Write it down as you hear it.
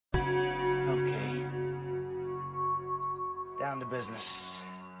business.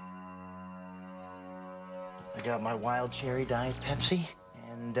 I got my wild cherry diet Pepsi,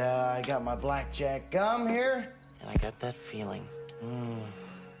 and I got my blackjack gum here, and I got that feeling.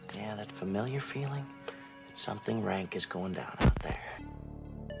 Yeah, that familiar feeling that something rank is going down out there.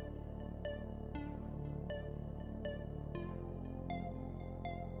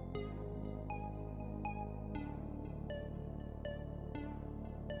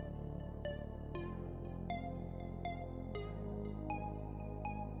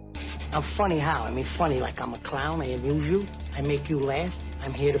 I'm funny how? I mean, funny like I'm a clown, I amuse you, I make you laugh,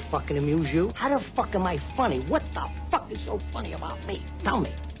 I'm here to fucking amuse you. How the fuck am I funny? What the fuck is so funny about me? Tell me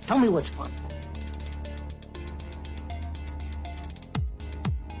what's funny.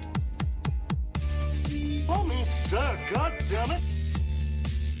 Oh, me, sir, God damn it.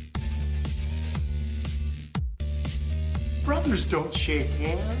 Brothers don't shake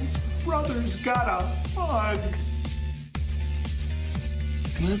hands. Brothers gotta hug.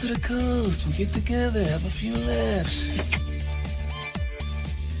 Come out to the coast, we'll get together, have a few laughs.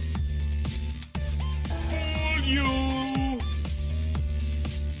 You.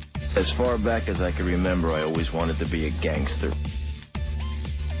 As far back as I can remember, I always wanted to be a gangster.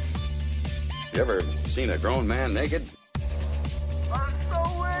 You ever seen a grown man naked? I'm so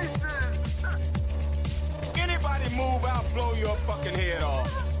racist. Anybody move, I'll blow your fucking head off.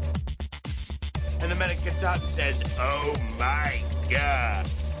 And the medic gets out and says, oh my God.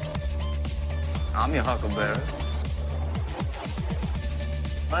 I'm your huckleberry.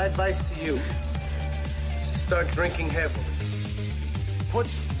 My advice to you is to start drinking heavily. Put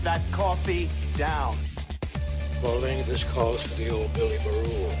that coffee down. Pauline, this calls for the old Billy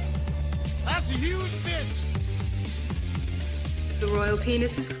Baroo. That's a huge bitch. The royal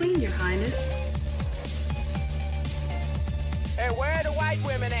penis is clean, Your Highness. Hey, where are the white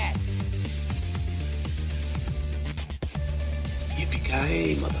women at?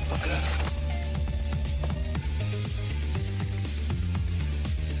 Yippee-ki-yay, motherfucker.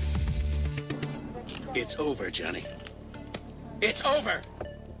 It's over, Johnny. It's over!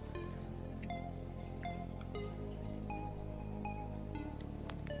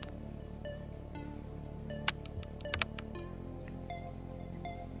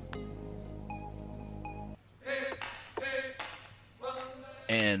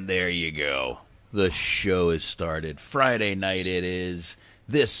 And there you go. The show is started. Friday night it is.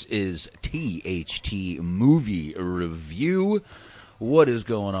 This is THT Movie Review. What is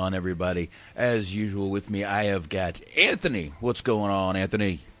going on, everybody? As usual with me, I have got Anthony. What's going on,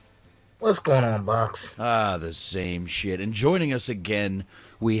 Anthony? What's going on, Box? The same shit. And joining us again,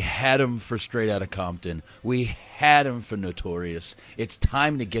 we had him for Straight Outta Compton. We had him for Notorious. It's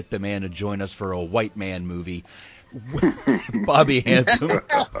time to get the man to join us for a white man movie. Bobby Handsome.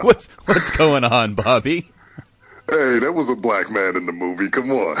 What's going on, Bobby? Hey, that was a black man in the movie.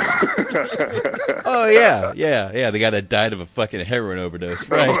 Come on. Oh, yeah. The guy that died of a fucking heroin overdose,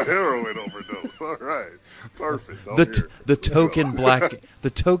 right? Oh, heroin overdose. All right. Perfect. The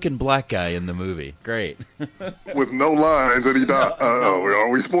token black guy in the movie. Great. With no lines and he died. Are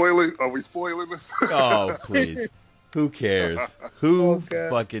we spoiling? Are we spoiling this? Oh, please. Who cares? Who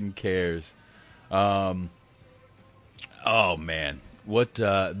fucking cares? Oh, man. What?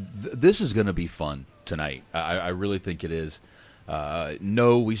 This is going to be fun tonight. I really think it is.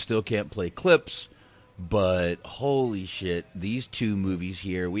 No, we still can't play clips, but holy shit, these two movies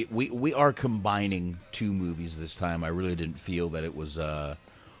here, we are combining two movies this time. I really didn't feel that it was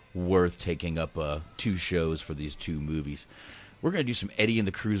worth taking up two shows for these two movies. We're going to do some Eddie and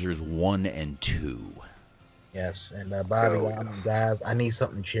the Cruisers 1 and 2. Yes, and Bobby, guys, I need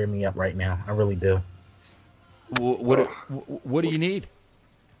something to cheer me up right now. I really do. What do you need?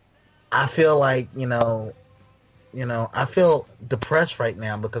 I feel like, I feel depressed right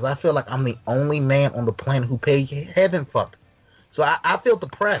now because I feel like I'm the only man on the planet who paid heaven fucked. So I feel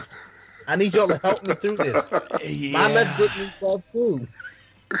depressed. I need y'all to help me through this. Yeah. My left good news love too.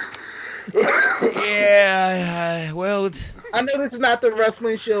 Yeah, well, I know this is not the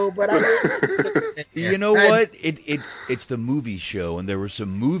wrestling show, but you know what? It's the movie show, and there were some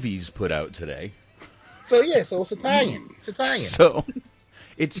movies put out today. So it's Italian. It's Italian. So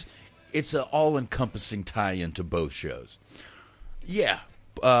it's an all-encompassing tie-in to both shows. Yeah,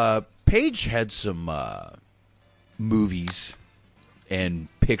 Paige had some movies and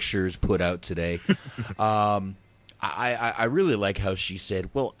pictures put out today. I really like how she said,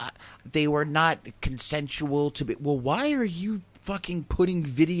 well, they were not consensual to be. Well, why are you fucking putting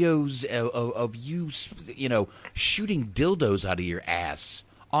videos of you, shooting dildos out of your ass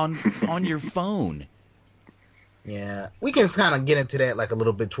on your phone? Yeah, we can kind of get into that like a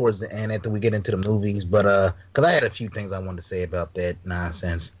little bit towards the end after we get into the movies, but because I had a few things I wanted to say about that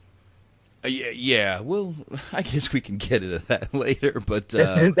nonsense. Yeah. Well, I guess we can get into that later, but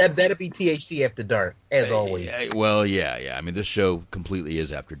that'll be THC After Dark, as always. Well, yeah. I mean, this show completely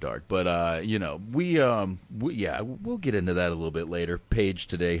is After Dark, but we'll get into that a little bit later. Paige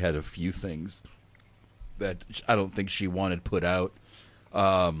today had a few things that I don't think she wanted put out.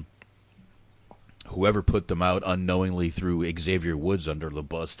 Whoever put them out unknowingly threw Xavier Woods under the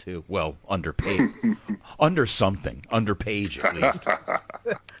bus too. Well, under Paige, under something, under Paige at least.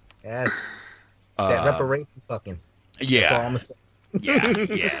 Yes. That reparation fucking. Yeah. That's all I'm saying.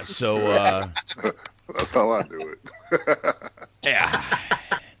 Yeah. So that's how I do it. Yeah.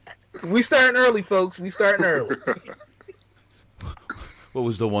 We starting early, folks. We starting early. What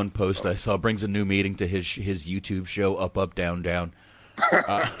was the one post I saw? Brings a new meeting to his YouTube show. Up, down, down.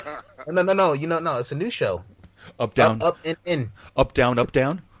 No. No, it's a new show. Up, down, up, in. Up, down, up,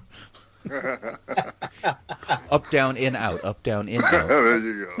 down. Up, down, in, out. Up, down, in, out. There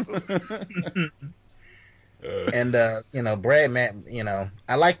you go. And Brad, Matt,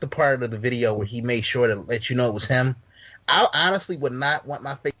 I like the part of the video where he made sure to let you know it was him. I honestly would not want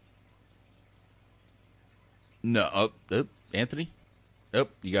my face. No, Anthony. Oh,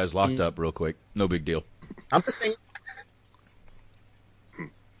 you guys locked up real quick. No big deal. I'm just saying.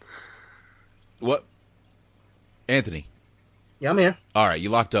 What? Anthony. Yeah, I'm here. All right, you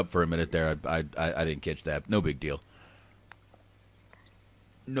locked up for a minute there. I didn't catch that. No big deal.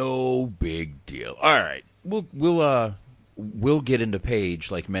 No big deal. All right, we'll get into Paige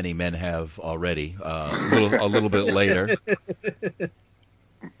like many men have already. A little bit later.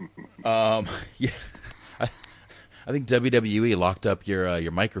 Yeah. I think WWE locked up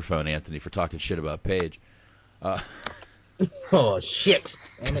your microphone, Anthony, for talking shit about Paige. Oh shit!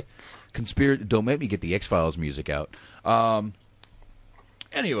 Damn it. Don't make me get the X-Files music out.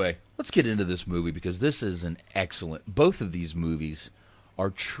 Anyway, let's get into this movie because this is an excellent... Both of these movies are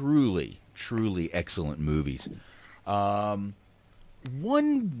truly, truly excellent movies. One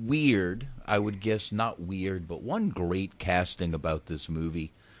weird, I would guess not weird, but one great casting about this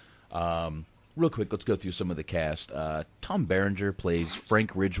movie. Real quick, let's go through some of the cast. Tom Berenger plays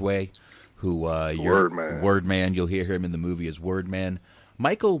Frank Ridgway, who Wordman. You'll hear him in the movie as Wordman.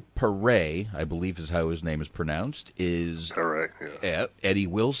 Michael Pare, I believe is how his name is pronounced, is correct. Yeah. Eddie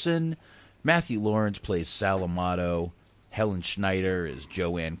Wilson. Matthew Lawrence plays Sal Amato. Helen Schneider is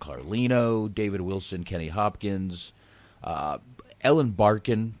Joanne Carlino. David Wilson, Kenny Hopkins. Ellen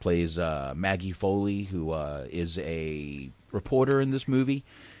Barkin plays Maggie Foley, who is a reporter in this movie.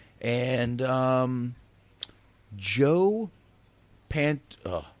 And Joe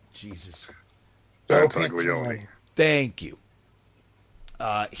Pantoliano. Thank you.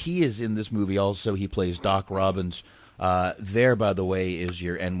 He is in this movie also. He plays Doc Robbins. There, by the way, is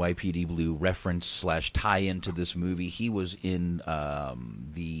your NYPD Blue reference / tie-in to this movie. He was in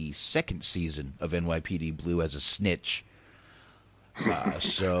the second season of NYPD Blue as a snitch.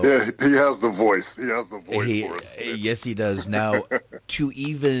 So yeah, he has the voice. He has the voice for a snitch. Yes, he does. Now, to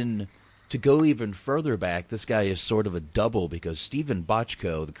go even further back, this guy is sort of a double because Stephen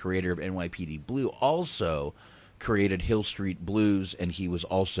Bochco, the creator of NYPD Blue, also created Hill Street Blues, and he was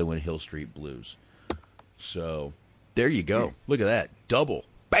also in Hill Street Blues. So, there you go. Look at that. Double.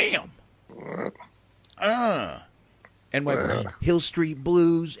 Bam! Hill Street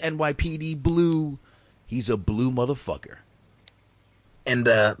Blues, NYPD Blue. He's a blue motherfucker. And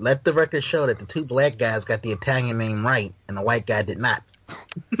let the record show that the two black guys got the Italian name right, and the white guy did not.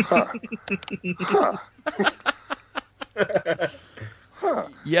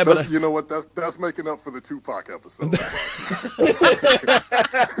 Yeah, but you know what? That's making up for the Tupac episode.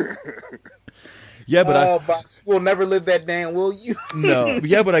 Yeah, but we'll never live that down, will you? No.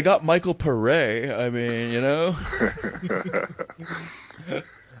 Yeah, but I got Michael Pare. I mean,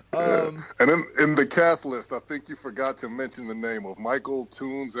 And in the cast list, I think you forgot to mention the name of Michael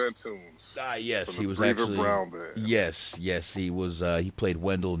Tunes and Tunes. Yes, he was Brever actually Brown Band. Yes, he was. He played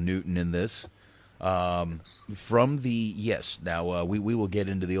Wendell Newton in this. From the Now we will get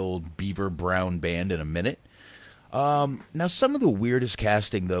into the old Beaver Brown Band in a minute. Now, some of the weirdest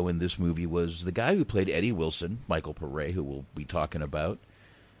casting though in this movie was the guy who played Eddie Wilson, Michael Pare, who we'll be talking about,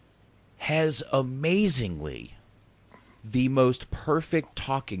 has amazingly the most perfect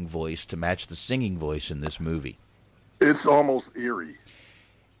talking voice to match the singing voice in this movie. It's almost eerie.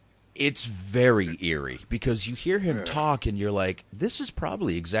 It's very eerie because you hear him talk and you're like, this is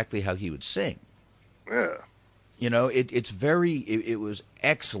probably exactly how he would sing. Yeah. It was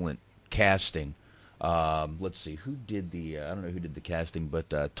excellent casting. Let's see, who did I don't know who did the casting,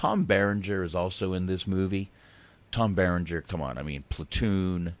 but Tom Berenger is also in this movie. Tom Berenger, come on. I mean,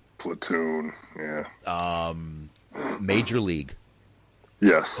 Platoon. Yeah. Major League.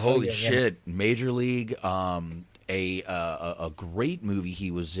 Yes. Holy shit. Major League. A great movie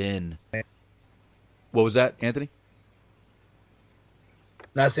he was in. What was that, Anthony?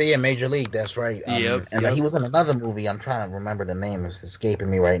 No, I say Major League. That's right. Yep. He was in another movie. I'm trying to remember the name. It's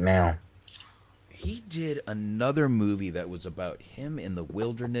escaping me right now. He did another movie that was about him in the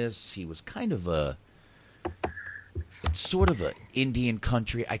wilderness. He was kind of it's sort of a Indian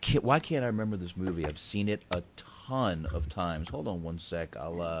country. Why can't I remember this movie? I've seen it a ton of times. Hold on one sec.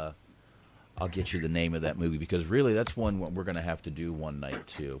 I'll get you the name of that movie, because really that's one we're going to have to do one night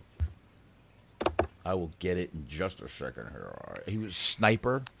too. I will get it in just a second here. He was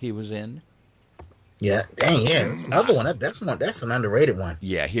Sniper. He was in. Yeah, dang, yeah. That's another one. That's an underrated one.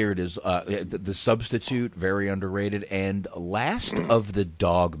 Yeah, here it is. The Substitute, very underrated, and Last of the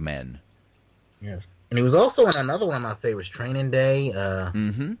Dogmen. Yes, and he was also in another one of my favorites, Training Day.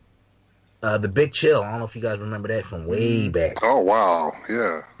 The Big Chill. I don't know if you guys remember that from way back. Oh wow,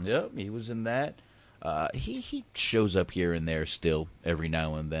 yeah. Yep, he was in that. He shows up here and there still every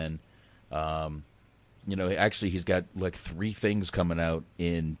now and then. Actually, he's got like 3 things coming out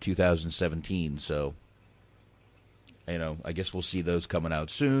in 2017, so, I guess we'll see those coming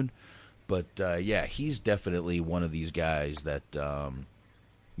out soon. But, yeah, he's definitely one of these guys that, a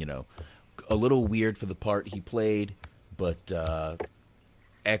little weird for the part he played, but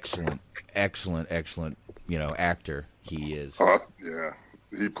excellent, actor he is. Yeah,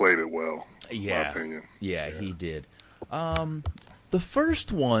 he played it well, in my opinion. Yeah, he did. The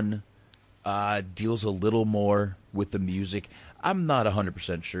first one deals a little more with the music. I'm not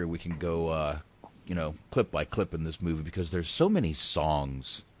 100% sure we can go, clip by clip in this movie, because there's so many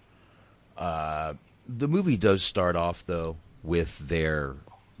songs. The movie does start off though with the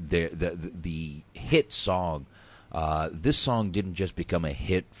hit song. This song didn't just become a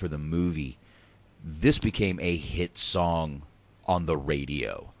hit for the movie. This became a hit song on the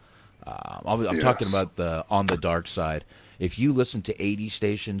radio. I'm talking about the On the Dark Side. If you listen to 80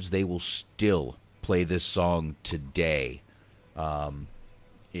 stations, they will still play this song today. Go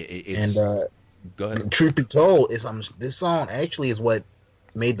ahead. Truth be told, this song actually is what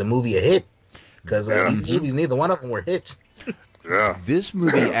made the movie a hit, because these movies, neither one of them were hits. Yeah, this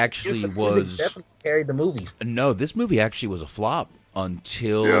movie actually was definitely carried the movie. No, this movie actually was a flop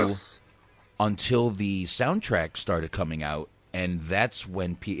until the soundtrack started coming out, and that's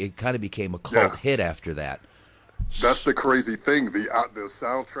when it kind of became a cult hit after that. That's the crazy thing. The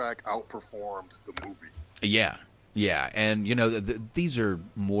soundtrack outperformed the movie. Yeah, and these are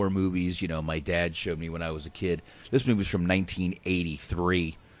more movies. My dad showed me when I was a kid. This movie's from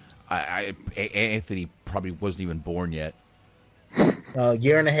 1983. Anthony probably wasn't even born yet.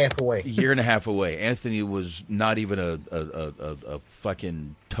 Year and a half away. Anthony was not even a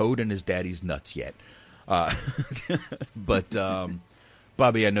fucking toad in his daddy's nuts yet. But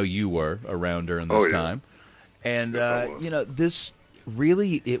Bobby, I know you were around during this time. And, this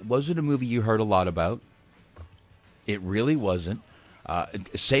really, it wasn't a movie you heard a lot about. It really wasn't.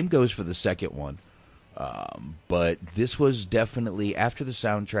 Same goes for the second one. But this was definitely, after the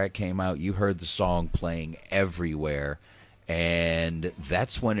soundtrack came out, you heard the song playing everywhere. And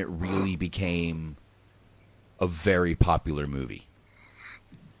that's when it really became a very popular movie.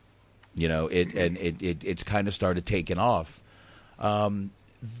 It's kind of started taking off.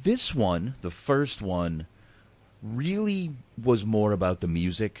 This one, the first one, really was more about the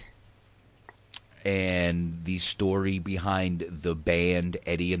music and the story behind the band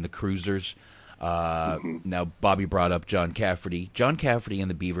Eddie and the Cruisers. Now, Bobby brought up John Cafferty. John Cafferty and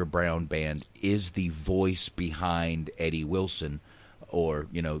the Beaver Brown Band is the voice behind Eddie Wilson, or,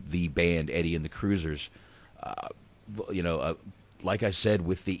 the band Eddie and the Cruisers. Like I said,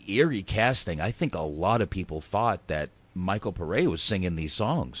 with the eerie casting, I think a lot of people thought that Michael Paré was singing these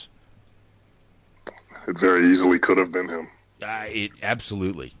songs. It very easily could have been him.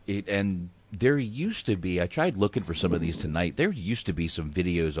 Absolutely. And there used to be, I tried looking for some of these tonight, there used to be some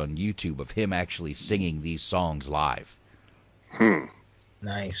videos on YouTube of him actually singing these songs live.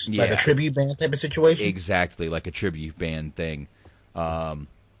 Nice. Yeah. Like a tribute band type of situation? Exactly, like a tribute band thing. I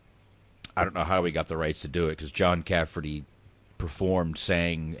don't know how he got the rights to do it, because John Cafferty performed,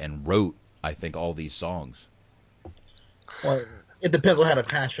 sang, and wrote, I think, all these songs. Well, it depends on how the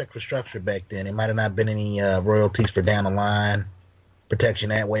contract was structured back then. It might have not been any royalties for down the line protection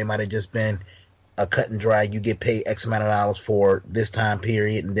that way. It might have just been a cut and dry. You get paid X amount of dollars for this time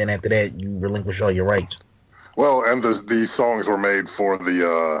period, and then after that, you relinquish all your rights. Well, and these songs were made for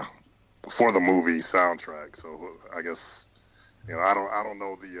the movie soundtrack. So I guess I don't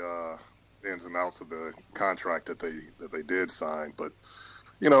know ins and outs of the contract that they did sign, but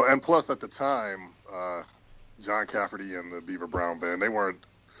and plus at the time, John Cafferty and the Beaver Brown Band, they weren't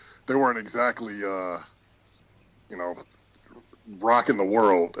exactly rocking the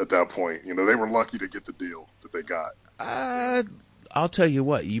world at that point. They were lucky to get the deal that they got. I'll tell you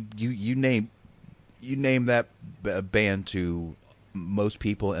what, you name that band to most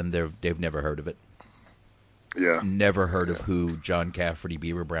people, and they've never heard of it. Yeah, never heard of who John Cafferty,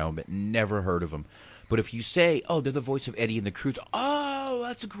 Beaver Brown, but never heard of them. But if you say, "Oh, they're the voice of Eddie and the Croods," oh,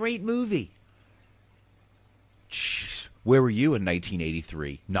 that's a great movie. Jeez. Where were you in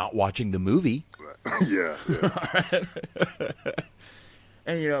 1983? Not watching the movie. Yeah.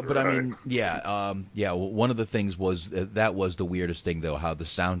 And but I mean, yeah. One of the things was that was the weirdest thing, though, how the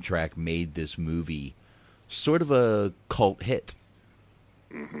soundtrack made this movie sort of a cult hit.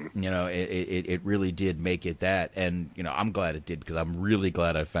 Mm-hmm. It really did make it that, and I'm glad it did, because I'm really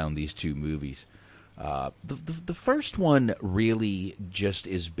glad I found these two movies. The first one really just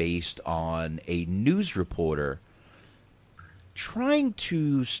is based on a news reporter trying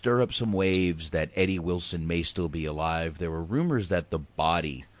to stir up some waves that Eddie Wilson may still be alive. There were rumors that the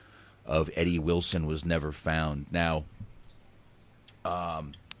body of Eddie Wilson was never found. Now,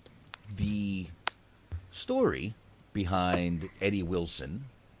 the story behind Eddie Wilson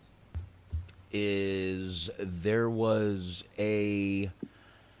is there was a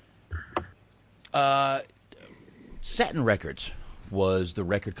Satin Records was the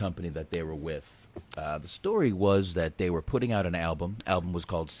record company that they were with. The story was that they were putting out an album. Album was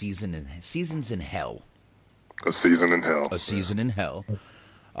called Seasons in Hell. A Season in Hell. A Season in Hell.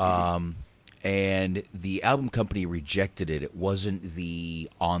 And the album company rejected it. It wasn't the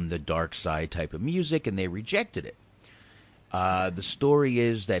on the dark side type of music, and they rejected it. The story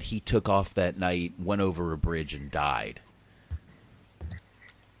is that he took off that night, went over a bridge, and died.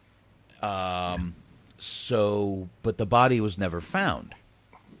 But the body was never found.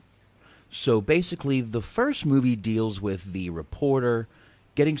 So basically, the first movie deals with the reporter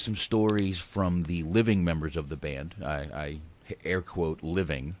getting some stories from the living members of the band. I air quote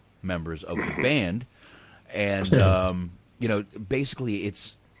living members of the band, and basically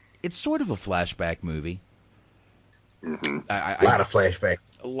it's sort of a flashback movie. Mm-hmm. A lot of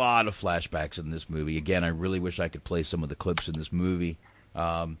flashbacks. A lot of flashbacks in this movie. Again, I really wish I could play some of the clips in this movie,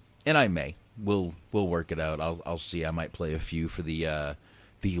 and I may. We'll work it out. I'll see. I might play a few for the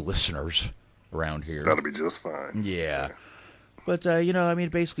listeners around here. That'll be just fine. Yeah. But,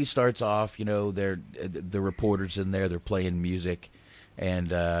 it basically starts off, the reporters in there, they're playing music. And,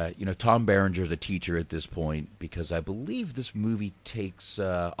 Tom Berenger's a teacher at this point, because I believe this movie takes,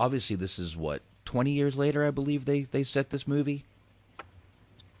 obviously this is 20 years later, I believe they set this movie?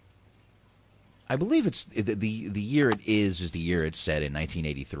 I believe it's, the year it is the year it's set in,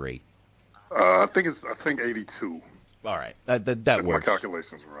 1983. I think 82. All right, that if works. My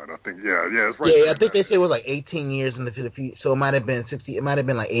calculations were right. I think, it's right. Yeah, I think they said it was like 18 years in the future, so it might have been 60. It might have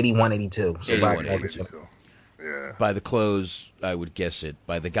been like 81, 82. So 82. Yeah. By the clothes, I would guess it.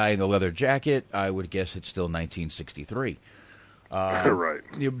 By the guy in the leather jacket, I would guess it's still 1963. Right.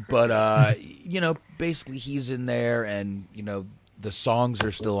 But basically he's in there, and the songs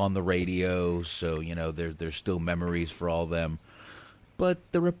are still on the radio, so there's still memories for all them. But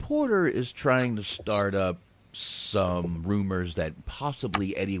the reporter is trying to start up some rumors that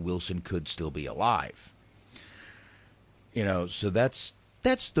possibly Eddie Wilson could still be alive. So that's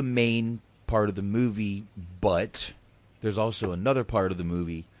the main part of the movie, but there's also another part of the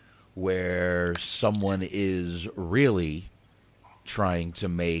movie where someone is really trying to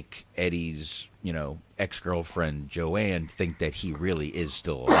make Eddie's, ex-girlfriend Joanne think that he really is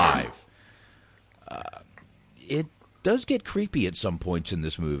still alive. It does get creepy at some points in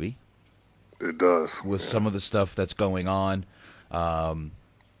this movie. It does. With some of the stuff that's going on. Again,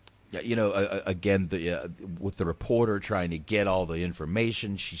 with the reporter trying to get all the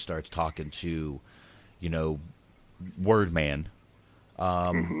information, she starts talking to, Wordman.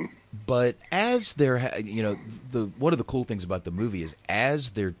 But as they're, one of the cool things about the movie is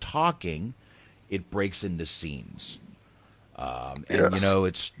as they're talking, it breaks into scenes. And,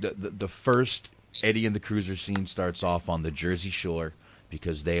 it's the first Eddie and the Cruiser scene starts off on the Jersey Shore,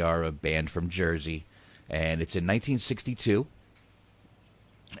 because they are a band from Jersey, and it's in 1962,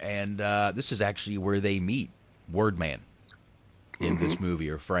 and this is actually where they meet Wordman in this movie,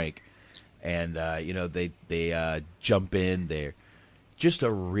 or Frank, and they jump in. They're just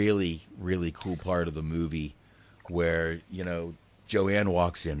a really, really cool part of the movie where Joanne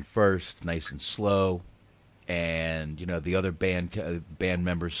walks in first, nice and slow, and the other band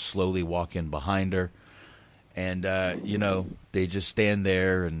members slowly walk in behind her. And, they just stand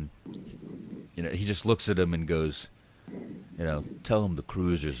there and, he just looks at him and goes, tell him the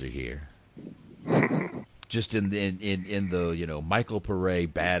cruisers are here. Just in the Michael Pare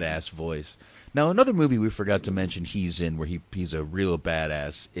badass voice. Now, another movie we forgot to mention he's in where he's a real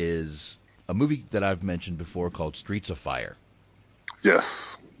badass is a movie that I've mentioned before called Streets of Fire.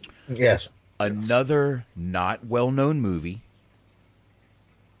 Yes. Yes. Another not well-known movie.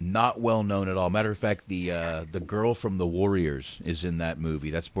 Not well known at all. Matter of fact, the girl from The Warriors is in that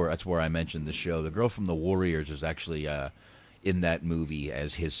movie. That's where I mentioned the show. The girl from The Warriors is actually in that movie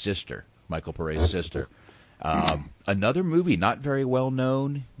as his sister, Michael Pare's sister. Another movie, not very well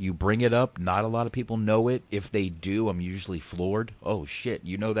known. You bring it up, not a lot of people know it. If they do, I'm usually floored. Oh shit,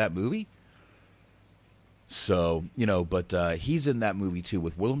 you know that movie? So but he's in that movie too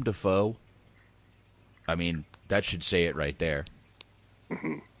with Willem Dafoe. I mean, that should say it right there.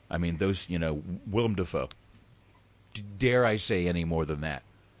 I mean, those, Willem Dafoe. Dare I say any more than that?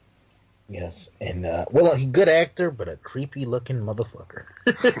 Yes, and he's a good actor, but a creepy-looking motherfucker.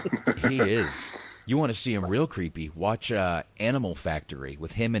 He is. You want to see him real creepy? Watch Animal Factory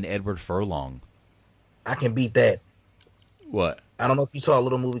with him and Edward Furlong. I can beat that. What? I don't know if you saw a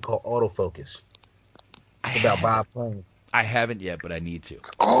little movie called Autofocus. About Bob Crane. I haven't yet, but I need to.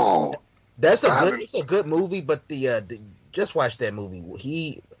 Oh, it's a good movie, but just watch that movie.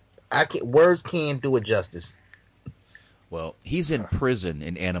 Words can't do it justice. Well, he's in prison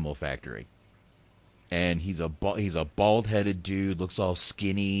in Animal Factory, and he's a bald-headed dude. Looks all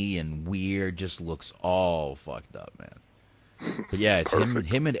skinny and weird. Just looks all fucked up, man. But yeah, it's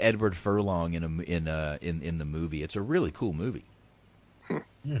him and Edward Furlong in the movie. It's a really cool movie.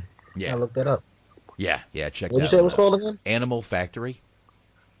 Yeah, I looked that up. Yeah, check. What did you say it was called again? Animal Factory.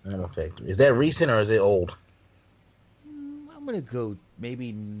 Animal Factory. Is that recent or is it old? I'm gonna go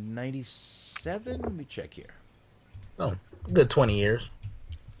maybe 97. Let me check here. Oh, good 20 years.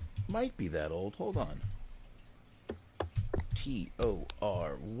 Might be that old. Hold on.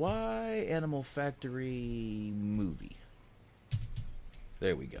 T-O-R-Y Animal Factory movie.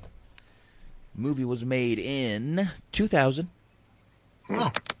 There we go. Movie was made in 2000.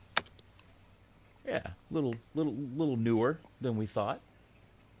 Oh. Yeah, little newer than we thought.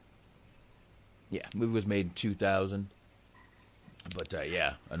 Yeah, movie was made in 2000. But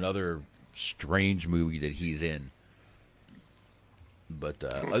yeah, another strange movie that he's in. But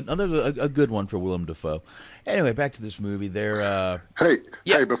a good one for Willem Dafoe. Anyway, back to this movie. Hey,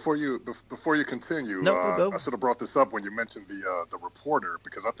 before you continue, go. I should have brought this up when you mentioned the reporter,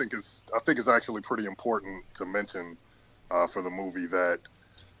 because I think it's actually pretty important to mention for the movie that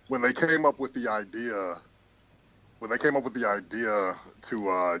when they came up with the idea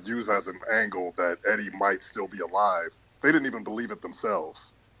to use as an angle that Eddie might still be alive, they didn't even believe it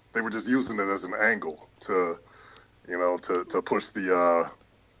themselves. They were just using it as an angle to push the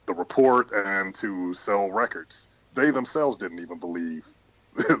report and to sell records. They themselves didn't even believe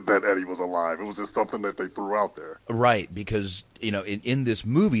that Eddie was alive. It was just something that they threw out there. Right, because, in this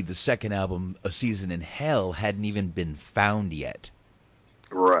movie, the second album, A Season in Hell, hadn't even been found yet.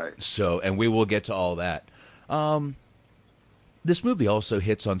 Right. So, and we will get to all that. This movie also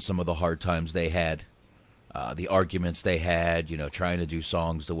hits on some of the hard times they had, the arguments they had, trying to do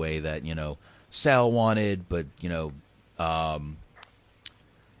songs the way that, Sal wanted, but,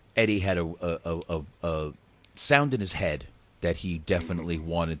 Eddie had a sound in his head that he definitely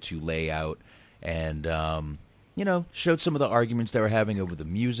wanted to lay out and, showed some of the arguments they were having over the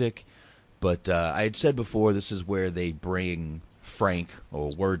music. But I had said before, this is where they bring Frank, or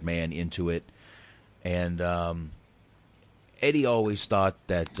Wordman, into it. And Eddie always thought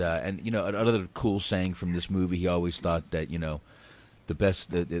that, another cool saying from this movie, he always thought that, the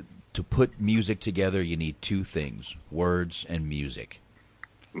best, to put music together, you need two things, words and music.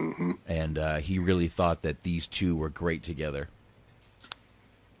 Mm-hmm. And he really thought that these two were great together.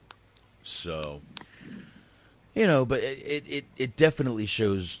 So, but it definitely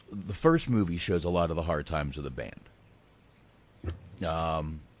shows, the first movie shows a lot of the hard times of the band.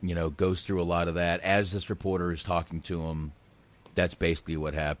 Goes through a lot of that. As this reporter is talking to him, that's basically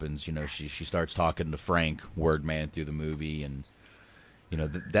what happens. She starts talking to Frank, Wordman, through the movie, and,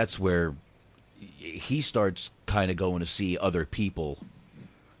 that's where he starts kind of going to see other people.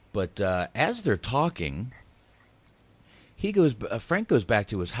 But as they're talking, Frank goes back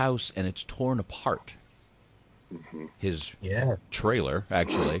to his house, and it's torn apart. Mm-hmm. His trailer,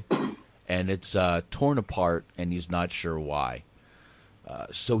 actually. And it's torn apart, and he's not sure why.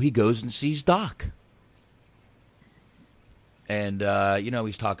 So he goes and sees Doc. And,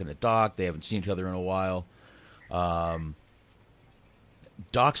 he's talking to Doc. They haven't seen each other in a while.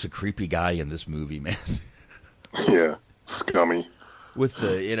 Doc's a creepy guy in this movie, man. Yeah, scummy. With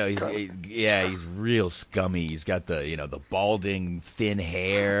the, he's real scummy. He's got the, the balding, thin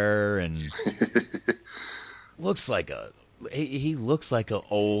hair, and looks like he looks like an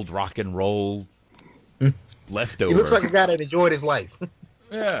old rock and roll leftover. He looks like a guy that enjoyed his life.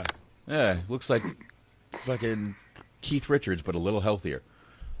 Yeah, looks like fucking Keith Richards, but a little healthier.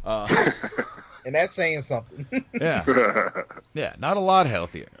 And that's saying something. Yeah, not a lot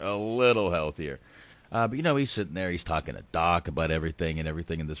healthier, a little healthier. But he's sitting there, he's talking to Doc about everything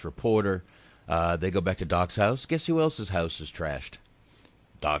and this reporter. They go back to Doc's house. Guess who else's house is trashed?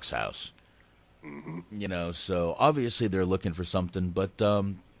 Doc's house. Mm-hmm. So obviously they're looking for something, but,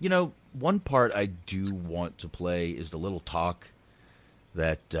 one part I do want to play is the little talk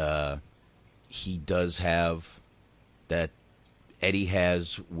that he does have, that Eddie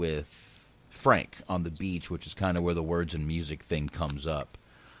has with Frank on the beach, which is kind of where the words and music thing comes up.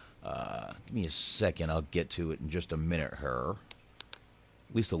 Give me a second. I'll get to it in just a minute, At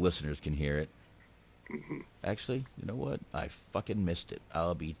least the listeners can hear it. Actually, you know what? I fucking missed it.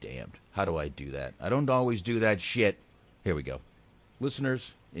 I'll be damned. How do I do that? I don't always do that shit. Here we go.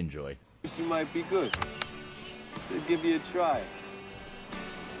 Listeners, enjoy. You might be good. They'll give you a try.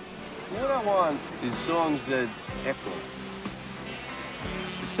 What I want is songs that echo.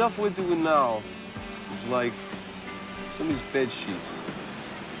 The stuff we're doing now is like somebody's bed sheets.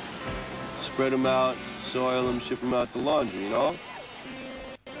 Spread them out, soil them, ship them out to laundry,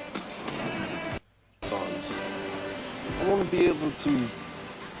 Songs. I want to be able to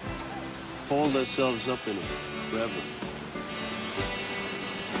fold ourselves up in them forever.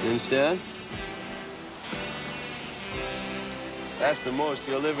 You understand? That's the most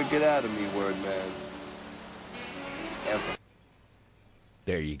you'll ever get out of me, word man. Ever.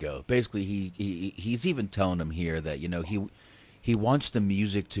 There you go. Basically, he's even telling him here that, he wants the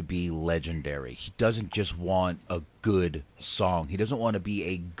music to be legendary. He doesn't just want a good song. He doesn't want to be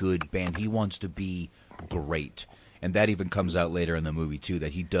a good band. He wants to be great. And that even comes out later in the movie, too,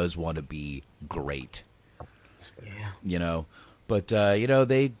 that he does want to be great. Yeah. But,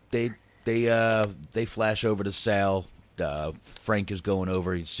 they flash over to Sal. Frank is going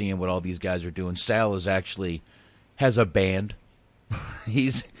over. He's seeing what all these guys are doing. Sal has a band.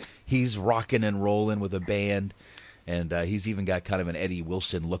 He's rocking and rolling with a band. And he's even got kind of an Eddie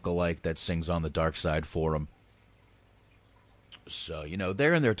Wilson look-alike that sings on the dark side for him. So,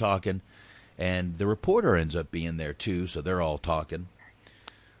 they're in there talking. And the reporter ends up being there, too, so they're all talking.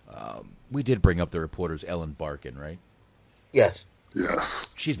 We did bring up the reporter's Ellen Barkin, right? Yes. Yes.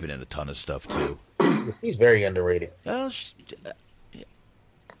 She's been in a ton of stuff, too. She's very underrated. Well,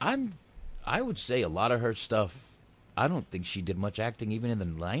 I would say a lot of her stuff, I don't think she did much acting even in the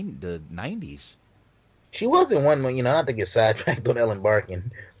 90s. She was in one, not to get sidetracked on Ellen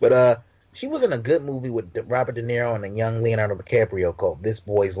Barkin, but she was in a good movie with Robert De Niro and a young Leonardo DiCaprio called This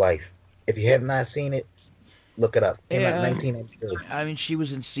Boy's Life. If you have not seen it, look it up. Came out in 1993. I mean, she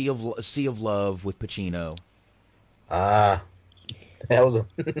was in Sea of Love with Pacino. That was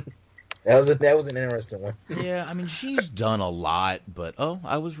an interesting one. Yeah, I mean, she's done a lot, but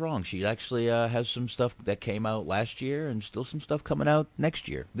I was wrong. She actually has some stuff that came out last year, and still some stuff coming out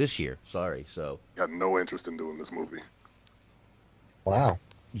this year. Sorry, so got no interest in doing this movie. Wow,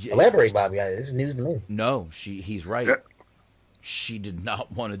 elaborate, Bobby. This is news to me. No, he's right. Yeah. She did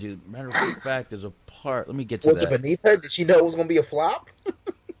not want to do. Matter of fact, there's a part. Let me get to that. Was it beneath her? Did she know it was going to be a flop?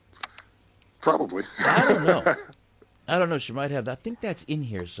 Probably. I don't know. She might have. I think that's in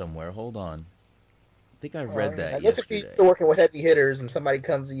here somewhere. Hold on. I think I read that. I guess if you're still working with heavy hitters and somebody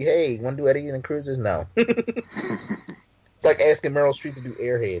comes to you, hey, want to do Eddie and Cruisers? No. It's like asking Meryl Streep to do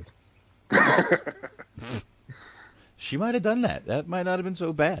Airheads. She might have done that. That might not have been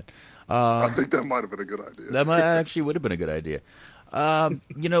so bad. I think that might have been a good idea. That might actually would have been a good idea.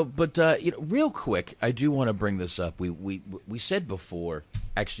 Real quick, I do want to bring this up. We said before,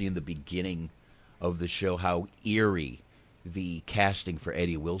 actually in the beginning of the show, how eerie the casting for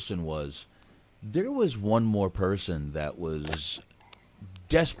Eddie Wilson was. There was one more person that was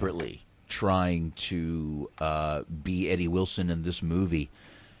desperately trying to be Eddie Wilson in this movie.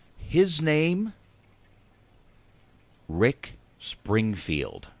 His name, Rick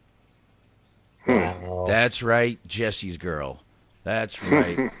Springfield. That's right, Jesse's girl. That's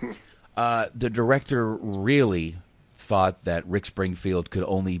right. The director really thought that Rick Springfield could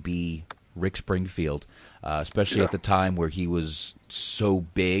only be Rick Springfield, especially at the time where he was so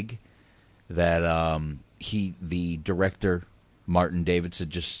big that the director, Martin Davidson,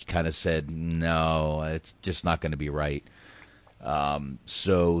 just kind of said, no, it's just not going to be right.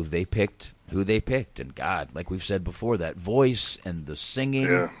 So they picked who they picked. And God, like we've said before, that voice and the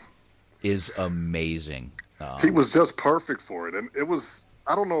singing is amazing. He was just perfect for it, and it was.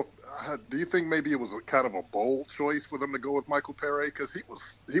 I don't know. Do you think maybe it was kind of a bold choice for them to go with Michael Pare, because he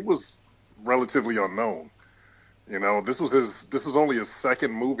was relatively unknown. You know, this was only his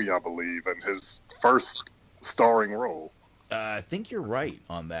second movie, I believe, and his first starring role. I think you're right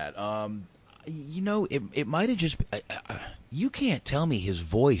on that. You know, it might have just. You can't tell me his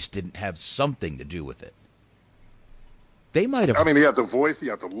voice didn't have something to do with it. They might have. I mean, he had the voice, he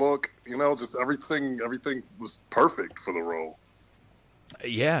had the look. You know, just everything was perfect for the role.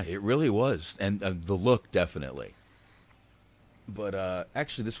 Yeah, it really was, and the look definitely. But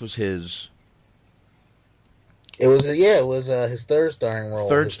actually, this was his. It was his third starring role.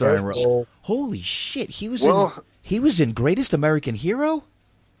 Third starring role. Holy shit! He was in Greatest American Hero.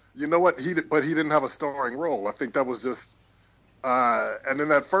 You know what? He didn't have a starring role. I think that was just. And in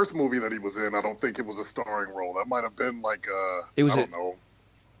that first movie that he was in, I don't think it was a starring role. That might have been like I don't know.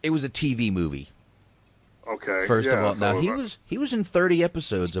 It was a TV movie. Okay. First of all, now he was in 30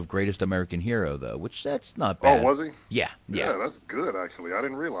 episodes of Greatest American Hero, though, which that's not bad. Oh, was he? Yeah. Yeah, that's good actually. I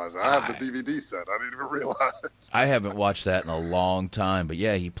didn't realize. I have the DVD set. I didn't even realize. I haven't watched that in a long time, but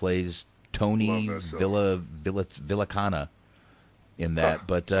yeah, he plays Tony Villacana in that.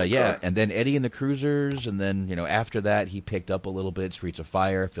 But yeah, and then Eddie and the Cruisers, and then after that he picked up a little bit. Streets of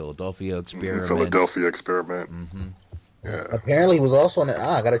Fire, Philadelphia Experiment. Mm-hmm. Yeah. Apparently, he was also in.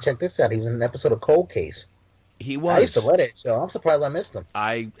 I gotta check this out. He was in an episode of Cold Case. He was. I used to love that show. I'm surprised I missed him.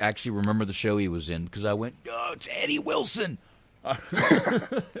 I actually remember the show he was in because I went, "Oh, it's Eddie Wilson."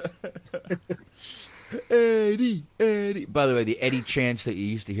 Eddie. By the way, the Eddie chants that you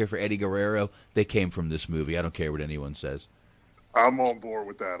used to hear for Eddie Guerrero, they came from this movie. I don't care what anyone says. I'm on board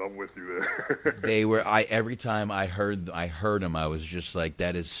with that. I'm with you there. They were. Every time I heard him, I was just like,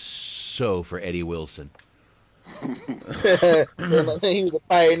 "That is so for Eddie Wilson." He was a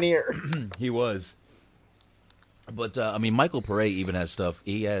pioneer. He was. But I mean, Michael Pare even has stuff.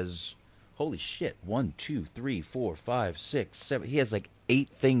 He has, holy shit, 1, 2, 3, 4, 5, 6, 7. He has like 8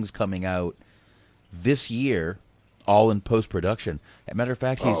 things coming out this year, all in post production. As a matter of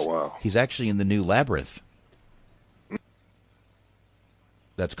fact, he's actually in the new Labyrinth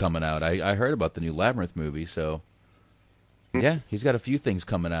that's coming out. I heard about the new Labyrinth movie, so yeah, he's got a few things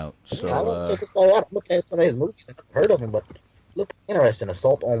coming out. So I don't check this guy out. I'm looking at some of his movies. I've never heard of him, but look interesting.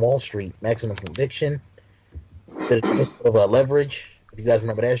 Assault on Wall Street, Maximum Conviction. Did a bit of Leverage. If you guys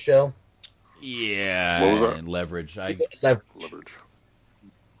remember that show. Yeah. What was that? And Leverage. Leverage.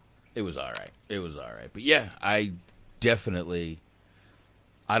 It was all right. But yeah, I definitely.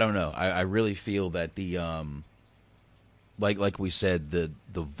 I don't know. I really feel that the like we said, the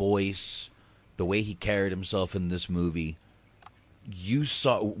voice, the way he carried himself in this movie.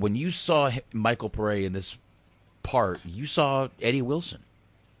 When you saw Michael Pare in this part, you saw Eddie Wilson.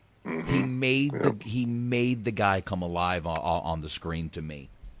 Mm-hmm. He made the guy come alive on the screen to me.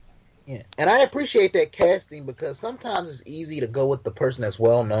 Yeah, and I appreciate that casting because sometimes it's easy to go with the person that's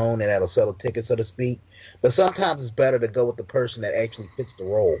well known and that'll sell a ticket, so to speak. But sometimes it's better to go with the person that actually fits the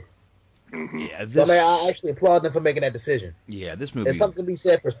role. Mm-hmm. Yeah, I actually applaud them for making that decision. Yeah, this movie. There's something to be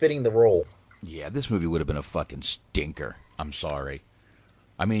said for fitting the role. Yeah, this movie would have been a fucking stinker. I'm sorry.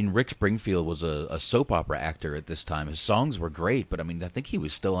 I mean, Rick Springfield was a soap opera actor at this time. His songs were great, but I mean, I think he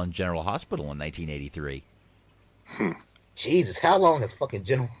was still on General Hospital in 1983. Jesus, how long has fucking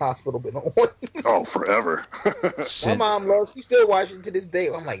General Hospital been on? Oh, forever. My mom loves. She still watching to this day.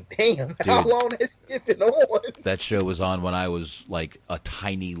 I'm like, damn, how long has it been on? That show was on when I was like a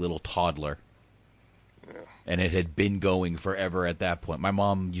tiny little toddler, and it had been going forever at that point. My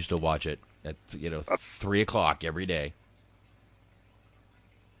mom used to watch it at 3 o'clock every day.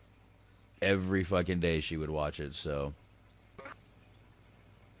 Every fucking day she would watch it. So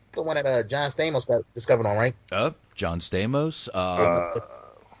the one that John Stamos got discovered on, right? John Stamos,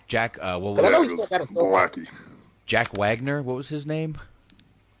 Jack. What was I know he's still got a Blackie. Jack Wagner. What was his name?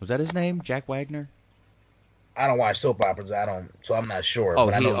 Was that his name? Jack Wagner. I don't watch soap operas. So I'm not sure. Oh,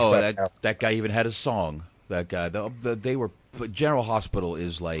 but I know that guy even had a song. That guy. They were. General Hospital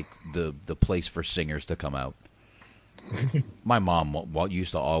is like the place for singers to come out. My mom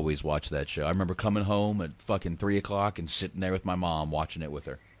used to always watch that show. I remember coming home at fucking 3 o'clock and sitting there with my mom watching it with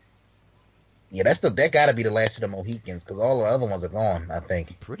her. Yeah, that got to be the last of the Mohicans because all the other ones are gone. I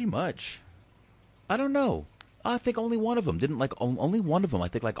think pretty much. I don't know. I think only one of them didn't like. Only one of them. I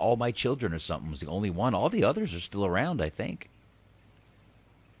think like All My Children or something was the only one. All the others are still around. I think.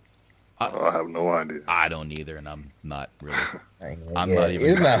 I have no idea. I don't either, and I'm not really. Not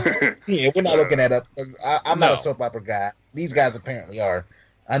even. We're not looking that up. I'm not a soap opera guy. These guys apparently are.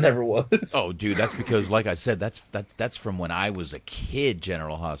 I never was. Oh, dude, that's because, like I said, that's from when I was a kid.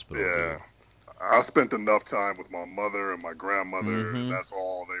 General Hospital. Yeah, I spent enough time with my mother and my grandmother, and that's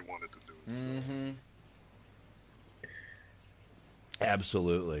all they wanted to do. So.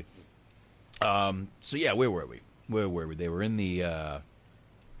 Absolutely. So yeah, where were we? They were in the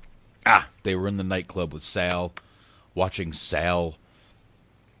they were in the nightclub with Sal, watching Sal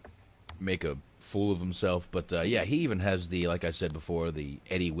make a fool of himself. But yeah, he even has the, like I said before, the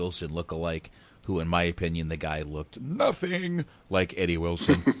Eddie Wilson look-alike, who, in my opinion, the guy looked nothing like Eddie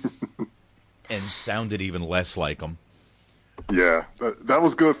Wilson and sounded even less like him. Yeah, that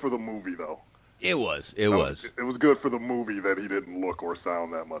was good for the movie, though. It was. It was good for the movie that he didn't look or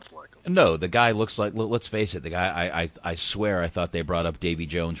sound that much like him. No, the guy looks like, let's face it, the guy, I swear I thought they brought up Davy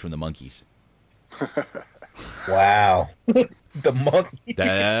Jones from the Monkees. Wow. The Monkees.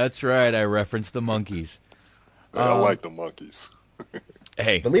 That's right, I referenced the Monkees. I like the Monkees.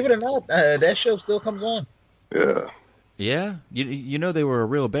 Hey. Believe it or not, that show still comes on. Yeah. Yeah? You know they were a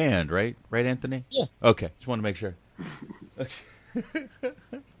real band, right? Right, Anthony? Yeah. Okay, just want to make sure.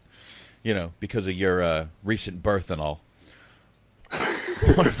 You know, because of your recent birth and all.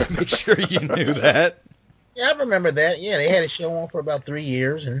 Wanted to make sure you knew that. Yeah, I remember that. Yeah, they had a show on for about 3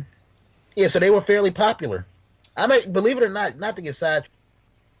 years, and yeah, so they were fairly popular. I mean, believe it or not to get sidetracked.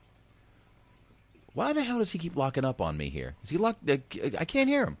 Why the hell does he keep locking up on me here? Is he locked? I can't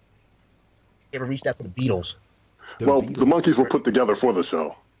hear him. Ever reached out to the Beatles? The Monkees were put together for the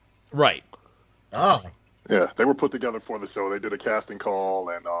show. Right. Oh. Yeah, they were put together for the show. They did a casting call,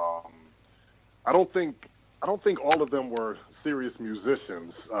 and I don't think all of them were serious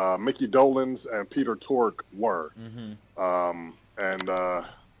musicians. Mickey Dolenz and Peter Tork were. And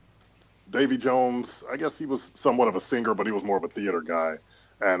Davy Jones, I guess he was somewhat of a singer, but he was more of a theater guy.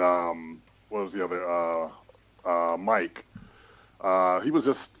 And what was the other? Mike. He was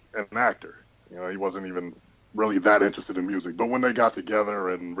just an actor. You know, he wasn't even really that interested in music. But when they got together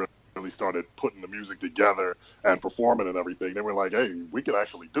and really started putting the music together and performing and everything, they were like, hey, we could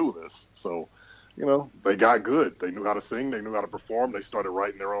actually do this. So, you know, they got good. They knew how to sing. They knew how to perform. They started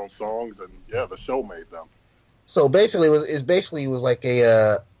writing their own songs, and yeah, the show made them. So basically, it was like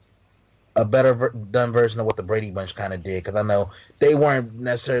a better done version of what the Brady Bunch kind of did, because I know they weren't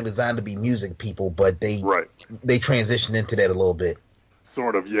necessarily designed to be music people, but they transitioned into that a little bit.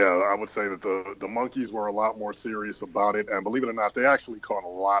 Sort of, yeah. I would say that the Monkees were a lot more serious about it, and believe it or not, they actually caught a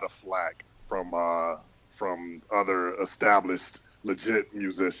lot of flack from other established, legit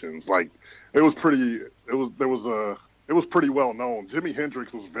musicians. Like it was pretty well known. Jimi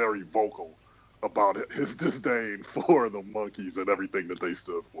Hendrix was very vocal about his disdain for the Monkees and everything that they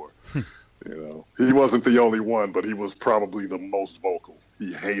stood for. You know, he wasn't the only one, but he was probably the most vocal.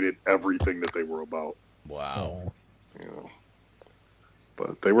 He hated everything that they were about. Wow. You know.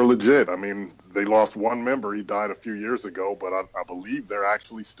 But they were legit. I mean, they lost one member. He died a few years ago, but I believe they're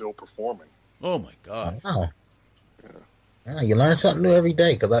actually still performing. Oh, my God. Oh. Yeah, you learn something new every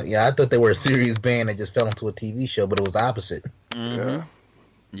day. Because I thought they were a serious band that just fell into a TV show, but it was the opposite. Yeah.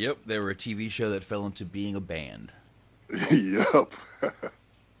 Yep, they were a TV show that fell into being a band. Yep.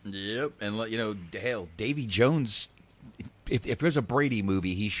 Yep, and you know, hell, Davy Jones. If there's a Brady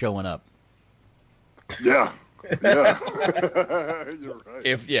movie, he's showing up. Yeah. Yeah. You're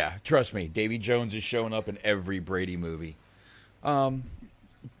right. Trust me, Davy Jones is showing up in every Brady movie. I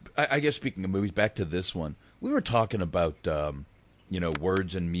guess speaking of movies, back to this one, we were talking about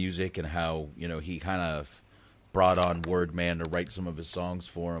words and music and how he kind of brought on Wordman to write some of his songs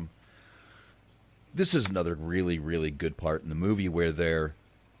for him. This is another really, really good part in the movie where they're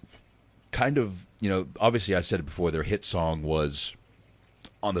kind of, obviously I said it before, their hit song was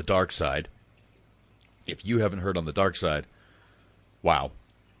On the Dark Side. If you haven't heard On the Dark Side, wow,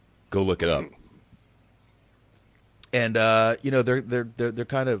 go look it up. And they're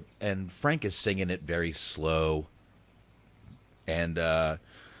kind of, and Frank is singing it very slow. And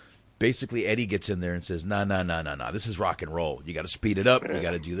basically Eddie gets in there and says, "No, this is rock and roll. You got to speed it up. You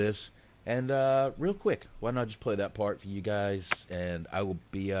got to do this." And real quick, why not just play that part for you guys? And I'll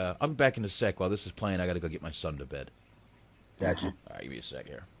be back in a sec. While this is playing, I got to go get my son to bed. Gotcha. All right, give me a sec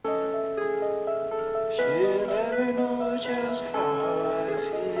here. She'll never know just how I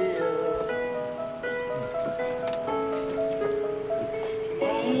feel.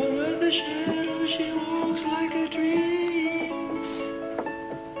 Over the shadow, she walks like a dream.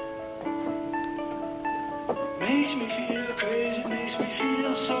 Makes me feel crazy, makes me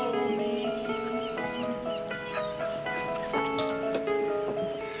feel so mean.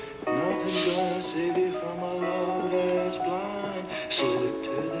 Nothing's gonna save you from a love that's blind. Slip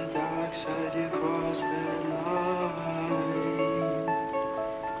to the dark side, you cross that line.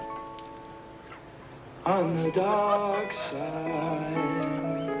 On the dark side.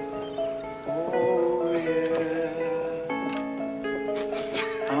 Oh.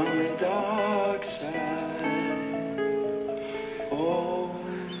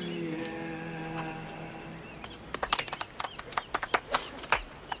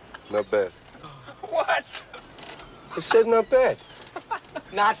 Not bad. What? I said not bad.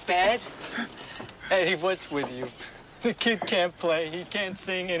 Not bad? Eddie, what's with you? The kid can't play, he can't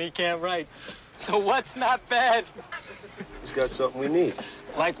sing, and he can't write. So what's not bad? He's got something we need.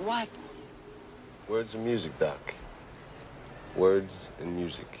 Like what? Words and music, Doc. Words and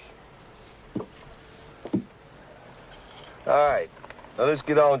music. All right, now let's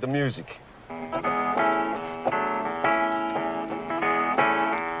get on with the music.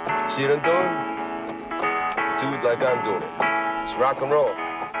 See what I'm doing? Do it like I'm doing it. It's rock and roll. All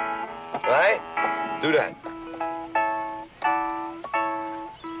right? Do that.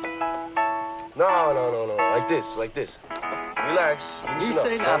 No. Like this. Relax. You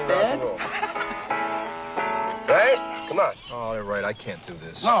say not bad? Right? Come on. Oh, you're right. I can't do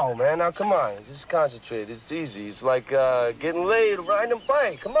this. No, man. Now, come on. Just concentrate. It's easy. It's like getting laid riding a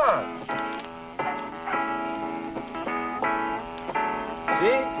bike. Come on.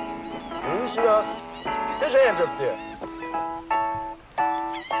 See? Loosen up. There's hands up there.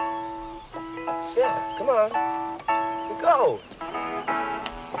 Yeah, come on. Go.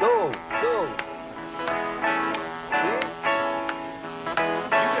 Go. See? You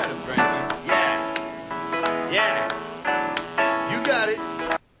got it, Frankie. Yeah. You got it.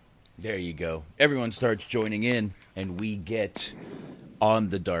 There you go. Everyone starts joining in, and we get On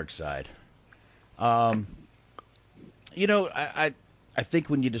the Dark Side. You know, I think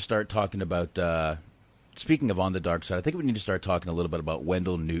we need to start talking about, speaking of On the Dark Side, I think we need to start talking a little bit about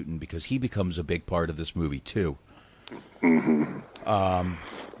Wendell Newton, because he becomes a big part of this movie, too.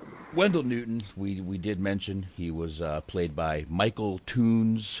 Wendell Newton, we did mention, he was played by Michael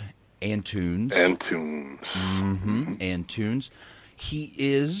Antunes. Antunes. He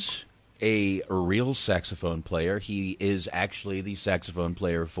is a real saxophone player. He is actually the saxophone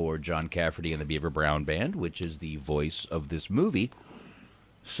player for John Cafferty and the Beaver Brown Band, which is the voice of this movie.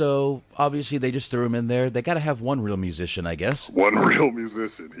 So, obviously, they just threw him in there. They got to have one real musician, I guess. One real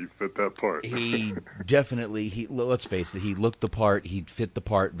musician. He fit that part. He definitely, let's face it, he looked the part. He fit the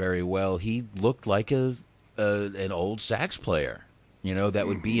part very well. He looked like an old sax player, you know, that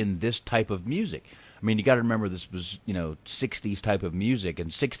would be in this type of music. I mean, you got to remember this was, 60s type of music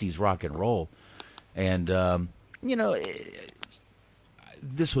and 60s rock and roll. And,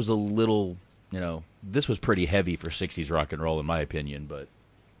 this was a little, this was pretty heavy for 60s rock and roll, in my opinion, but.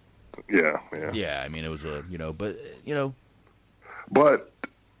 Yeah. Yeah, I mean, it was but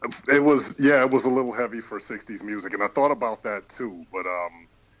it was a little heavy for 60s music, and I thought about that too, but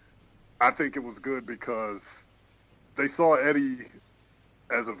I think it was good because they saw Eddie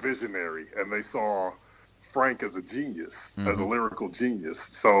as a visionary, and they saw Frank as a genius, as a lyrical genius.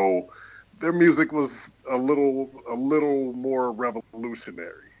 So their music was a little more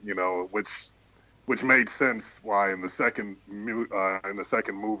revolutionary, which made sense why in the second movie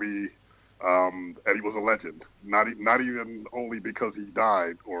Eddie was a legend. Not even only because he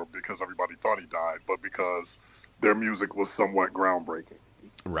died or because everybody thought he died, but because their music was somewhat groundbreaking.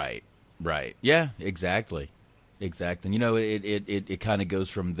 Right. Yeah, exactly. And it kind of goes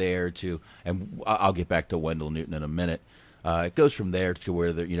from there to, and I'll get back to Wendell Newton in a minute. It goes from there to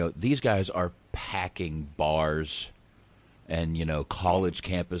where these guys are packing bars and, college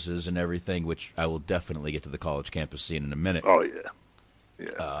campuses and everything, which I will definitely get to the college campus scene in a minute. Oh,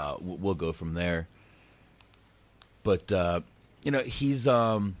 yeah. We'll go from there. But, he's,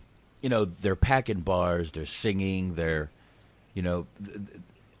 they're packing bars, they're singing, they're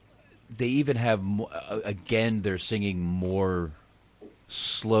they even have, they're singing more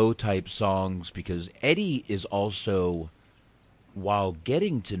slow type songs because Eddie is also, while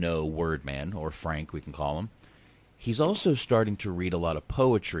getting to know Wordman, or Frank, we can call him, he's also starting to read a lot of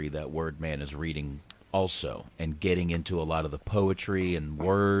poetry that Wordman is reading also, and getting into a lot of the poetry and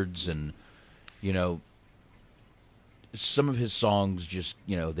words, and, some of his songs just,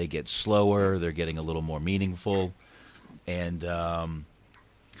 they get slower, they're getting a little more meaningful, and,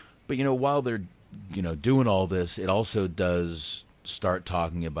 but, while they're, doing all this, it also does start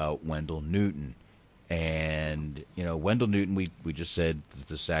talking about Wendell Newton, and, Wendell Newton, we just said,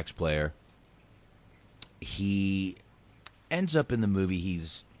 the sax player, he ends up in the movie,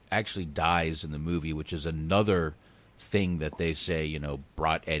 he's actually dies in the movie, which is another thing that they say,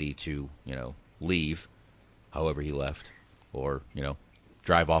 brought Eddie to, leave, however he left, or,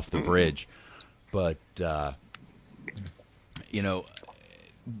 drive off the bridge. But,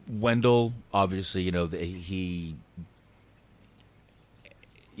 Wendell, obviously, he,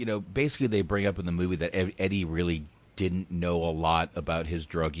 basically they bring up in the movie that Eddie really didn't know a lot about his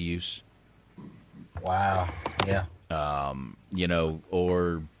drug use. Wow. Yeah.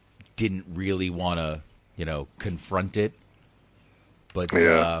 Or didn't really want to, confront it. But,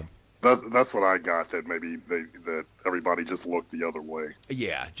 That's what I got. That maybe that everybody just looked the other way.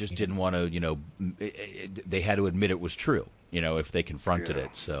 Yeah, just didn't want to. They had to admit it was true. If they confronted it.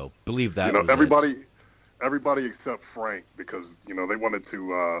 So believe that. Everybody except Frank, because they wanted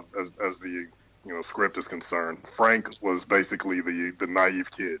to, as the script is concerned, Frank was basically the naive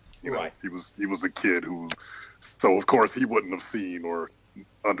kid. Right. He was a kid who, so of course he wouldn't have seen or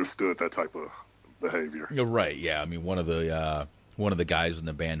understood that type of behavior. You're right. Yeah, I mean one of the guys in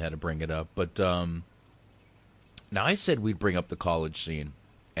the band had to bring it up, but now I said we'd bring up the college scene,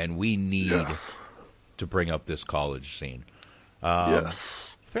 and we need to bring up this college scene.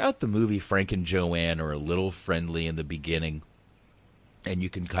 Yes. Throughout the movie, Frank and Joanne are a little friendly in the beginning, and you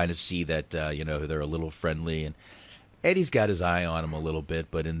can kind of see that, they're a little friendly, and Eddie's got his eye on him a little bit,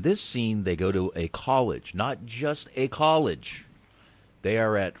 but in this scene, they go to a college, not just a college. They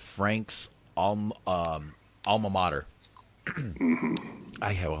are at Frank's alma mater.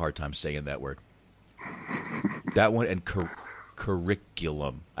 I have a hard time saying that word. That one, and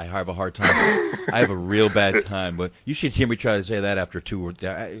curriculum. I have a hard time. I have a real bad time. But you should hear me try to say that after two.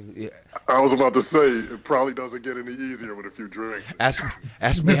 I was about to say, it probably doesn't get any easier with a few drinks.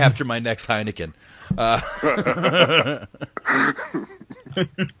 Ask me after my next Heineken.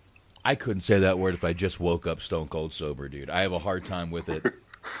 I couldn't say that word if I just woke up stone cold sober, dude. I have a hard time with it.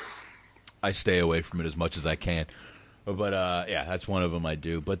 I stay away from it as much as I can. But, yeah, that's one of them I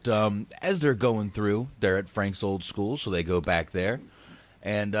do. But as they're going through, they're at Frank's old school, so they go back there.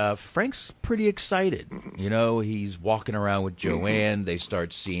 And Frank's pretty excited. He's walking around with Joanne. They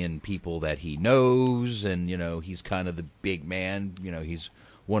start seeing people that he knows, and, he's kind of the big man. He's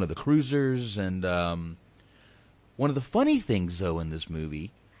one of the cruisers. And one of the funny things, though, in this movie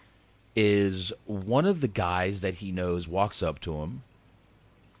is one of the guys that he knows walks up to him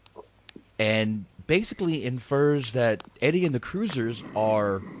and basically infers that Eddie and the Cruisers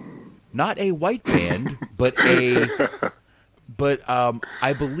are not a white band, but I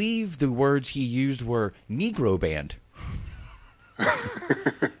believe the words he used were Negro band.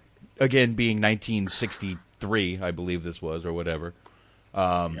 Again, being 1963, I believe this was, or whatever.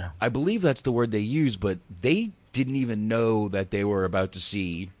 I believe that's the word they used, but they didn't even know that they were about to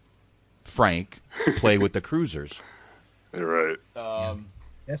see Frank play with the Cruisers. You're right.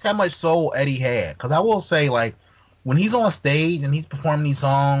 That's how much soul Eddie had. Because I will say, like, when he's on stage and he's performing these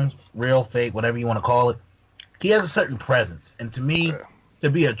songs, real, fake, whatever you want to call it, he has a certain presence. And to me, to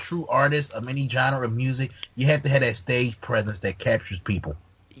be a true artist of any genre of music, you have to have that stage presence that captures people.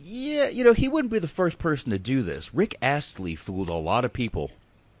 Yeah, he wouldn't be the first person to do this. Rick Astley fooled a lot of people.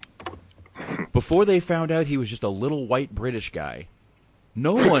 Before they found out he was just a little white British guy,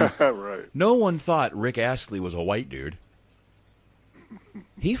 no one thought Rick Astley was a white dude.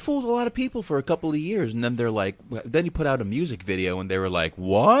 He fooled a lot of people for a couple of years, and then they're like, then he put out a music video, and they were like,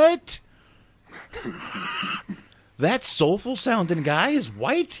 what? That soulful sounding guy is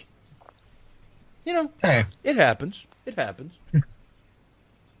white? Hey. It happens. It happens.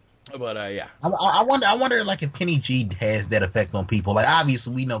 But yeah, I wonder, like, if Kenny G has that effect on people. Like,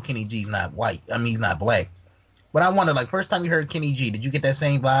 obviously, we know Kenny G's not white. I mean, he's not black. But I wonder, like, first time you heard Kenny G, did you get that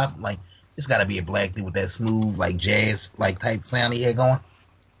same vibe? Like, it's got to be a black dude with that smooth, like, jazz, like, type sound he had going.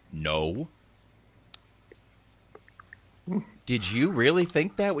 No. Did you really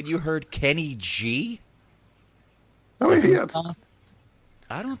think that when you heard Kenny G? I mean, he had.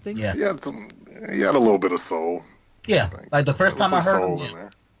 I don't think. Yeah. He had a little bit of soul. Yeah, like the first time I heard him.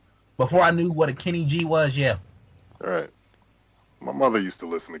 Before I knew what a Kenny G was, yeah. All right. My mother used to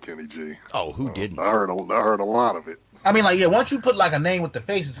listen to Kenny G. Oh, who didn't? I heard a lot of it. I mean, like, yeah, once you put, like, a name with the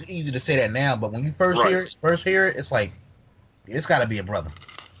face, it's easy to say that now, but when you first hear it, it's like, it's got to be a brother.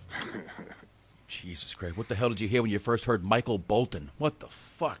 Jesus Christ, what the hell did you hear when you first heard Michael Bolton? What the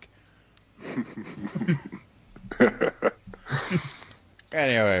fuck?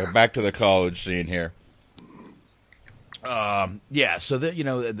 Anyway, back to the college scene here. Yeah, so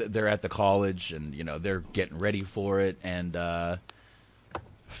they're at the college, and they're getting ready for it, and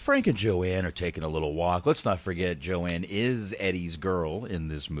Frank and Joanne are taking a little walk. Let's not forget Joanne is Eddie's girl in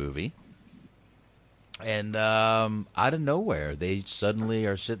this movie. And out of nowhere, they suddenly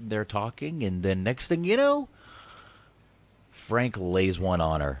are sitting there talking, and then next thing you know, Frank lays one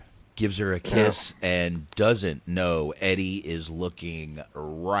on her, gives her a kiss, and doesn't know Eddie is looking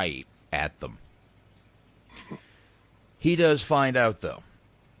right at them. He does find out, though.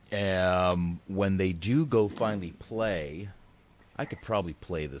 When they do go finally play, I could probably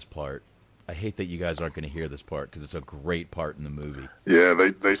play this part. I hate that you guys aren't going to hear this part because it's a great part in the movie. Yeah,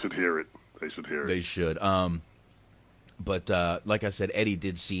 they should hear it. They should hear it. They should. But like I said, Eddie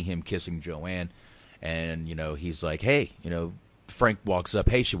did see him kissing Joanne, and he's like, "Hey, Frank walks up,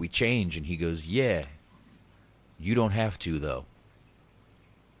 hey, should we change? And he goes, yeah. You don't have to, though.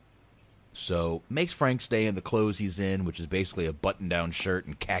 So, makes Frank stay in the clothes he's in, which is basically a button-down shirt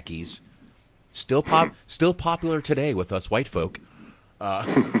and khakis. Still popular today with us white folk.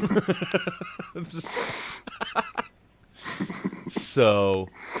 So,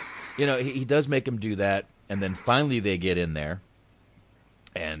 he does make him do that, and then finally they get in there.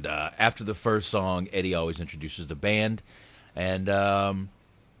 And after the first song, Eddie always introduces the band. And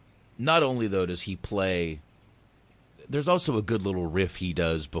not only, though, does he play, there's also a good little riff he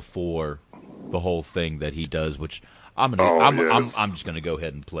does before the whole thing that he does, which I'm just going to go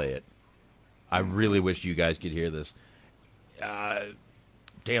ahead and play it. I really wish you guys could hear this.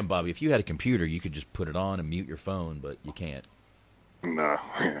 Damn, Bobby, if you had a computer, you could just put it on and mute your phone, but you can't. No.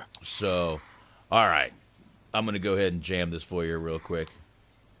 So, all right. I'm going to go ahead and jam this for you real quick.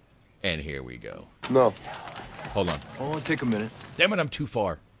 And here we go. No. Hold on. Oh, take a minute. Damn it, I'm too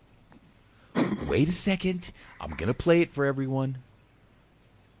far. Wait a second. I'm going to play it for everyone.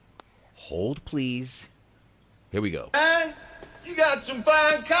 Hold, please. Here we go. And you got some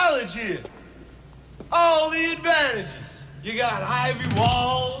fine college here. All the advantages. You got ivy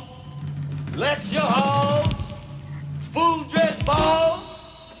walls, lecture halls, full dress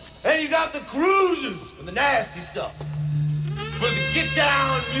balls, and you got the cruisers and the nasty stuff. For the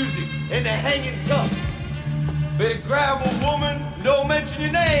get-down music and the hanging tough. Better grab a woman, don't mention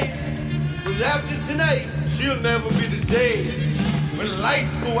your name. Cause after tonight, she'll never be the same. When the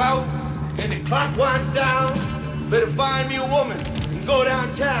lights go out and the clock winds down, better find me a woman and go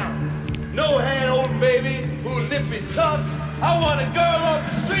downtown. No hand-holding, baby, who'll nip it tough. I want a girl off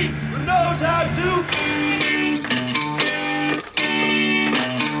the streets who knows how to.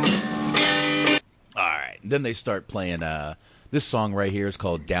 All right. Then they start playing, this song right here is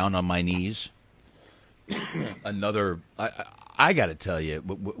called Down on My Knees. Another, I got to tell you,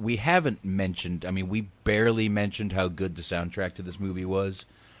 we haven't mentioned, we barely mentioned how good the soundtrack to this movie was.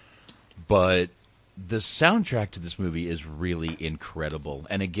 But the soundtrack to this movie is really incredible.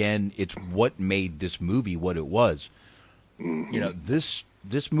 And again, it's what made this movie what it was. This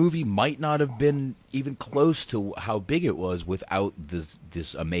movie might not have been even close to how big it was without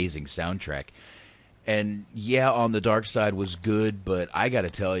this amazing soundtrack. And yeah, On the Dark Side was good, but I got to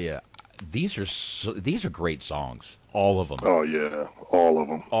tell you, these are great songs, all of them. Oh yeah, all of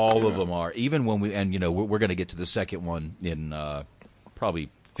them. All of them are. Even when we're going to get to the second one in probably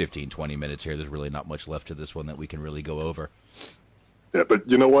 15, 20 minutes here. There's really not much left to this one that we can really go over. Yeah,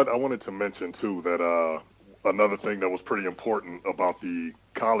 but you know what? I wanted to mention, too, that another thing that was pretty important about the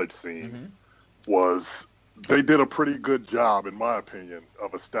college scene was they did a pretty good job, in my opinion,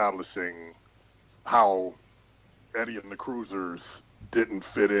 of establishing how Eddie and the Cruisers didn't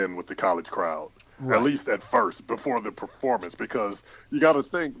fit in with the college crowd. Right. At least at first, before the performance. Because you got to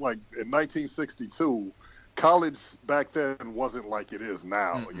think, like, in 1962... college back then wasn't like it is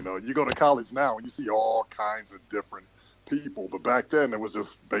now. Mm-hmm. You go to college now and you see all kinds of different people, but back then it was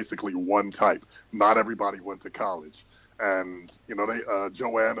just basically one type. Not everybody went to college. And,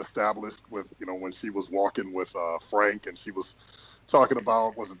 Joanne established with, when she was walking with Frank and she was talking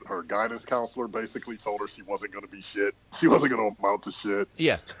about, was it her guidance counselor basically told her she wasn't going to be shit. She wasn't going to amount to shit.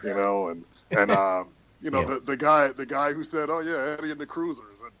 Yeah. The guy who said, oh yeah, Eddie and the Cruisers,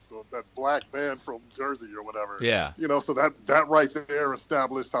 that black band from Jersey or whatever. Yeah. So that right there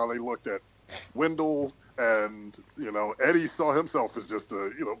established how they looked at Wendell, and Eddie saw himself as just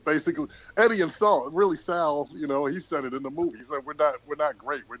basically Eddie and Sal. He said it in the movie. He said we're not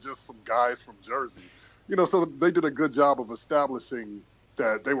great. We're just some guys from Jersey. So they did a good job of establishing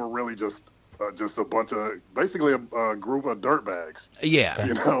that they were really just a bunch of, basically a group of dirtbags.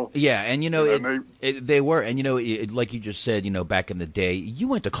 Yeah. Yeah, and they were, and like you just said, back in the day, you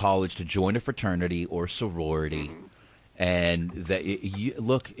went to college to join a fraternity or sorority, and that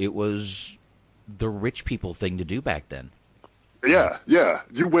it was the rich people thing to do back then. Yeah.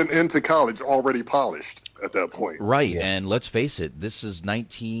 You went into college already polished at that point. Right, yeah. And let's face it, this is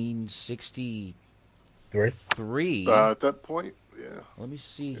 1963. At that point, yeah. Let me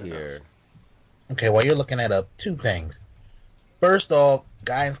see here. Okay, while you're looking that up, two things. First off,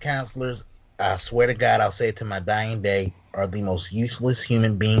 guidance counselors, I swear to God, I'll say it to my dying day, are the most useless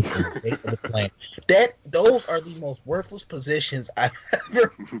human beings in the face of the planet. Those are the most worthless positions I've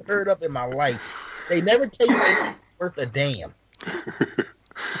ever heard of in my life. They never tell you anything worth a damn.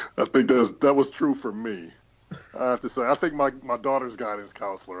 I think that was true for me. I have to say, I think my daughter's guidance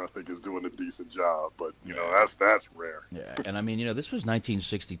counselor, I think, is doing a decent job, but that's rare. Yeah, and this was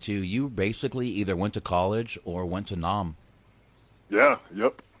 1962. You basically either went to college or went to Nam. Yeah.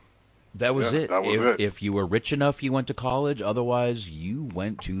 Yep. That was it. That was it. If you were rich enough, you went to college. Otherwise, you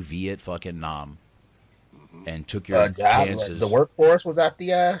went to Viet fucking Nam and took your chances. The workforce was at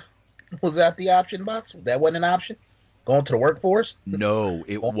the option box. That wasn't an option. Going to the workforce? No,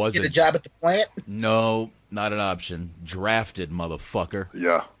 it wasn't. Get a job at the plant? No, not an option. Drafted, motherfucker.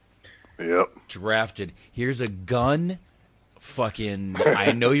 Yeah. Yep. Drafted. Here's a gun. Fucking.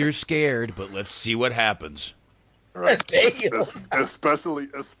 I know you're scared, but let's see what happens. Right. Especially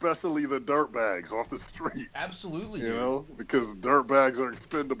the dirt bags off the street. Absolutely. You know, because dirt bags are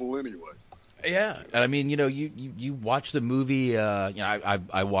expendable anyway. Yeah, and I mean, you watch the movie.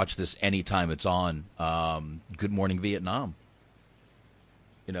 I watch this anytime it's on. Good Morning Vietnam.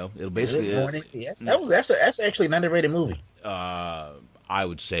 It'll basically. Good Morning. Yes, that's actually an underrated movie. I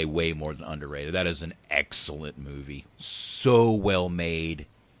would say way more than underrated. That is an excellent movie. So well made.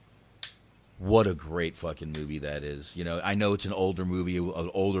 What a great fucking movie that is. I know it's an older movie, an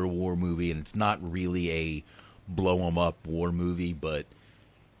older war movie, and it's not really a blow 'em up war movie, but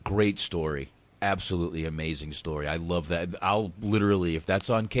great story. Absolutely amazing story. I love that. I'll literally, if that's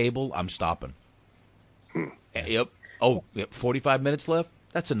on cable, I'm stopping. Yep. Oh, 45 minutes left?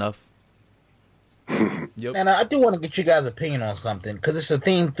 That's enough. Yep. And I do want to get you guys' opinion on something, because it's a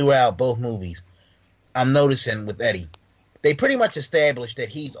theme throughout both movies. I'm noticing with Eddie. They pretty much established that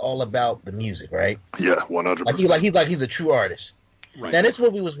he's all about the music, right? Yeah, 100%. Like he's a true artist. Right. Now, this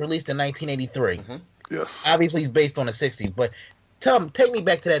movie was released in 1983. Mm-hmm. Yes. Obviously, it's based on the 60s, but take me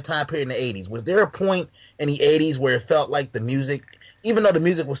back to that time period in the 80s. Was there a point in the 80s where it felt like the music, even though the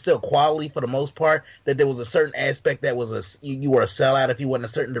music was still quality for the most part, that there was a certain aspect that was you were a sellout if you went in a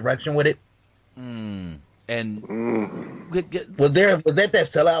certain direction with it? And was that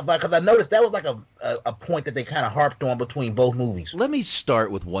sellout vibe? Because I noticed that was like a point that they kind of harped on between both movies. Let me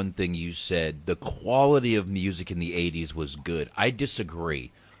start with one thing you said. The quality of music in the 80s was good. I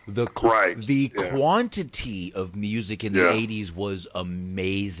disagree. The quantity of music in the 80s was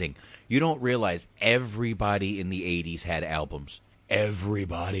amazing. You don't realize everybody in the 80s had albums.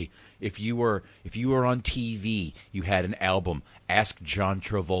 Everybody. If you were on TV, you had an album. Ask John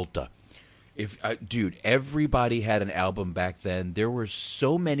Travolta. Dude, everybody had an album back then. There were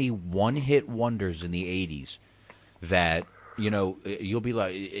so many one-hit wonders in the 80s that, you'll be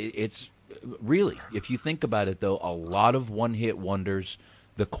like, it's really, if you think about it, though, a lot of one-hit wonders,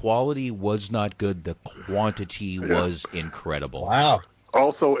 the quality was not good. The quantity was incredible. Wow.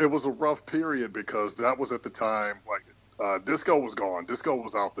 Also, it was a rough period because that was at the time, disco was gone. Disco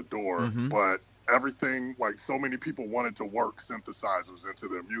was out the door, but everything, so many people wanted to work synthesizers into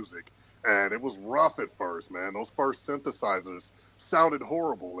their music. And it was rough at first, man. Those first synthesizers sounded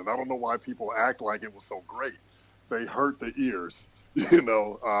horrible, and I don't know why people act like it was so great. They hurt the ears. A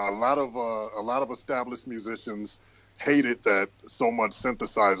lot of established musicians hated that so much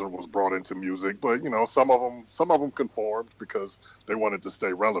synthesizer was brought into music, but some of them conformed because they wanted to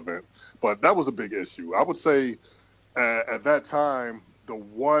stay relevant. But that was a big issue. I would say at that time, the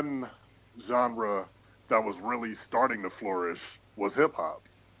one genre that was really starting to flourish was hip hop.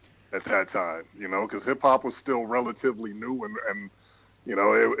 At that time, because hip hop was still relatively new, and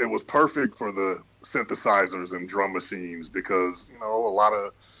it was perfect for the synthesizers and drum machines because a lot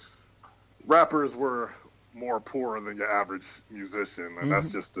of rappers were more poor than your average musician, and that's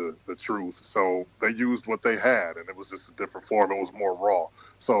just the truth. So they used what they had, and it was just a different form. It was more raw.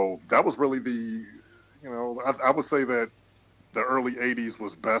 So that was really I would say that the early '80s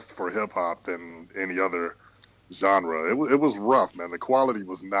was best for hip hop than any other genre. It was rough, man. The quality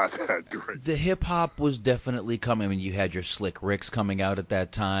was not that great. The hip hop was definitely coming. I mean, you had your Slick Ricks coming out at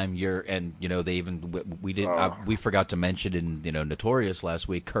that time. We forgot to mention in Notorious last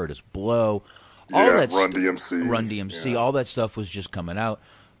week, Curtis Blow, Run DMC, all that stuff was just coming out.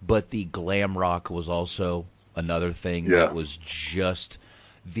 But the glam rock was also another thing that was just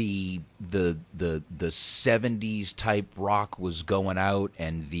the 70s type rock was going out,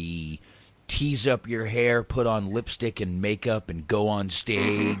 and the tease up your hair, put on lipstick and makeup, and go on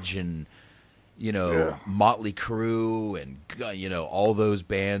stage, and Motley Crue, and all those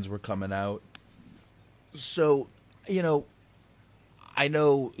bands were coming out. So, I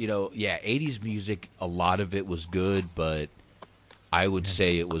know, 80s music, a lot of it was good, but I would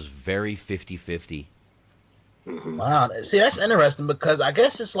say it was very 50-50. Wow. See, that's interesting because I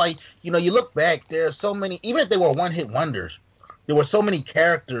guess it's like, you look back, there are so many, even if they were one-hit wonders, there were so many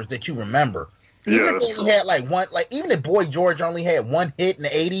characters that you remember. Even if they only had even if Boy George only had one hit in the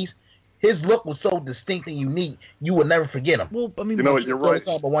 80s, his look was so distinct and unique, you would never forget him. Well, I mean, you're right.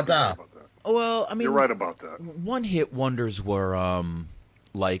 But one time. Well, I mean, you're right about that. One-hit wonders were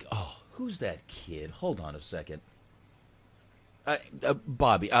who's that kid? Hold on a second.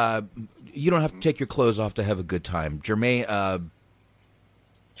 Bobby, you don't have to take your clothes off to have a good time. Jermaine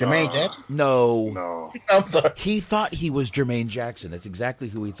Jackson? No. I'm sorry. He thought he was Jermaine Jackson. That's exactly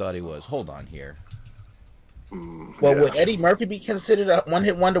who he thought he was. Hold on here. Well, would Eddie Murphy be considered a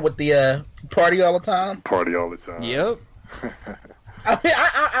one-hit wonder with the Party All the Time? Party All the Time. Yep. I mean,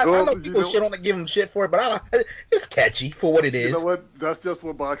 I know people shit on it, give him shit for it, but it's catchy for what it is. You know what? That's just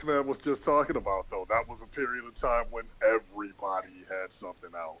what Boxman was just talking about, though. That was a period of time when everybody had something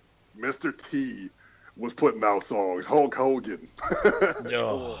out. Mr. T was putting out songs. Hulk Hogan.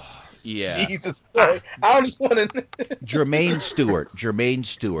 Oh, yeah. Jesus Christ. I don't even want to... Jermaine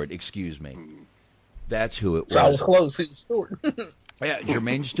Stewart, excuse me. That's who it was. So I was close. He was Stewart. Yeah,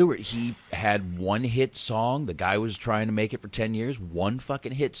 Jermaine Stewart. He had one hit song. The guy was trying to make it for 10 years. One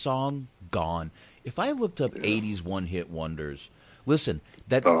fucking hit song, gone. If I looked up 80s one-hit wonders, listen,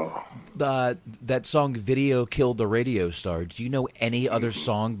 that song Video Killed the Radio Star. Do you know any other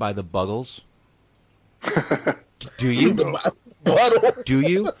song by the Buggles? Do you? Do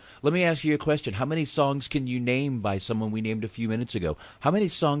you? Let me ask you a question. How many songs can you name by someone we named a few minutes ago? How many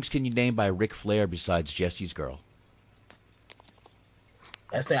songs can you name by Ric Flair besides Jesse's Girl?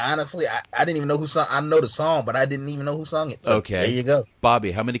 That's the honestly, I didn't even know who sung. I know the song, but I didn't even know who sung it. So okay, there you go.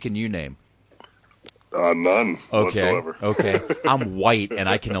 Bobby, how many can you name? None whatsoever. Okay. I'm white, and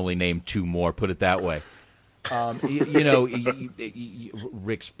I can only name 2 more. Put it that way.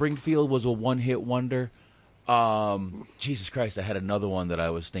 Rick Springfield was a one-hit wonder. Jesus Christ, I had another one that I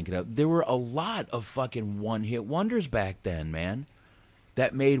was thinking of. There were a lot of fucking one-hit wonders back then, man,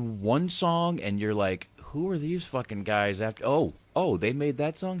 that made one song, and you're like, who are these fucking guys after? Oh, they made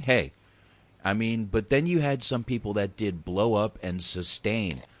that song? Hey. I mean, but then you had some people that did blow up and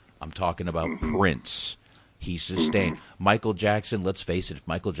sustain. I'm talking about Prince. He sustained. Michael Jackson, let's face it, if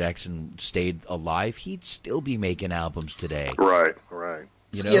Michael Jackson stayed alive, he'd still be making albums today. Right.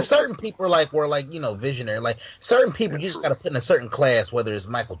 You know? Yeah, certain people were visionary. Like certain people, you just got to put in a certain class, whether it's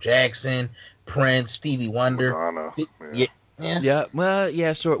Michael Jackson, Prince, Stevie Wonder. Madonna. Yeah. Well,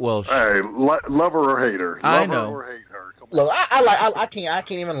 yeah, sort. Well, hey, love her or hate her. I know. Or hate her. Look, I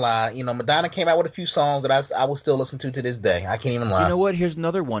can't even lie. You know, Madonna came out with a few songs that I will still listen to this day. I can't even lie. You know what? Here's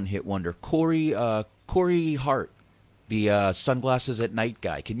another one-hit wonder. Corey Hart, the Sunglasses at Night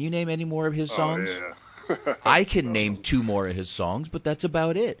guy. Can you name any more of his songs? Oh, yeah. I can name 2 more of his songs, but that's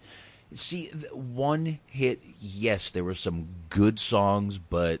about it. See, one hit, yes, there were some good songs,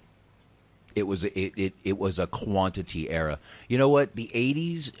 but it was a quantity era. You know what? The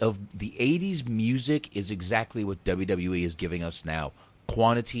 80s music is exactly what WWE is giving us now.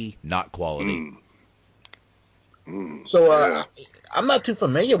 Quantity, not quality. So I'm not too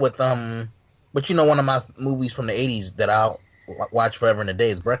familiar with but you know, one of my movies from the 80s that I'll watch forever and a day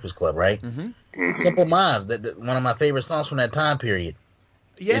is Breakfast Club, right? Mm-hmm. Simple Minds, one of my favorite songs from that time period.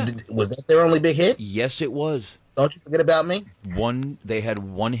 Yeah. Was that their only big hit? Yes, it was. Don't you forget about me? They had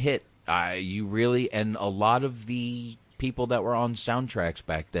one hit. And a lot of the people that were on soundtracks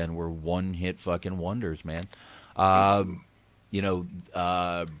back then were one-hit fucking wonders, man.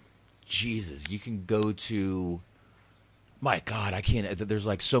 Jesus, you can go to... My God, I can't... There's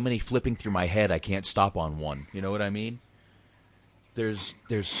like so many flipping through my head, I can't stop on one. You know what I mean? There's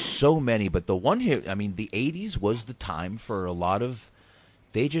so many, but the one hit... I mean, the 80s was the time for a lot of...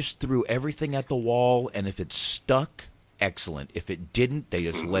 They just threw everything at the wall, and if it stuck, excellent. If it didn't, they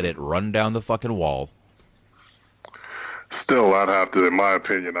just let it run down the fucking wall. Still, in my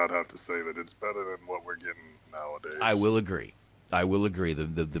opinion, I'd have to say that it's better than what we're getting nowadays. I will agree.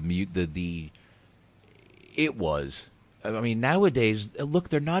 It was. I mean, nowadays, look,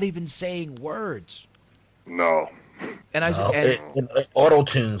 they're not even saying words. No. And auto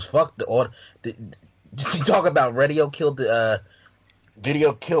tunes. Fuck the auto. You talk about Video Killed the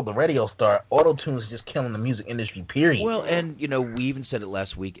Radio Star. Auto tunes just killing the music industry. Period. Well, and we even said it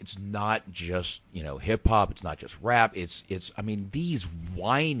last week. It's not just hip hop. It's not just rap. It's. I mean, these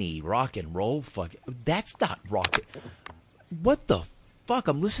whiny rock and roll that's not rock. What the fuck?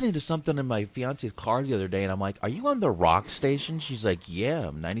 I'm listening to something in my fiance's car the other day, and I'm like, "Are you on the rock station?" She's like, "Yeah,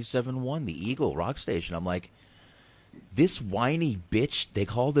 I'm 97.1, the Eagle rock station." I'm like, "This whiny bitch, they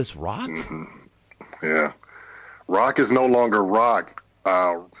call this rock?" Mm-hmm. Yeah, rock is no longer rock.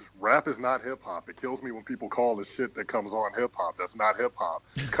 Rap is not hip hop. It kills me when people call the shit that comes on hip hop. That's not hip hop.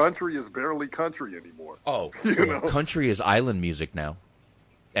 Country is barely country anymore. Oh, country is island music now,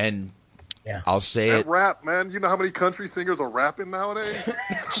 and. Yeah. I'll say it. Rap, man. You know how many country singers are rapping nowadays?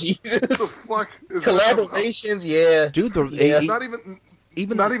 Jesus. What the fuck is collaborations? Yeah, dude. It's not even.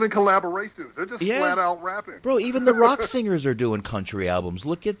 not even collaborations. They're just flat out rapping. Bro, even the rock singers are doing country albums.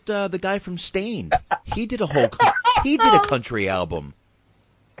 Look at the guy from Stained. He did a country album.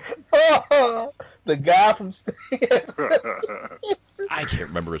 The guy from I can't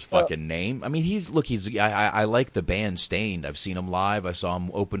remember his fucking name. I mean, I like the band Stained. I've seen him live. I saw him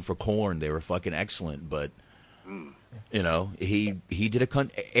open for Korn. They were fucking excellent. But you know, he did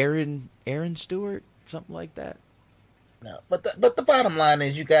Aaron Stewart, something like that. No, but the bottom line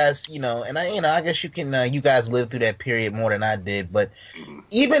is, you guys, and I guess you guys lived through that period more than I did. But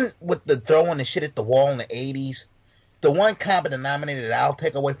even with the throwing the shit at the wall in the '80s, the one common denominator that I'll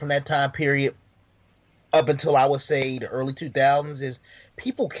take away from that time period, up until I would say the early 2000s, is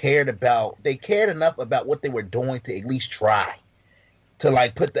people cared enough about what they were doing to at least try to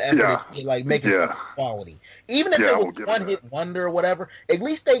like put the effort into like making it quality. Even if they were one hit wonder or whatever, at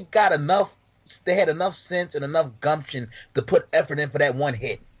least they got enough. They had enough sense and enough gumption to put effort in for that one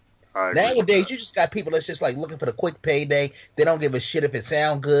hit. Nowadays, you just got people that's just like looking for the quick payday. They don't give a shit if it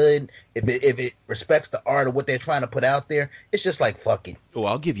sounds good, if it respects the art of what they're trying to put out there. It's just like, fuck it. Oh,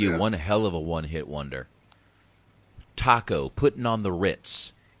 I'll give you one hell of a one-hit wonder. Taco, Putting on the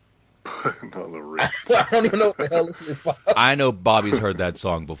Ritz. Putting on the Ritz. I don't even know what the hell this is. I know Bobby's heard that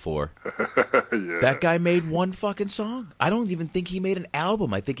song before. That guy made one fucking song. I don't even think he made an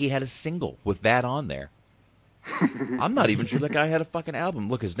album. I think he had a single with that on there. I'm not even sure that guy had a fucking album.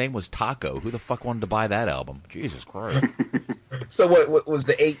 Look, his name was Taco. Who the fuck wanted to buy that album? Jesus Christ. So what was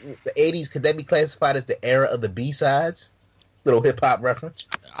the 80s? Could that be classified as the era of the B-sides? Little hip-hop reference?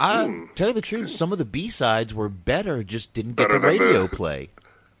 I tell you the truth, some of the B-sides were better, just didn't get the radio play.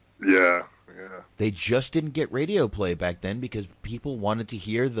 Yeah. They just didn't get radio play back then because people wanted to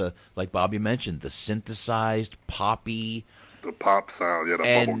hear like Bobby mentioned, the synthesized, poppy... The pop sound, the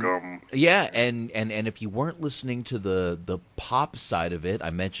bubble gum. Yeah, and if you weren't listening to the pop side of it, I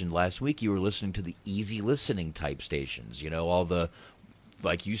mentioned last week you were listening to the easy listening type stations. All the,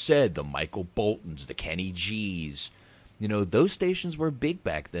 like you said, the Michael Boltons, the Kenny G's. Those stations were big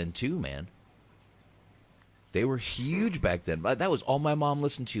back then too, man. They were huge back then. That was all my mom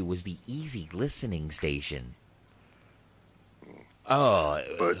listened to was the easy listening station. Oh,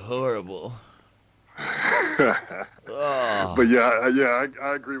 it was horrible. But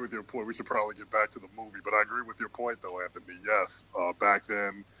I agree with your point. We should probably get back to the movie, but I agree with your point, though, Anthony. Yes, back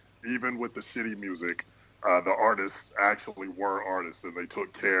then, even with the shitty music, the artists actually were artists, and they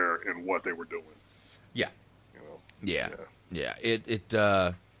took care in what they were doing. Yeah,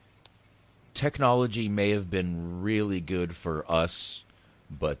 It technology may have been really good for us,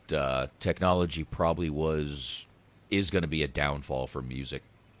 but technology probably is going to be a downfall for music.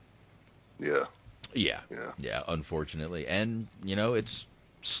 Yeah, unfortunately. And, it's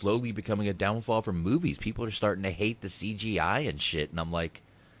slowly becoming a downfall for movies. People are starting to hate the CGI and shit, and I'm like,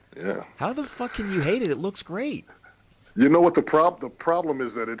 how the fuck can you hate it? It looks great. You know what the problem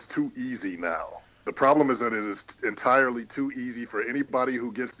is? That it's too easy now. The problem is that it is entirely too easy for anybody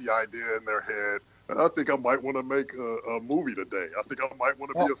who gets the idea in their head. I think I might want to make a movie today. I think I might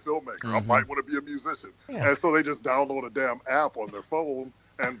want to be a filmmaker. I might want to be a musician. And so they just download a damn app on their phone,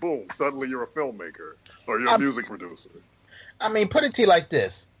 and boom, suddenly you're a filmmaker or you're a music producer. I mean, put it to you like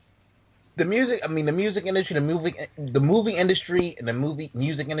this: the music industry, the movie industry, and the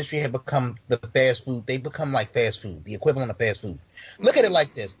music industry have become the fast food. They become like fast food, the equivalent of fast food. Look at it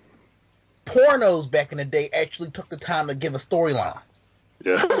like this: pornos back in the day actually took the time to give a storyline.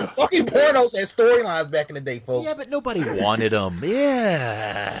 Yeah. Fucking pornos had storylines back in the day, folks. Yeah, but nobody wanted them.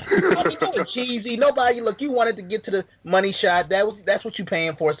 Yeah. I mean, they were cheesy. You wanted to get to the money shot. That's what you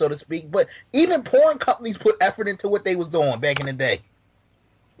paying for, so to speak. But even porn companies put effort into what they was doing back in the day.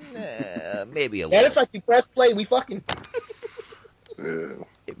 Maybe a little. Yeah, it's like you press play, we fucking...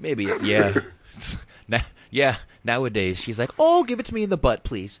 Maybe, yeah. Nowadays, she's like, oh, give it to me in the butt,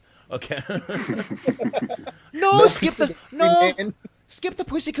 please. Okay. No, skip the... No. Skip the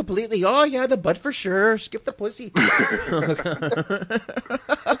pussy completely. Oh, yeah, the butt for sure. Skip the pussy.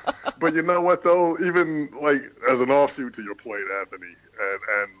 But you know what, though? Even, like, as an offshoot to your point, Anthony,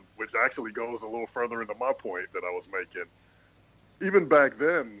 and which actually goes a little further into my point that I was making, even back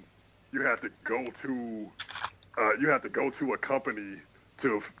then, you had to go to a company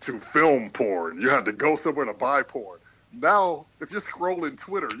to film porn. You had to go somewhere to buy porn. Now, if you're scrolling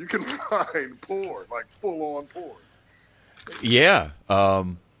Twitter, you can find porn, like full-on porn. Yeah.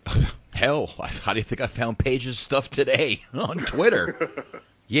 Hell, how do you think I found Paige's stuff today on Twitter?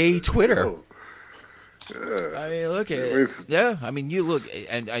 Yay, Twitter. Oh. Yeah. I mean, look at it. Yeah, I mean, you look,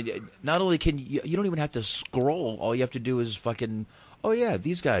 and not only can you don't even have to scroll. All you have to do is fucking Oh, yeah,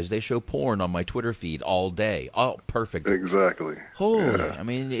 these guys, they show porn on my Twitter feed all day. Oh, perfect. Exactly. Holy, Yeah. I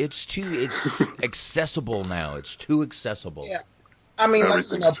mean, it's accessible now. It's too accessible. Yeah. I mean,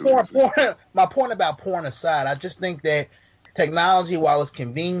 like, you know, porn, my point about porn aside, I just think that technology, while it's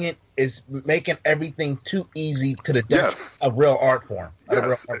convenient, is making everything too easy to the death of real art form.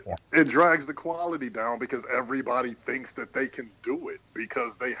 Yes, it drags the quality down because everybody thinks that they can do it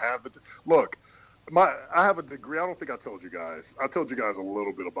because they have the... Look, I have a degree. I don't think I told you guys. I told you guys a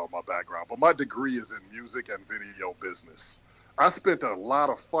little bit about my background, but my degree is in music and video business. I spent a lot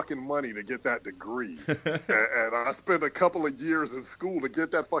of fucking money to get that degree, and I spent a couple of years in school to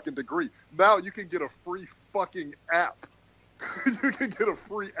get that fucking degree. Now you can get a free fucking app. You can get a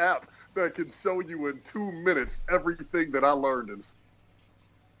free app that can show you in 2 minutes everything that I learned in.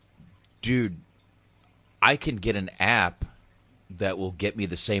 Dude, I can get an app that will get me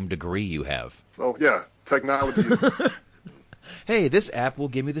the same degree you have. So, yeah, technology is... Hey, this app will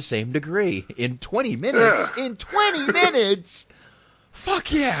give me the same degree in 20 minutes. Yeah. In 20 minutes?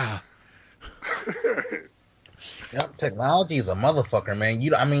 Fuck yeah. Yep, technology is a motherfucker, man.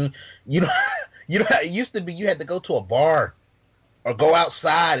 It used to be you had to go to a bar or go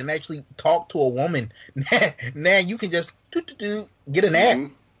outside and actually talk to a woman. Now you can just get an app.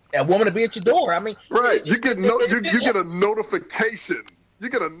 A woman to be at your door. I mean, right? You get a notification. You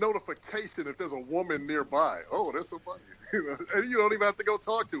get a notification if there's a woman nearby. Oh, there's somebody. And you don't even have to go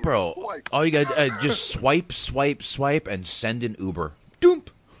talk to her. Bro, Swipe. all you got just swipe, and send an Uber. Doomp.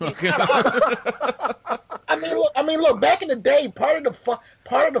 I mean, look. Back in the day, part of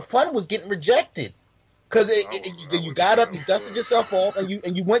the fun was getting rejected, because you got up, you dusted yourself off, and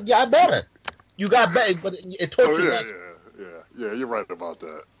you got better. You got better, but it taught you lessons. Yeah. You're right about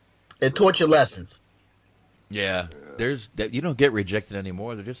that. It taught you lessons. Yeah. You don't get rejected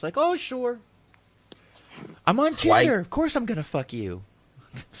anymore. They're just like, oh, sure. I'm on Tinder. Of course I'm going to fuck you.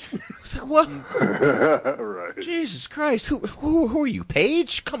 It's like, what? Right. Jesus Christ. Who are you,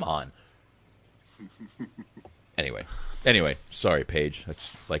 Paige? Come on. Anyway. Sorry, Paige. That's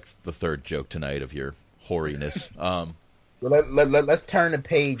like the third joke tonight of your hoariness. Let's turn the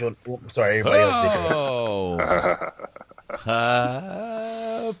page on. I'm sorry, everybody else did that.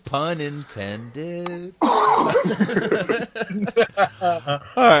 Pun intended. All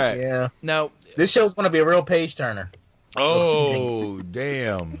right. Yeah. Now, this show's going to be a real page turner. Oh,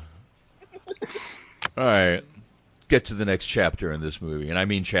 damn. All right. Get to the next chapter in this movie. And I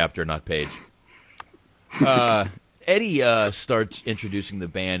mean chapter, not page. Eddie starts introducing the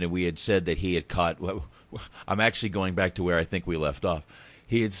band, and we had said that he had caught... I'm actually going back to where I think we left off.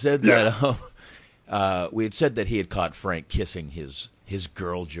 He had said that... we had said that he had caught Frank kissing his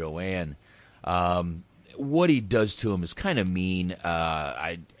girl, Joanne. What he does to him is kind of mean.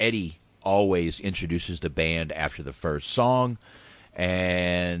 Eddie always introduces the band after the first song,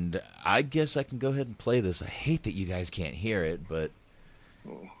 and I guess I can go ahead and play this. I hate that you guys can't hear it, but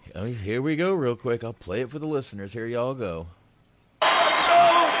here we go real quick. I'll play it for the listeners. Here y'all go. All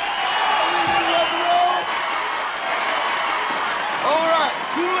right,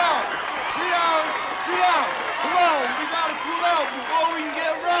 cool out. Sit down. Come on, we gotta cool out before we can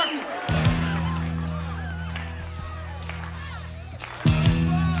get rocking.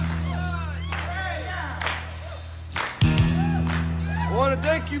 I want to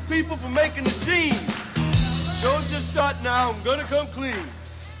thank you people for making the scene. Show's just starting now. I'm gonna come clean.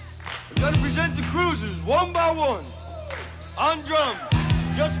 I'm gonna present the cruisers one by one. On drum,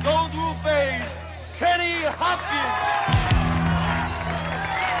 just go through a phase, Kenny Hopkins.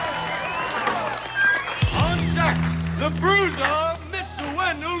 On sax, the bruiser, Mr.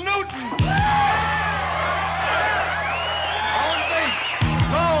 Wendell Newton. On bass,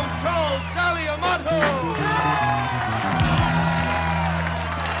 long, tall Sally Amato.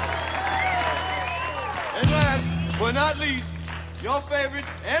 And last but not least, your favorite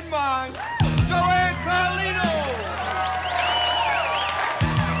and mine, Joanne Carlino.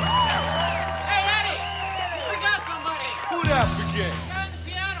 Hey, Eddie, we got somebody. Who that forget? Guy on the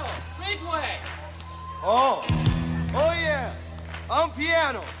piano, Ridgeway. Oh yeah, on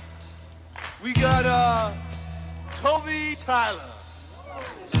piano. We got, Toby Tyler.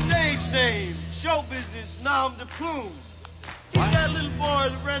 Stage name, show business, nom de plume. He's that little boy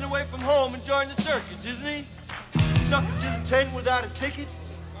that ran away from home and joined the circus, isn't he? He snuck into the tent without a ticket,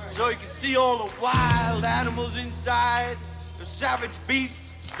 so he could see all the wild animals inside, the savage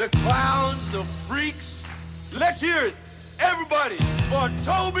beasts, the clowns, the freaks. Let's hear it, everybody, for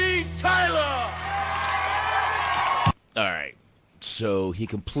Toby Tyler! All right. So he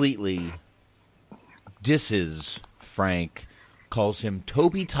completely disses Frank, calls him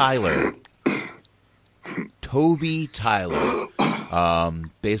Toby Tyler. Toby Tyler.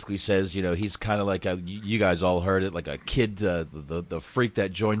 Basically says, he's kind of like you guys all heard it, like a kid, the freak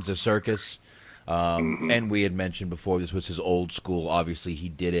that joins the circus. And we had mentioned before, this was his old school. Obviously, he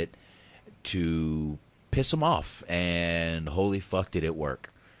did it to piss him off, and holy fuck, did it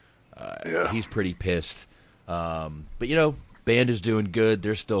work. He's pretty pissed. But, band is doing good.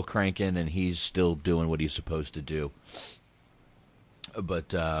 They're still cranking, and he's still doing what he's supposed to do. But,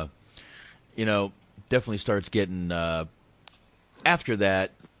 definitely starts getting... after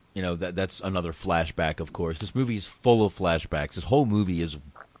that, that's another flashback, of course. This movie is full of flashbacks. This whole movie is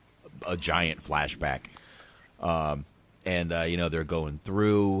a giant flashback. They're going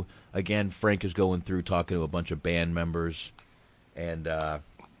through... Again, Frank is going through talking to a bunch of band members. And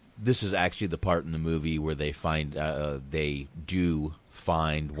this is actually the part in the movie where they do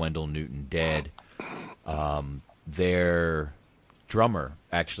find Wendell Newton dead. Their drummer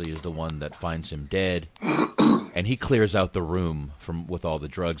actually is the one that finds him dead. And he clears out the room with all the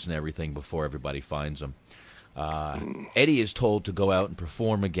drugs and everything before everybody finds him. Eddie is told to go out and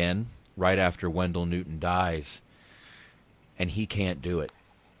perform again right after Wendell Newton dies, and he can't do it.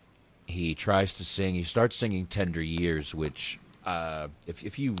 He tries to sing. He starts singing Tender Years, which,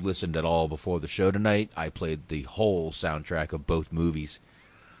 if you listened at all before the show tonight, I played the whole soundtrack of both movies.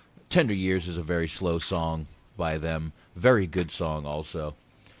 Tender Years is a very slow song by them. Very good song also.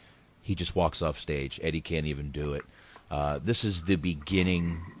 He just walks off stage. Eddie can't even do it. This is the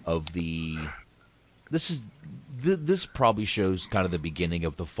beginning of the... This probably shows kind of the beginning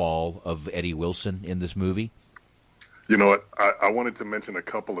of the fall of Eddie Wilson in this movie. You know what? I wanted to mention a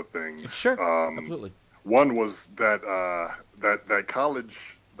couple of things. Sure, absolutely. One was that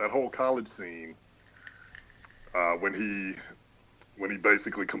whole college scene when he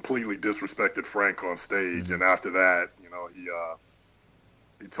basically completely disrespected Frank on stage, and after that,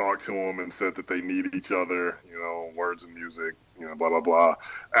 he talked to him and said that they need each other, words and music, blah, blah, blah.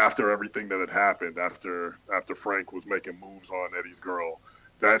 After everything that had happened, after Frank was making moves on Eddie's girl,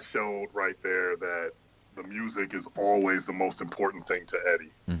 that showed right there that the music is always the most important thing to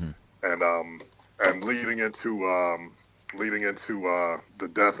Eddie. Mm-hmm. And leading into the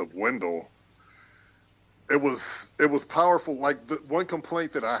death of Wendell, it was powerful. Like, the one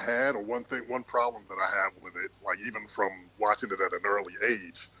complaint that I had, or one problem that I have with it, like even from watching it at an early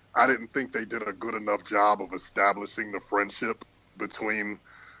age, I didn't think they did a good enough job of establishing the friendship between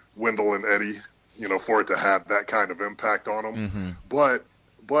Wendell and Eddie, for it to have that kind of impact on them. Mm-hmm.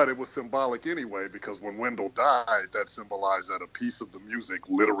 But it was symbolic anyway, because when Wendell died, that symbolized that a piece of the music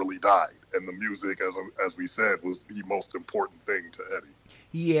literally died, and the music, as we said, was the most important thing to Eddie.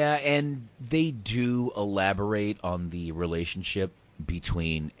 Yeah, and they do elaborate on the relationship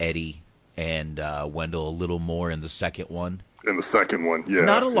between Eddie and Wendell a little more in the second one. In the second one, yeah.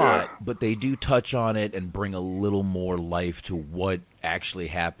 Not a lot, but they do touch on it and bring a little more life to what actually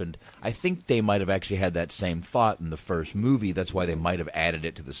happened. I think they might have actually had that same thought in the first movie. That's why they might have added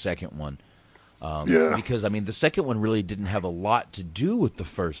it to the second one. Because, the second one really didn't have a lot to do with the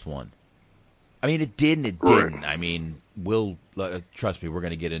first one. It did and it didn't. Right. Trust me, we're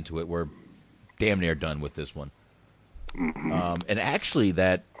going to get into it. We're damn near done with this one. Mm-hmm. And actually,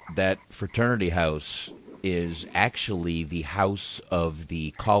 that fraternity house is actually the house of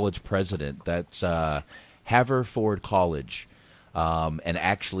the college president. That's Haverford College. And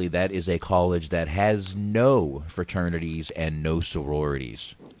actually, that is a college that has no fraternities and no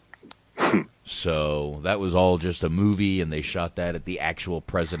sororities. So that was all just a movie, and they shot that at the actual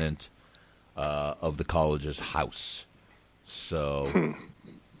president of the college's house. So,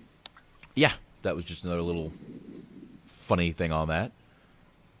 yeah, that was just another little funny thing on that.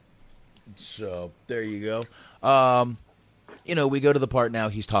 So, there you go. We go to the part now,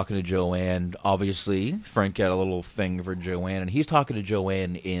 he's talking to Joanne. Obviously, Frank got a little thing for Joanne, and he's talking to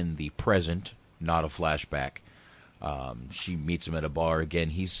Joanne in the present, not a flashback. She meets him at a bar. Again,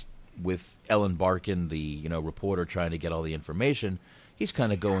 he's with Ellen Barkin, the reporter, trying to get all the information. He's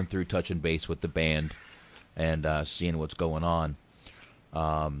kind of going through, touching base with the band and seeing what's going on.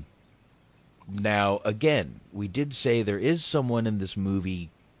 Now, again, we did say there is someone in this movie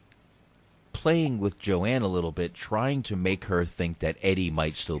playing with Joanne a little bit, trying to make her think that Eddie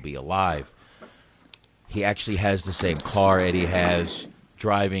might still be alive. He actually has the same car Eddie has,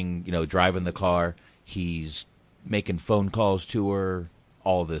 driving the car. He's making phone calls to her,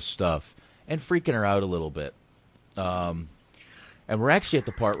 all this stuff, and freaking her out a little bit. And we're actually at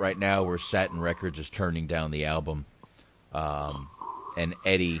the part right now where Satin Records is turning down the album. And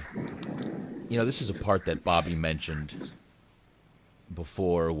Eddie, this is a part that Bobby mentioned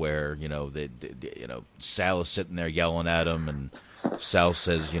before, where Sal is sitting there yelling at him, and Sal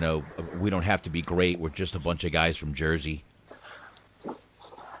says, we don't have to be great, we're just a bunch of guys from Jersey.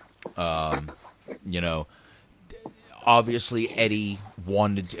 You know, obviously Eddie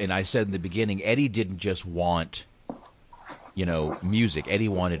wanted, and I said in the beginning, Eddie didn't just want, you know, music. Eddie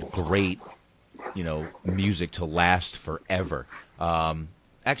wanted great, you know, music to last forever.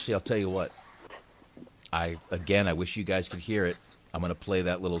 Actually, I'll tell you what. I wish you guys could hear it. I'm going to play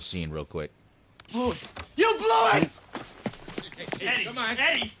that little scene real quick. You blew it! Eddie, come on.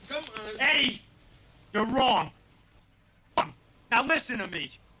 Eddie! Come on. Eddie! You're wrong. Now listen to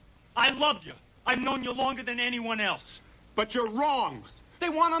me. I love you. I've known you longer than anyone else. But you're wrong. They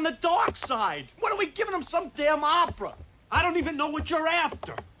want on the dark side. What are we giving them, some damn opera? I don't even know what you're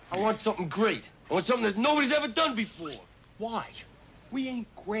after. I want something great. I want something that nobody's ever done before. Why? We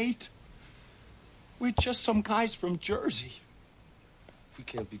ain't great. We're just some guys from Jersey. If we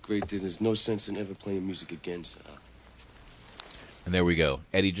can't be great, then there's no sense in ever playing music again, Sal. And there we go.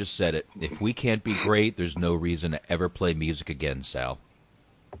 Eddie just said it. If we can't be great, there's no reason to ever play music again, Sal.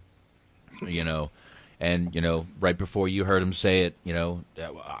 You know, and, you know, right before you heard him say it, you know,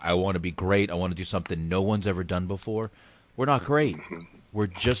 I want to be great. I want to do something no one's ever done before. We're not great. We're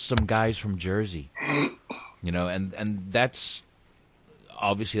just some guys from Jersey. You know, and that's,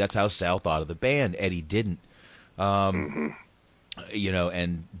 obviously that's how Sal thought of the band. Eddie didn't. You know,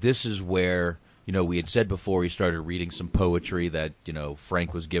 and this is where, you know, we had said before he started reading some poetry that, you know,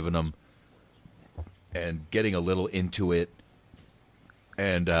 Frank was giving him and getting a little into it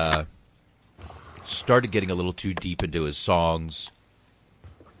and started getting a little too deep into his songs.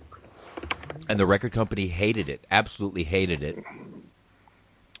 And the record company hated it, absolutely hated it.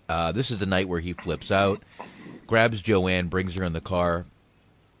 This is the night where he flips out, grabs Joanne, brings her in the car,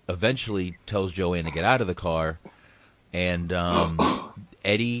 eventually tells Joanne to get out of the car, and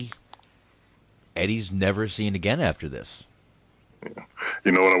Eddie's never seen again after this.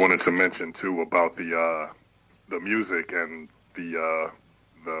 You know what I wanted to mention too about the music and the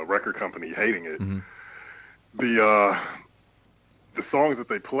record company hating it. Mm-hmm. The songs that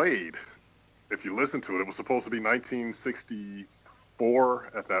they played, if you listen to it, it was supposed to be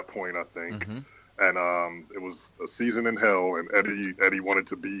 1964 at that point, I think. Mm-hmm. And it was A Season in Hell, and Eddie wanted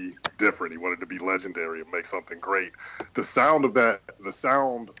to be different. He wanted to be legendary and make something great. The sound of the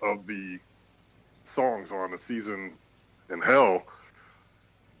songs on A Season in Hell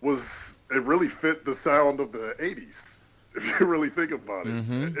it really fit the sound of the 80s. If you really think about it,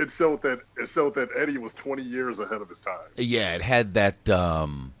 mm-hmm. it showed that Eddie was 20 years ahead of his time. Yeah, it had that.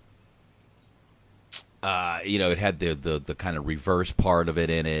 You know, it had the kind of reverse part of it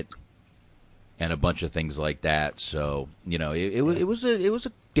in it, and a bunch of things like that. So, you know, it was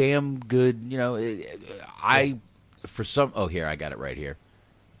a damn good. You know, here I got it right here.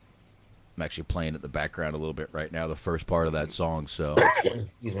 I'm actually playing it in the background a little bit right now, the first part of that song. So,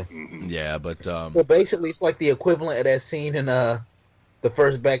 yeah, but well, basically, it's like the equivalent of that scene in the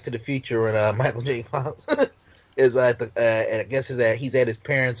first Back to the Future when Michael J. Fox is at the I guess he's at his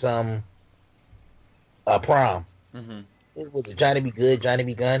parents' prom. Mm-hmm. Was it Johnny Be Good, Johnny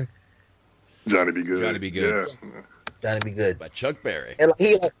Be Gun? Johnny Be Good. Johnny Be Good. Yeah. Johnny Be Good. By Chuck Berry. And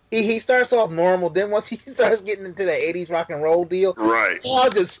he starts off normal, then once he starts getting into the 80s rock and roll deal, right,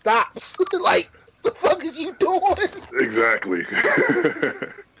 all just stops. Like, the fuck is you doing? Exactly.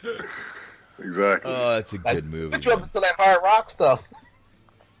 Exactly. Oh, that's a good movie. Put you up into that hard rock stuff.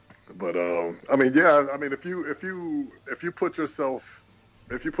 But I mean, yeah, I mean, if you put yourself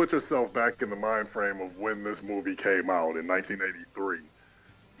back in the mind frame of when this movie came out in 1983,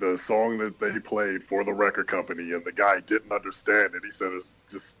 the song that they played for the record company, and the guy didn't understand it. He said it's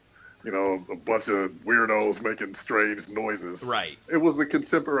just, you know, a bunch of weirdos making strange noises. Right. It was the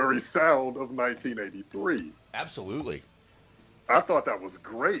contemporary sound of 1983. Absolutely. I thought that was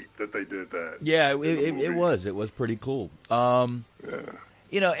great that they did that. Yeah, it was. It was pretty cool. Yeah.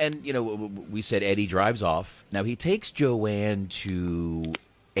 You know, and, you know, we said Eddie drives off. Now, he takes Joanne to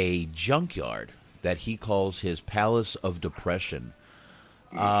a junkyard that he calls his Palace of Depression.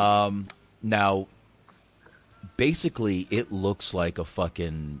 Now, basically, it looks like a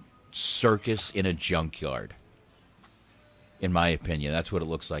fucking circus in a junkyard. In my opinion, that's what it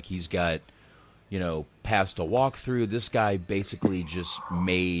looks like. He's got, you know, paths to walk through. This guy basically just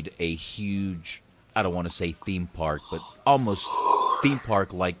made a huge, I don't want to say theme park, but almost theme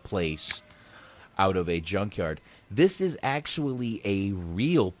park-like place out of a junkyard. This is actually a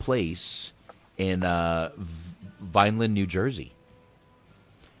real place in Vineland, New Jersey.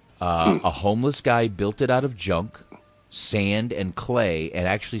 A homeless guy built it out of junk, sand, and clay, and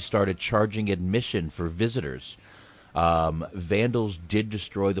actually started charging admission for visitors. Vandals did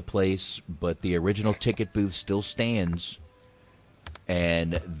destroy the place, but the original ticket booth still stands,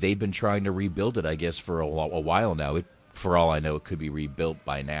 and they've been trying to rebuild it, I guess, for a while now. for all I know, it could be rebuilt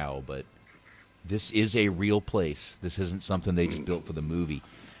by now, but this is a real place. This isn't something they just built for the movie.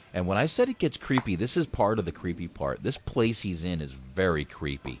 And when I said it gets creepy, this is part of the creepy part. This place he's in is very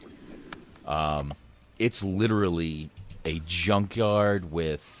creepy. It's literally a junkyard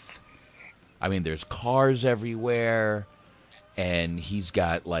with, I mean, there's cars everywhere, and he's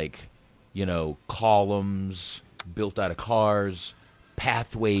got, like, you know, columns built out of cars,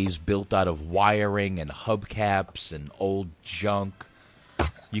 pathways built out of wiring and hubcaps and old junk.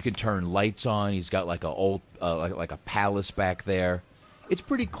 You can turn lights on. He's got like a old, like a palace back there. It's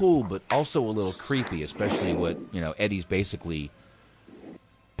pretty cool, but also a little creepy, especially what, you know, Eddie's basically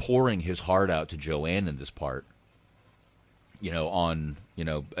pouring his heart out to Joanne in this part. You know, on, you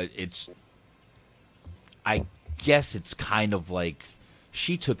know, it's, I guess it's kind of like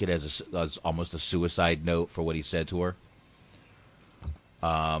she took it as almost a suicide note for what he said to her.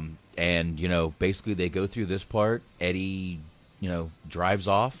 And, you know, basically they go through this part. Eddie, you know, drives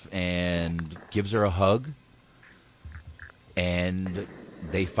off and gives her a hug. And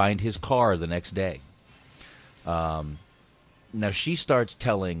they find his car the next day. Now she starts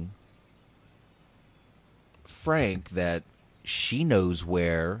telling Frank that she knows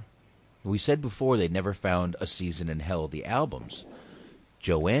where. We said before they never found A Season in Hell, the albums.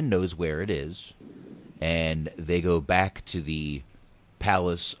 Joanne knows where it is, and they go back to the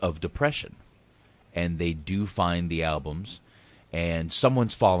Palace of Depression, and they do find the albums, and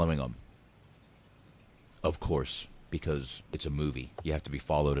someone's following them. Of course, because it's a movie. You have to be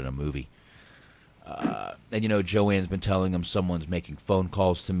followed in a movie. And, you know, Joanne's been telling them someone's making phone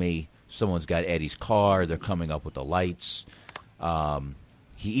calls to me. Someone's got Eddie's car. They're coming up with the lights.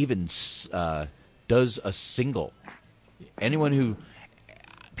 He even does a single.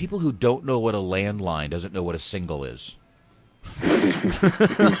 People who don't know what a landline doesn't know what a single is. I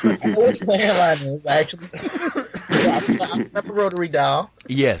know what a landline is, actually. I remember rotary dial.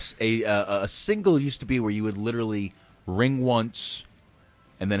 Yes, a single used to be where you would literally ring once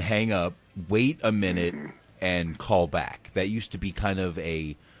and then hang up, wait a minute, and call back. That used to be kind of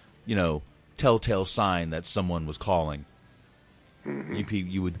a, you know, telltale sign that someone was calling.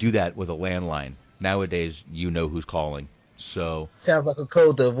 You would do that with a landline. Nowadays, you know who's calling. So sounds like a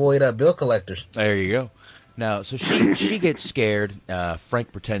code to avoid bill collectors. There you go. Now, so she gets scared.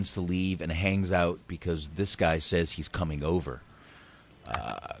 Frank pretends to leave and hangs out because this guy says he's coming over.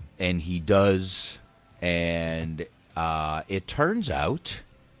 And he does. And it turns out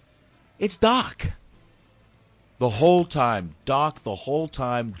it's Doc. The whole time, Doc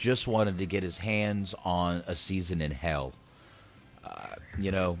just wanted to get his hands on A Season in Hell.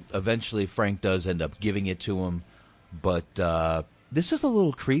 You know, eventually Frank does end up giving it to him. But this is a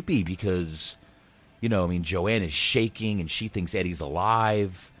little creepy because, you know, I mean, Joanne is shaking and she thinks Eddie's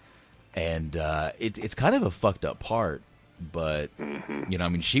alive. And it's kind of a fucked up part. But, you know, I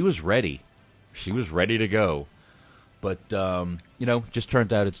mean, she was ready. She was ready to go. But, you know, just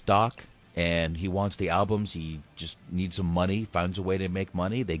turns out it's Doc. And he wants the albums. He just needs some money, finds a way to make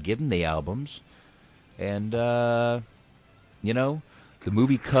money. They give him the albums. And, you know, the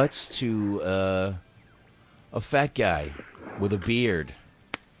movie cuts to a fat guy with a beard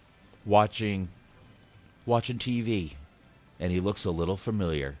watching TV. And he looks a little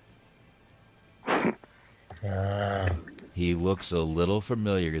familiar. He looks a little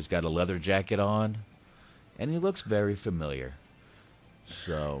familiar. He's got a leather jacket on. And he looks very familiar.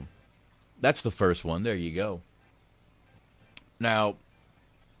 So that's the first one. There you go. Now,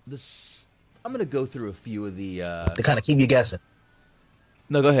 I'm going to go through a few of the... to kind of keep you guessing.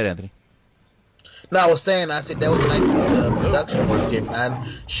 No, go ahead, Anthony. No, I said that was a nice piece of production work, man,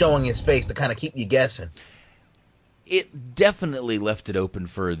 showing his face to kind of keep you guessing. It definitely left it open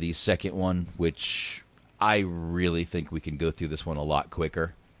for the second one, which I really think we can go through this one a lot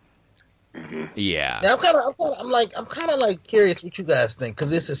quicker. Yeah. Now, I'm kind of curious what you guys think,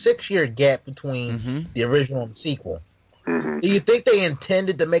 because it's a 6-year gap between the original and the sequel. Do you think they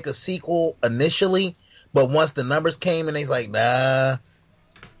intended to make a sequel initially, but once the numbers came and they's like, nah,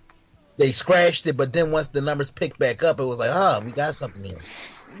 they scratched it, but then once the numbers picked back up, it was like, we got something here.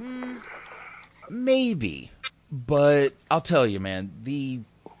 Maybe, but I'll tell you, man,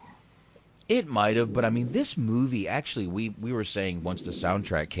 it might have, but I mean, this movie, actually, we were saying once the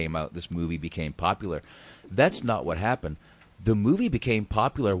soundtrack came out, this movie became popular. That's not what happened. The movie became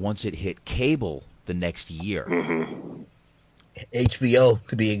popular once it hit cable the next year. HBO,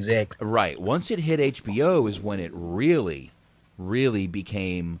 to be exact. Right. Once it hit HBO is when it really, really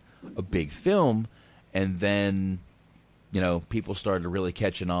became a big film, and then, you know, people started really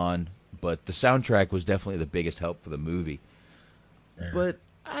catching on, but the soundtrack was definitely the biggest help for the movie. But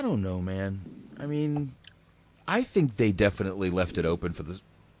I don't know, man. I mean, I think they definitely left it open for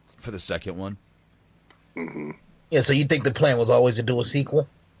the second one. Mm-hmm. Yeah, so you think the plan was always to do a sequel?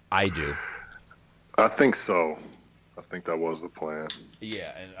 I do. I think so. I think that was the plan.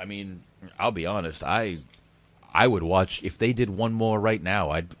 Yeah, and I mean, I'll be honest. I would watch if they did one more right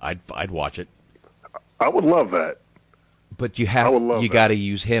now. I'd watch it. I would love that. But you got to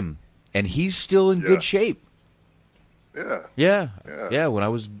use him, and he's still in good shape. Yeah. Yeah. When I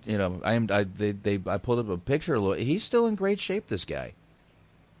was, I pulled up a picture. He's still in great shape. This guy.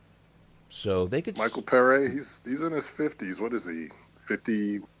 So they could. Michael Pere, he's in his 50s. What is he?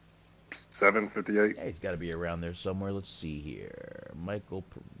 57, 58? Yeah, he's got to be around there somewhere. Let's see here. Michael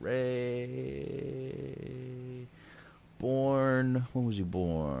Pere. Born. When was he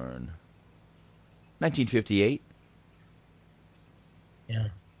born? 1958. Yeah.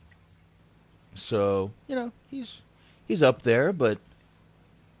 So, he's up there, but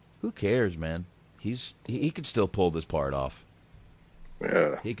who cares, man? He could still pull this part off.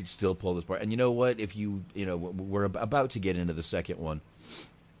 Yeah. He could still pull this part. And you know what? If we're about to get into the second one.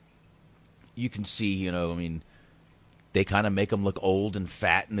 You can see, they kind of make him look old and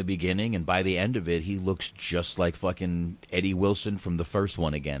fat in the beginning, and by the end of it, he looks just like fucking Eddie Wilson from the first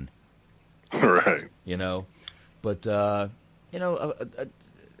one again. Right. But, a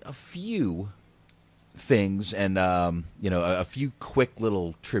few things and, a few quick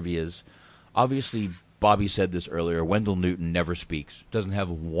little trivias. Obviously, Bobby said this earlier, Wendell Newton never speaks. Doesn't have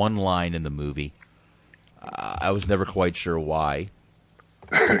one line in the movie. I was never quite sure why.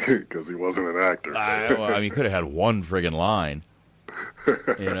 Because he wasn't an actor. He could have had one friggin' line.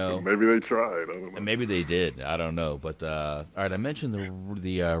 Maybe they tried. I don't know. Maybe they did. I don't know. But all right, I mentioned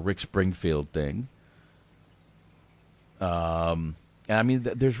the Rick Springfield thing. And I mean,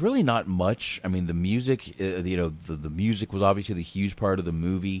 there's really not much. I mean, the music. The music was obviously the huge part of the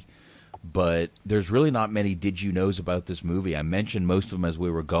movie. But there's really not many did you knows about this movie. I mentioned most of them as we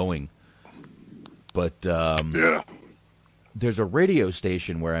were going. But yeah. There's a radio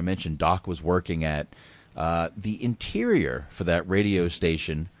station where I mentioned Doc was working at. The interior for that radio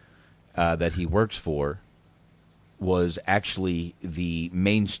station that he works for was actually the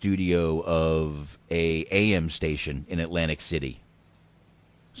main studio of a AM station in Atlantic City.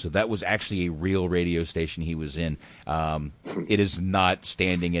 So that was actually a real radio station he was in. It is not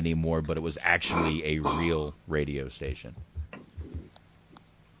standing anymore, but it was actually a real radio station.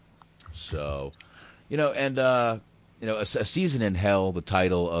 So, A Season in Hell, the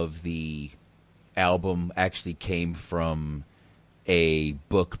title of the album, actually came from a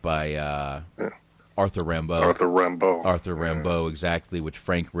book by Arthur Rimbaud. Arthur Rimbaud, exactly, which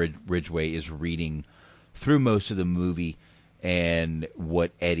Frank Ridgway is reading through most of the movie and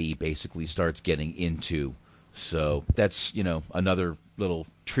what Eddie basically starts getting into. So that's, another little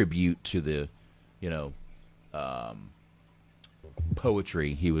tribute to the,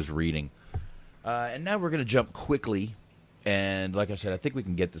 poetry he was reading. And now we're going to jump quickly, and like I said, I think we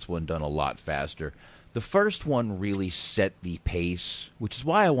can get this one done a lot faster. The first one really set the pace, which is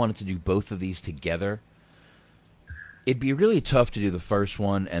why I wanted to do both of these together. It'd be really tough to do the first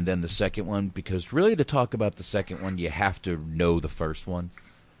one and then the second one, because really to talk about the second one, you have to know the first one.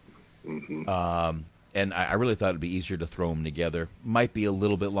 Mm-hmm. And I really thought it'd be easier to throw them together. Might be a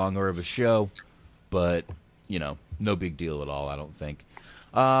little bit longer of a show, but, no big deal at all, I don't think.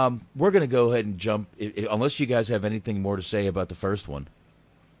 We're going to go ahead and jump, unless you guys have anything more to say about the first one.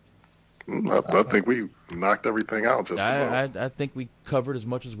 I think we knocked everything out just about. I think we covered as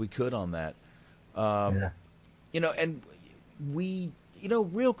much as we could on that. And we,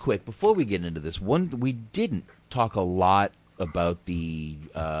 real quick, before we get into this, we didn't talk a lot about the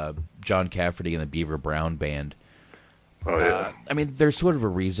John Cafferty and the Beaver Brown Band. Oh, yeah. I mean, there's sort of a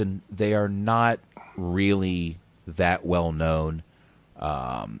reason. They are not really that well known.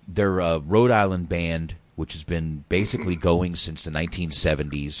 They're a Rhode Island band, which has been basically going since the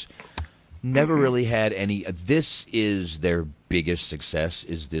 1970s. Never really had any. This is their biggest success,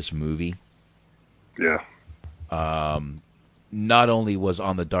 is this movie. Yeah. Not only was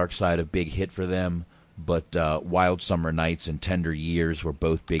On the Dark Side a big hit for them, but Wild Summer Nights and Tender Years were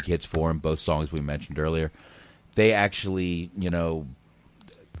both big hits for them, both songs we mentioned earlier. They actually,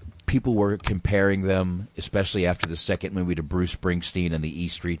 people were comparing them, especially after the second movie, to Bruce Springsteen and the E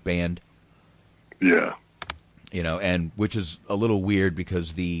Street Band. Yeah. And which is a little weird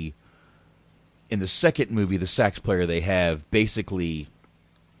because in the second movie, the sax player they have basically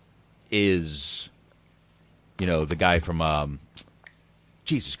is, the guy from,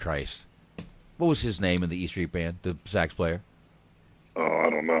 Jesus Christ. What was his name in the E Street Band, the sax player? Oh, I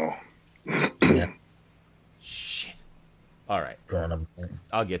don't know. Shit. All right.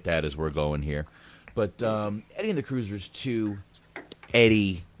 I'll get that as we're going here. But Eddie and the Cruisers 2,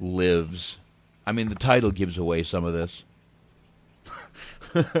 Eddie Lives. I mean, the title gives away some of this.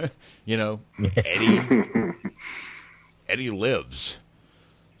 You know, Eddie lives.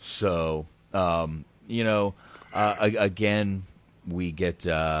 So, you know, again, we get,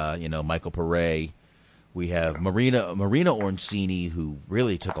 you know, Michael Pare. We have Marina Orncini, who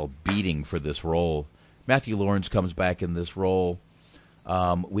really took a beating for this role. Matthew Lawrence comes back in this role.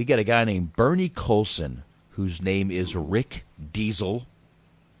 We get a guy named Bernie Colson, whose name is Rick Diesel,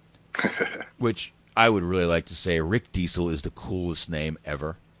 which I would really like to say Rick Diesel is the coolest name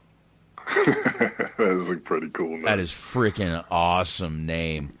ever. That is a pretty cool name. That is freaking awesome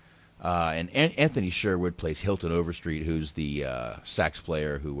name. And Anthony Sherwood plays Hilton Overstreet, who's the sax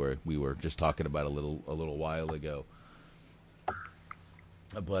player who we were just talking about a little while ago.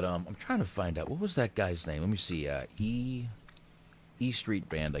 But I'm trying to find out, what was that guy's name? Let me see. E Street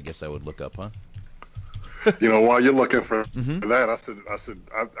Band, I guess I would look up, huh? You know, while you're looking for that, I said,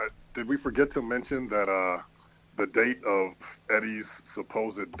 did we forget to mention that the date of Eddie's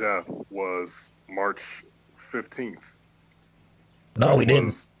supposed death was March 15th? No, we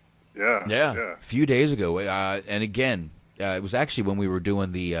didn't. Yeah. A few days ago. And again, it was actually when we were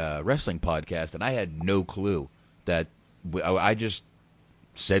doing the wrestling podcast, and I had no clue that I just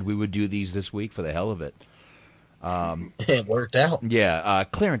said we would do these this week for the hell of it. It worked out. Yeah,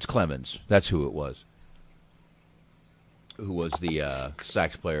 Clarence Clemens, that's who it was. Who was the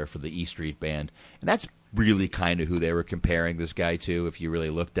sax player for the E Street Band. And that's really kind of who they were comparing this guy to, if you really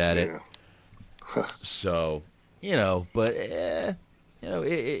looked at it. So, you know, but, you know,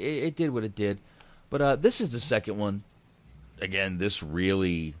 it did what it did. But this is the second one. Again, this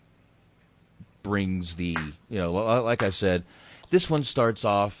really brings the, you know, like I said, this one starts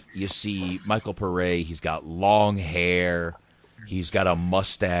off, you see Michael Pare, he's got long hair. He's got a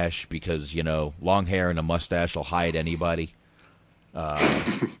mustache because, you know, long hair and a mustache will hide anybody.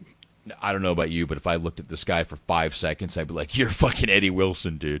 I don't know about you, but if I looked at this guy for 5 seconds, I'd be like, you're fucking Eddie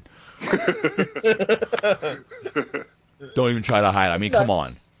Wilson, dude. Don't even try to hide. I mean, come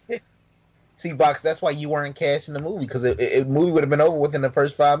on. See, Box, that's why you weren't cast in the movie, because the movie would have been over within the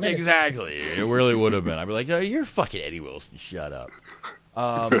first 5 minutes. Exactly. It really would have been. I'd be like, oh, you're fucking Eddie Wilson. Shut up.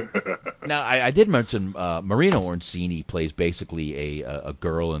 Now, I did mention Marina Orncini plays basically a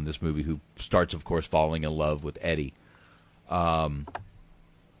girl in this movie who starts, of course, falling in love with Eddie.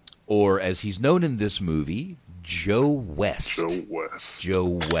 Or, as he's known in this movie, Joe West.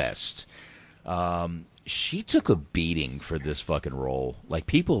 Joe West. She took a beating for this fucking role. Like,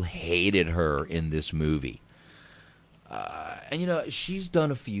 people hated her in this movie. And, you know, she's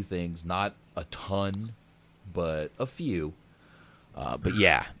done a few things. Not a ton, but a few. But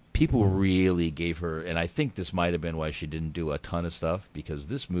yeah, people really gave her, and I think this might have been why she didn't do a ton of stuff, because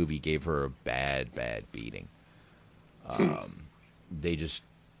this movie gave her a bad beating. They just,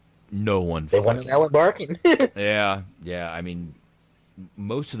 no one. They wanted Ellen Barkin. Yeah. I mean,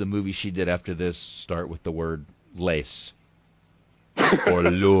 most of the movies she did after this start with the word lace or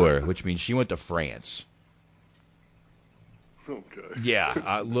lure, which means she went to France. Okay.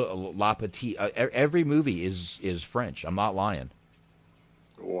 Yeah, La Petite. Every movie is French. I'm not lying.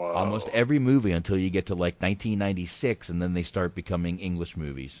 Wow. Almost every movie until you get to like 1996, and then they start becoming English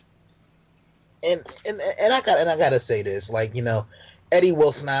movies. And I gotta say this, like, you know, Eddie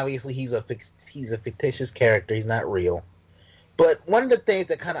Wilson, obviously he's a fictitious character. He's not real. But one of the things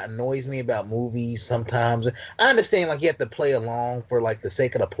that kind of annoys me about movies sometimes, I understand like you have to play along for like the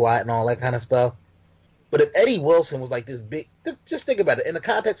sake of the plot and all that kind of stuff. But if Eddie Wilson was like this big, just think about it in the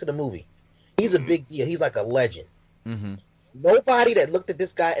context of the movie. He's a big deal. He's like a legend. Mm-hmm. Nobody that looked at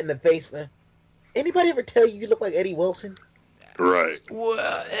this guy in the face, man. Anybody ever tell you look like Eddie Wilson? Right. Well,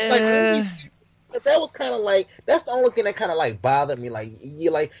 But that was kind of like, that's the only thing that kind of like bothered me. Like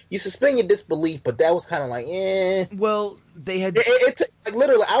you suspend your disbelief, but that was kind of like, Well, they had it took, like,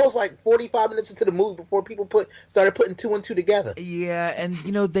 literally, I was like 45 minutes into the movie before people started putting two and two together. Yeah, and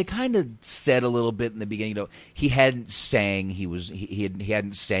you know they kind of said a little bit in the beginning. You know, he hadn't sang. He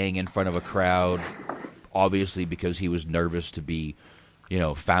hadn't sang in front of a crowd, obviously because he was nervous to be, you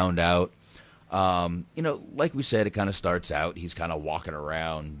know, found out. You know, like we said, it kind of starts out, he's kind of walking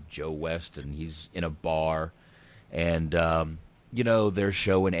around, Joe West, and he's in a bar, and, you know, they're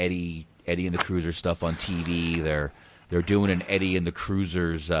showing Eddie and the Cruisers stuff on TV, they're doing an Eddie and the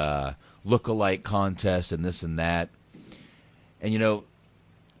Cruisers, look-alike contest, and this and that, and, you know,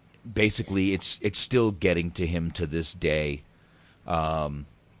 basically, it's still getting to him to this day,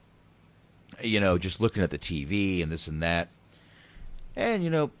 you know, just looking at the TV, and this and that, and, you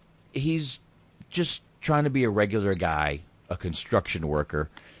know, he's just trying to be a regular guy, a construction worker.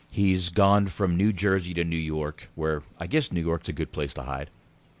 He's gone from New Jersey to New York, where I guess New York's a good place to hide.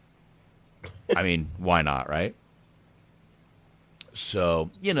 I mean, why not, right? So,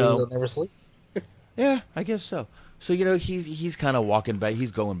 you know. They'll never sleep. Yeah, I guess so. So, you know, he's kind of walking back.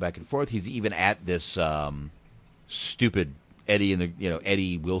 He's going back and forth. He's even at this stupid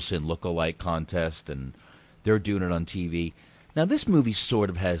Eddie Wilson look-alike contest, and they're doing it on TV. Now, this movie sort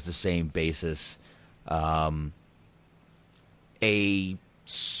of has the same basis. It's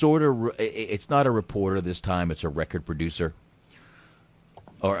not a reporter this time. It's a record producer.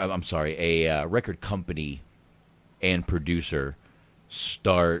 Or, I'm sorry, a record company and producer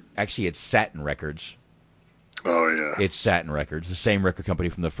actually, it's Satin Records. Oh, yeah. It's Satin Records, the same record company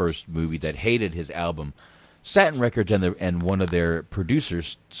from the first movie that hated his album. Satin Records and one of their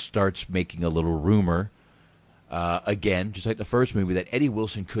producers starts making a little rumor, again, just like the first movie, that Eddie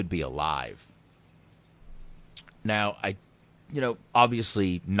Wilson could be alive. Now,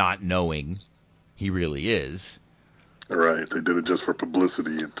 obviously not knowing he really is. Right, they did it just for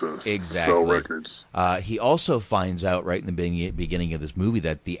publicity and to sell records. He also finds out right in the beginning of this movie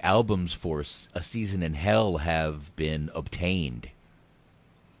that the albums for A Season in Hell have been obtained.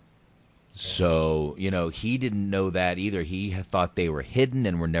 So, he didn't know that either. He thought they were hidden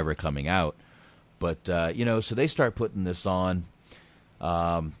and were never coming out. But, so they start putting this on.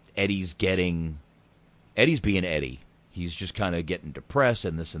 Eddie's being Eddie. He's just kind of getting depressed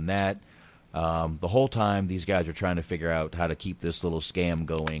and this and that. The whole time, these guys are trying to figure out how to keep this little scam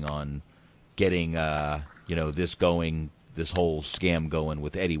going on getting, this whole scam going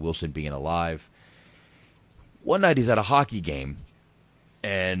with Eddie Wilson being alive. One night he's at a hockey game,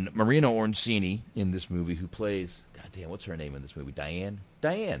 and Marina Orensini in this movie, who plays, goddamn, what's her name in this movie? Diane.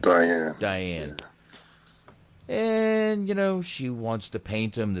 Yeah. And, she wants to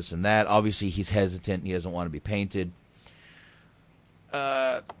paint him, this and that. Obviously, he's hesitant. He doesn't want to be painted.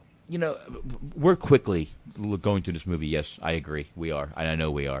 We're quickly going through this movie. Yes, I agree. We are. I know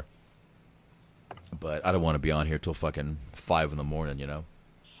we are. But I don't want to be on here till fucking 5 a.m,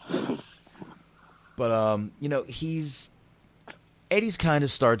 But, Eddie's kind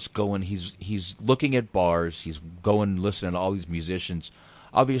of starts going. He's looking at bars. He's going, listening to all these musicians.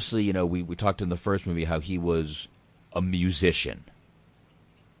 Obviously, we talked in the first movie how he was a musician.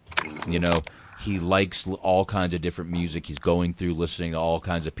 He likes all kinds of different music. He's going through listening to all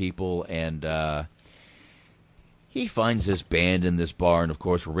kinds of people, and he finds this band in this bar, and of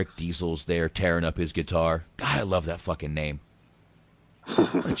course Rick Diesel's there tearing up his guitar. God, I love that fucking name. I'm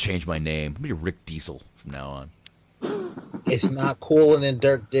going to change my name. I'm going to be Rick Diesel from now on. It's not cooler than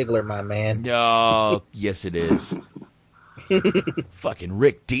Dirk Diggler, my man. No, yes it is. Fucking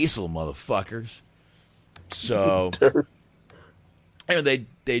Rick Diesel, motherfuckers. So, anyway,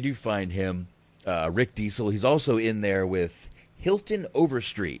 they do find him. Rick Diesel. He's also in there with Hilton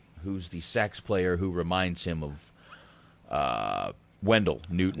Overstreet, who's the sax player who reminds him of Wendell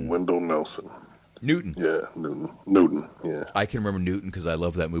Newton. Wendell Nelson. Newton. Yeah, Newton, yeah. I can remember Newton because I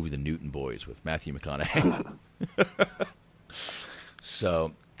love that movie, The Newton Boys, with Matthew McConaughey.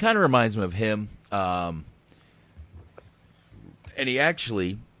 So, kind of reminds me of him. And Eddie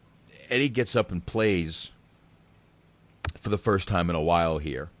gets up and plays for the first time in a while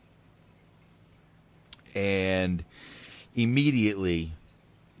here. And immediately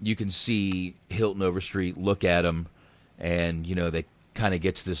you can see Hilton Overstreet look at him, and, they kind of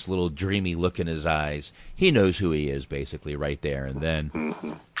gets this little dreamy look in his eyes. He knows who he is, basically, right there and then.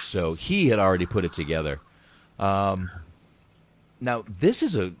 So he had already put it together. Now, this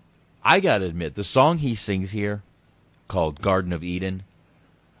is I got to admit, the song he sings here, called Garden of Eden,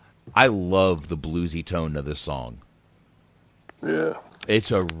 I love the bluesy tone of this song. Yeah.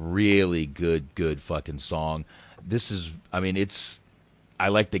 It's a really good fucking song. I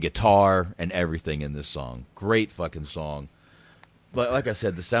like the guitar and everything in this song. Great fucking song. But like I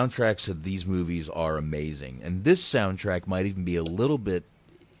said, the soundtracks of these movies are amazing. And this soundtrack might even be a little bit,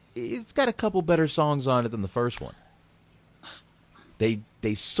 it's got a couple better songs on it than the first one. They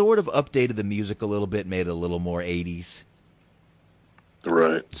sort of updated the music a little bit, made it a little more 80s.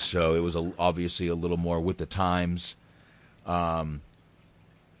 Right. So it was obviously a little more with the times. But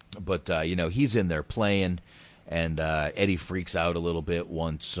he's in there playing, and Eddie freaks out a little bit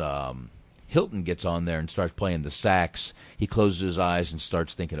once Hilton gets on there and starts playing the sax. He closes his eyes and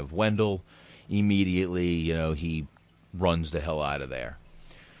starts thinking of Wendell. Immediately, he runs the hell out of there.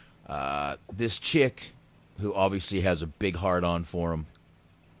 This chick, who obviously has a big heart-on for him,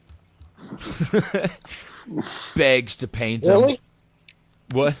 begs to paint him. Really?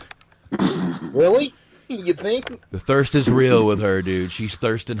 What? Really? You think? The thirst is real with her, dude. She's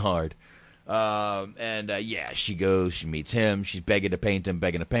thirsting hard. She goes, she meets him, she's begging to paint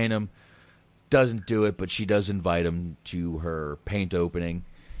him, doesn't do it, but she does invite him to her paint opening.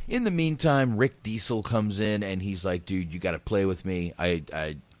 In the meantime, Rick Diesel comes in, and he's like, dude, you got to play with me.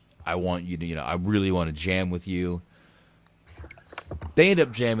 I want you to, I really want to jam with you. They end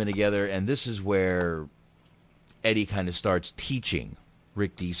up jamming together, and this is where Eddie kind of starts teaching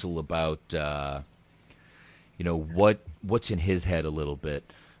Rick Diesel about, what's in his head a little bit.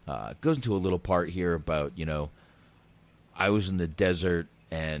 Goes into a little part here about, I was in the desert,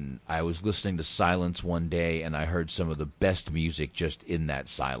 and I was listening to silence one day, and I heard some of the best music just in that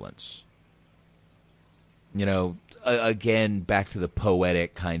silence. Again, back to the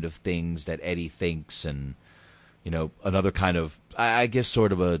poetic kind of things that Eddie thinks, and, another kind of, I guess,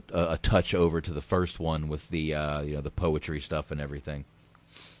 sort of a touch over to the first one with the, the poetry stuff and everything.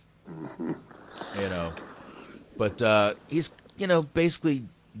 Mm-hmm. But he's, basically,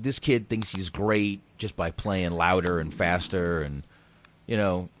 this kid thinks he's great just by playing louder and faster, and,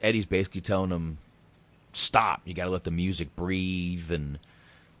 Eddie's basically telling him, stop, you got to let the music breathe, and,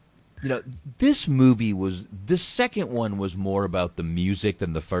 this second one was more about the music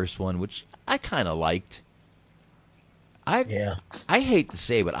than the first one, which I kind of liked. I hate to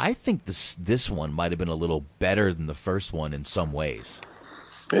say, but I think this one might have been a little better than the first one in some ways.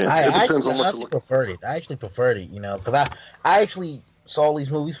 Yeah, I actually preferred it. Because I actually saw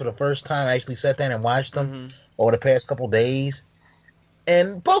these movies for the first time. I actually sat down and watched them over the past couple days.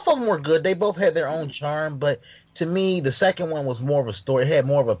 And both of them were good. They both had their own charm. But to me, the second one was more of a story. It had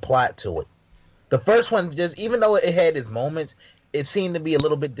more of a plot to it. The first one, just even though it had its moments, it seemed to be a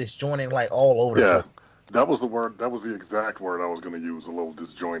little bit disjointed, like all over the place. That was the word. That was the exact word I was going to use, a little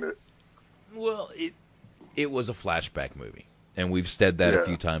disjointed. Well, it was a flashback movie. And we've said that a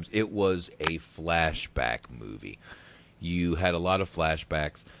few times. It was a flashback movie. You had a lot of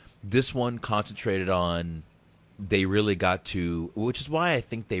flashbacks. This one concentrated on, they really got to, which is why I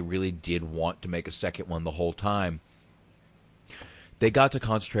think they really did want to make a second one the whole time. They got to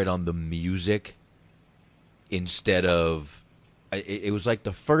concentrate on the music instead of, it was like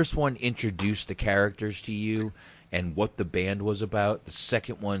the first one introduced the characters to you and what the band was about. The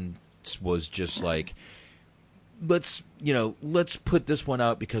second one was just like, let's put this one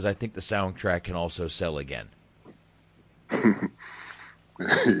out because I think the soundtrack can also sell again.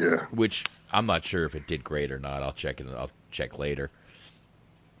 Yeah. Which I'm not sure if it did great or not. I'll check later.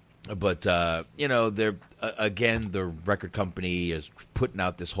 But they're again, the record company is putting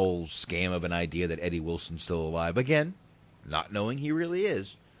out this whole scam of an idea that Eddie Wilson's still alive. Again, not knowing he really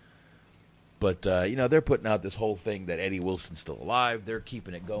is. But they're putting out this whole thing that Eddie Wilson's still alive. They're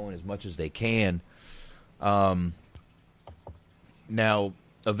keeping it going as much as they can. Now,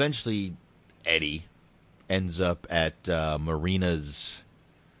 eventually, Eddie ends up at Marina's,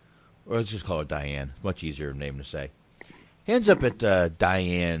 or let's just call her Diane. Much easier name to say. He ends up at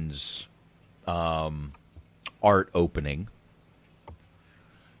Diane's art opening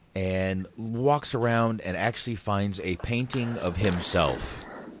and walks around and actually finds a painting of himself.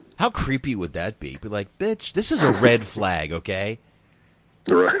 How creepy would that be? Be like, bitch, this is a red flag, okay?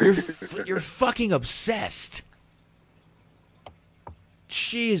 Right. You're fucking obsessed.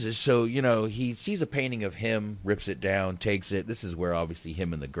 Jesus. So, he sees a painting of him, rips it down, takes it. This is where, obviously,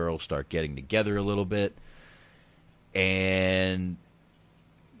 him and the girl start getting together a little bit. And,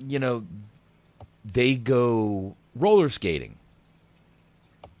 they go roller skating.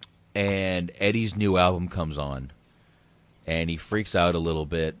 And Eddie's new album comes on. And he freaks out a little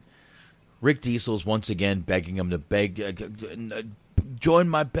bit. Rick Diesel's once again begging him to join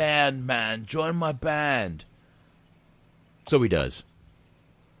my band, man. Join my band. So he does.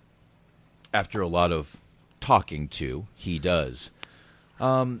 After a lot of talking to, he does.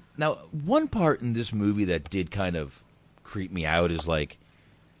 Now, one part in this movie that did kind of creep me out is like,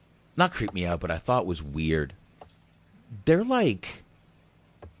 not creep me out, but I thought was weird. They're like,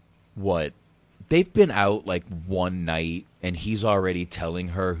 what? They've been out like one night and he's already telling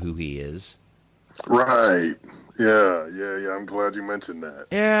her who he is. Right. Yeah. I'm glad you mentioned that.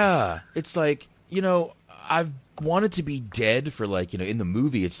 Yeah. It's like, I've wanted to be dead for like, in the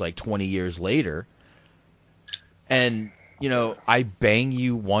movie it's like 20 years later. And, I bang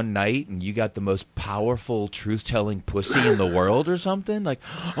you one night and you got the most powerful truth-telling pussy in the world or something. Like,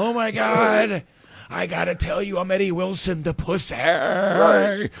 oh my God, I gotta tell you, I'm Eddie Wilson, the pussy.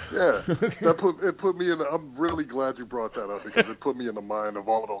 Right. Yeah. It put me in. I'm really glad you brought that up because it put me in the mind of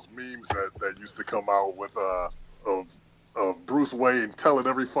all of those memes that used to come out with of Bruce Wayne telling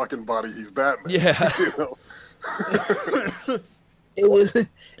every fucking body he's Batman. Yeah.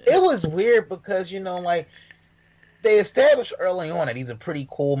 It was weird because like they established early on that he's a pretty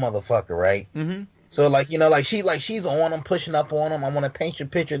cool motherfucker, right? Mm-hmm. So she's on him, pushing up on him. I want to paint your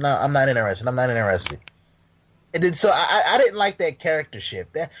picture. No, I'm not interested. And then I didn't like that character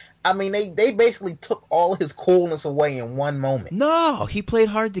shift. They basically took all his coolness away in one moment. No, he played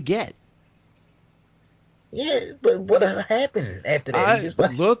hard to get. Yeah, but what happened after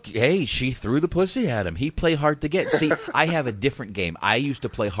that? Look, hey, she threw the pussy at him. He played hard to get. See, I have a different game. I used to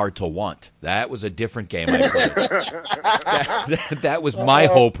play hard to want. That was a different game I played. that was my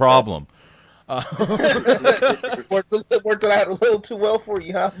whole problem. Worked it out a little too well for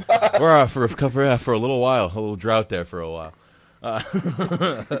you, huh? for a little while, a little drought there for a while.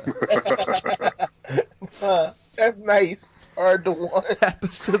 That's nice. Hard to want.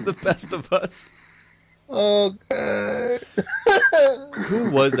 Happens to the best of us. Oh God!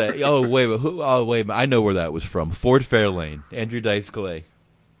 Who was that? Oh wait, I know where that was from. Ford Fairlane, Andrew Dice Clay.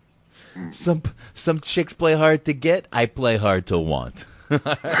 Some chicks play hard to get. I play hard to want. Yeah,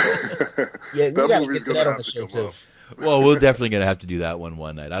 we gotta get that on the show too. Well, we're definitely gonna have to do that one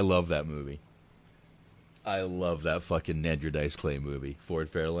night. I love that movie. I love that fucking Andrew Dice Clay movie,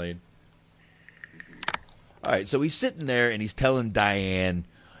 Ford Fairlane. All right, so he's sitting there and he's telling Diane,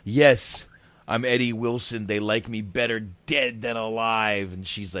 "Yes, I'm Eddie Wilson. They like me better dead than alive." And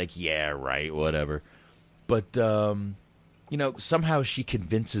she's like, "Yeah, right, whatever." But, somehow she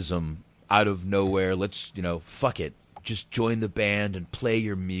convinces him out of nowhere, let's, fuck it. Just join the band and play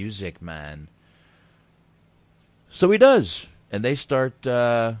your music, man. So he does. And they start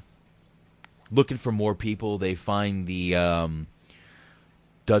looking for more people. They find the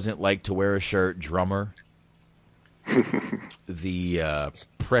doesn't like to wear a shirt drummer. The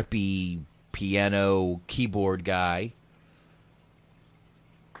preppy piano keyboard guy,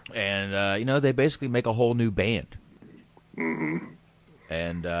 and they basically make a whole new band. Mm-hmm.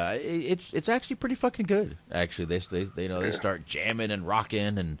 And it's actually pretty fucking good. Actually, they start jamming and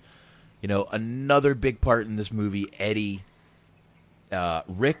rocking, and another big part in this movie. Eddie,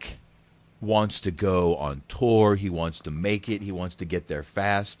 Rick wants to go on tour. He wants to make it. He wants to get there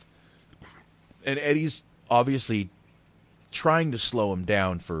fast, and Eddie's obviously trying to slow him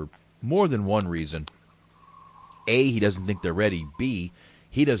down for more than one reason. A, he doesn't think they're ready. B,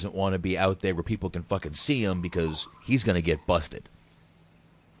 he doesn't want to be out there where people can fucking see him because he's going to get busted.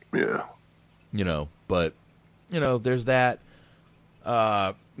 Yeah. But, there's that.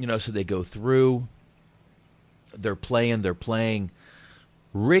 So they go through. They're playing.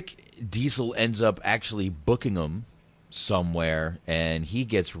 Rick Diesel ends up actually booking them somewhere, and he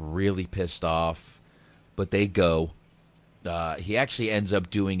gets really pissed off. But they go. He actually ends up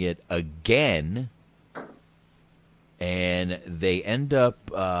doing it again, and they end up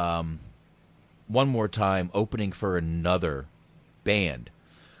one more time opening for another band.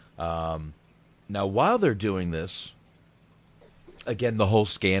 Now, while they're doing this, again, the whole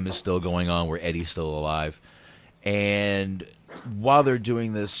scam is still going on where Eddie's still alive. And while they're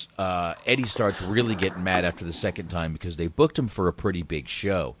doing this, Eddie starts really getting mad after the second time because they booked him for a pretty big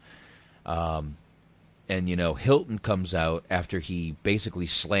show. And, Hilton comes out after he basically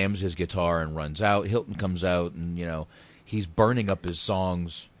slams his guitar and runs out. Hilton comes out and, he's burning up his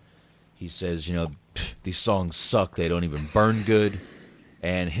songs. He says, these songs suck. They don't even burn good.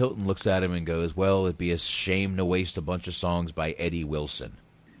 And Hilton looks at him and goes, well, it'd be a shame to waste a bunch of songs by Eddie Wilson.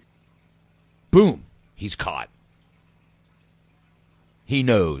 Boom. He's caught. He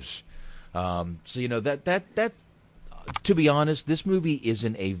knows. So, that to be honest, this movie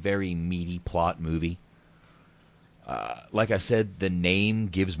isn't a very meaty plot movie. Like I said, the name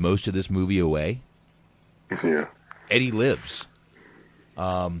gives most of this movie away. Yeah. Eddie lives.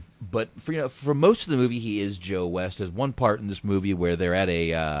 But for most of the movie, he is Joe West. There's one part in this movie where they're at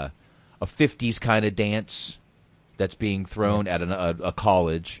a 50s kind of dance that's being thrown at a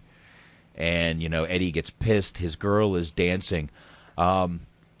college. And, Eddie gets pissed. His girl is dancing. I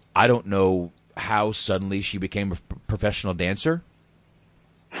don't know how suddenly she became a professional dancer.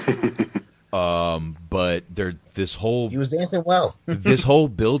 But this whole... He was dancing well. This whole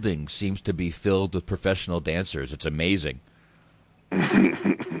building seems to be filled with professional dancers. It's amazing.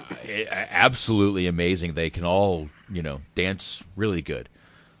 Absolutely amazing. They can all, dance really good.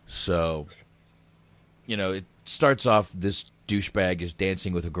 So, it starts off, this douchebag is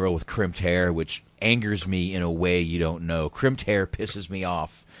dancing with a girl with crimped hair, which angers me in a way you don't know. Crimped hair pisses me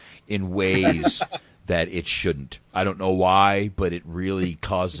off in ways that it shouldn't. I don't know why, but it really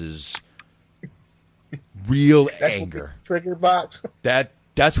causes real anger. Trigger box.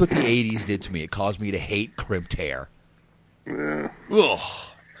 That's what the 80s did to me. It caused me to hate crimped hair. Ugh.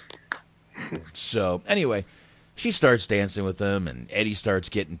 So, anyway, she starts dancing with him, and Eddie starts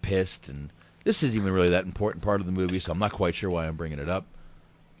getting pissed, and This isn't even really that important part of the movie, so I'm not quite sure why I'm bringing it up.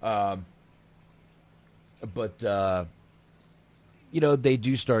 But they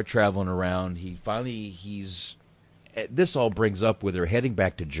do start traveling around. This all brings up where they're heading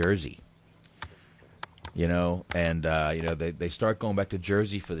back to Jersey. They start going back to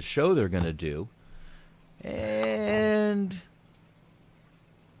Jersey for the show they're going to do. And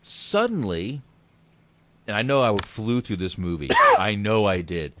suddenly, and I know I flew through this movie. I know I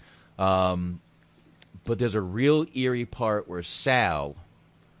did. But there's a real eerie part where Sal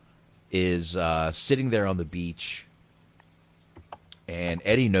is sitting there on the beach, and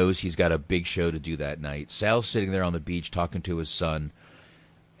Eddie knows he's got a big show to do that night. Sal's sitting there on the beach talking to his son,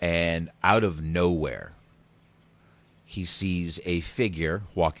 and out of nowhere, he sees a figure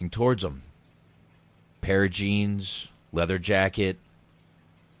walking towards him. Pair of jeans, leather jacket.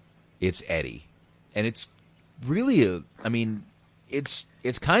 It's Eddie. And it's really it's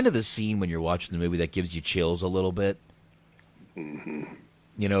kind of the scene when you're watching the movie that gives you chills a little bit. Mm-hmm.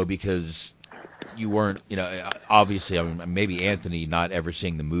 Because you weren't, obviously, maybe Anthony not ever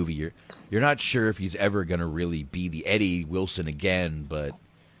seeing the movie, you're not sure if he's ever going to really be the Eddie Wilson again, but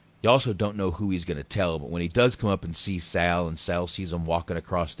you also don't know who he's going to tell. But when he does come up and see Sal, and Sal sees him walking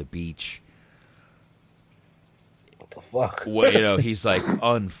across the beach, what the fuck? Well, he's like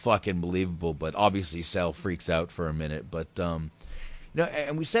unfucking believable. But obviously Sal freaks out for a minute. But and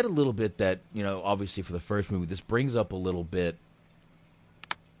we said a little bit that obviously for the first movie, this brings up a little bit.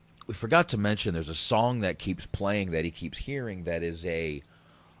 We forgot to mention there's a song that keeps playing that he keeps hearing that is a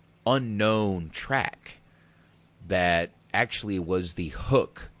unknown track that actually was the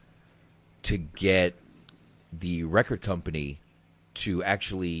hook to get the record company to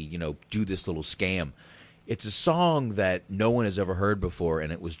actually, do this little scam. It's a song that no one has ever heard before,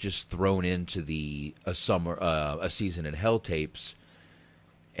 and it was just thrown into a Season in Hell tapes.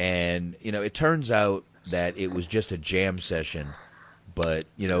 And, it turns out that it was just a jam session. But,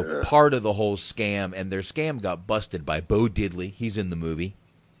 part of the whole scam, and their scam got busted by Bo Diddley. He's in the movie.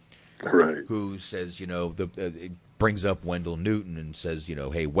 Right. Who says, it brings up Wendell Newton and says,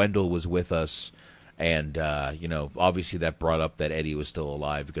 hey, Wendell was with us. And, obviously that brought up that Eddie was still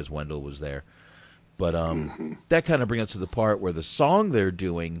alive because Wendell was there. But that kind of brings us to the part where the song they're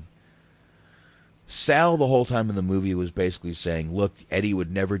doing, Sal the whole time in the movie was basically saying, look, Eddie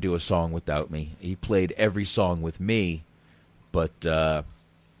would never do a song without me. He played every song with me. But,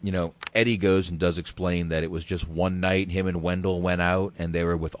 Eddie goes and does explain that it was just one night him and Wendell went out and they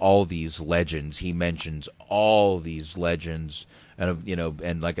were with all these legends. He mentions all these legends. And,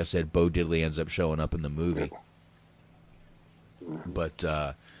 and like I said, Bo Diddley ends up showing up in the movie. But,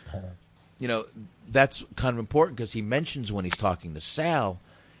 that's kind of important because he mentions when he's talking to Sal,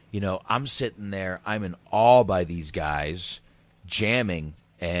 I'm sitting there, I'm in awe by these guys jamming,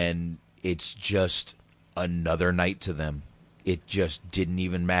 and it's just another night to them. It just didn't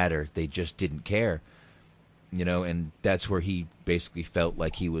even matter. They just didn't care, and that's where he basically felt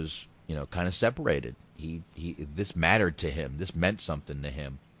like he was, kind of separated. This mattered to him. This meant something to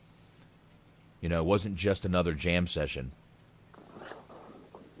him. It wasn't just another jam session.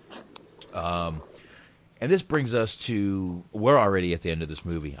 And this brings us to, we're already at the end of this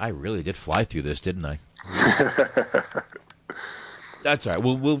movie. I really did fly through this, didn't I? That's all right.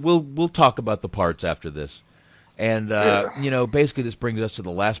 We'll talk about the parts after this. And, basically this brings us to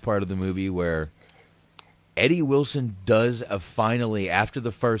the last part of the movie where Eddie Wilson does finally, after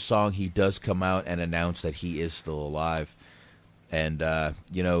the first song, he does come out and announce that he is still alive. And,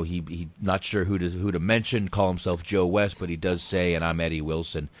 he not sure who to mention, call himself Joe West, but he does say, and I'm Eddie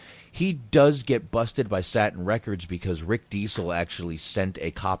Wilson. He does get busted by Satin Records because Rick Diesel actually sent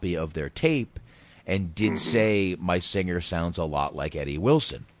a copy of their tape and did say, my singer sounds a lot like Eddie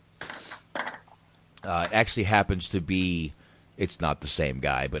Wilson. It actually happens to be, it's not the same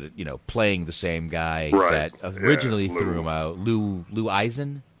guy, but, playing the same guy that originally threw him out. Lou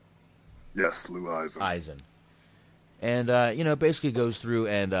Eisen? Yes, Lou Eisen. Eisen. And, basically goes through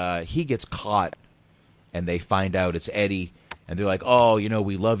and he gets caught and they find out it's Eddie. And they're like, oh,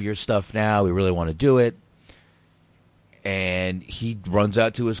 we love your stuff now. We really want to do it. And he runs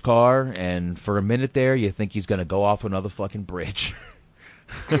out to his car, and for a minute there, you think he's going to go off another fucking bridge.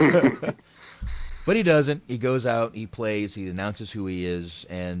 But he doesn't. He goes out, he plays, he announces who he is,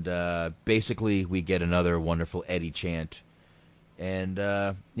 and basically we get another wonderful Eddie chant. And,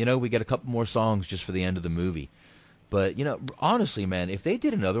 we get a couple more songs just for the end of the movie. But, honestly, man, if they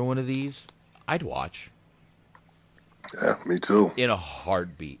did another one of these, I'd watch. Yeah, me too. In a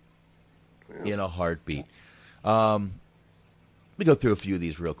heartbeat. Yeah. In a heartbeat. me go through a few of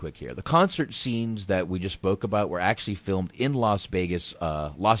these real quick here. The concert scenes that we just spoke about were actually filmed in Las Vegas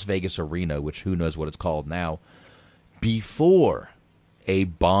Arena, which who knows what it's called now, before a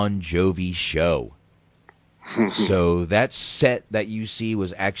Bon Jovi show. So that set that you see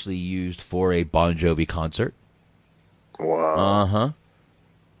was actually used for a Bon Jovi concert. Wow.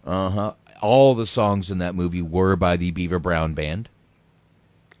 All the songs in that movie were by the Beaver Brown Band.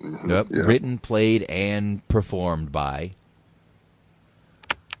 Yep. Yeah. Written, played, and performed by.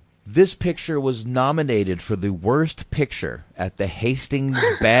 This picture was nominated for the worst picture at the Hastings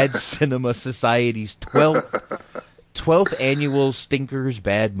Bad Cinema Society's 12th annual Stinkers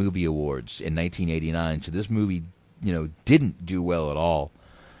Bad Movie Awards in 1989. So this movie, didn't do well at all.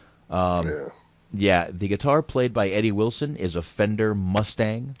 Yeah, the guitar played by Eddie Wilson is a Fender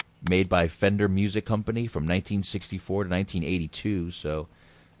Mustang made by Fender Music Company from 1964 to 1982. So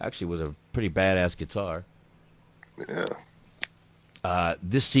actually was a pretty badass guitar. Yeah.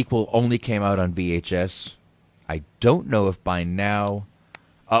 This sequel only came out on VHS. I don't know if by now...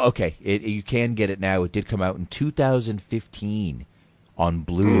 okay, you can get it now. It did come out in 2015 on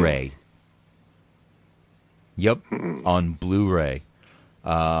Blu-ray. Yep, on Blu-ray.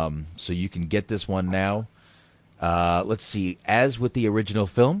 So you can get this one now. Let's see. As with the original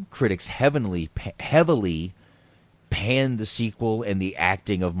film, critics heavily panned the sequel and the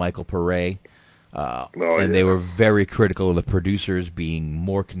acting of Michael Pare. They were very critical of the producers being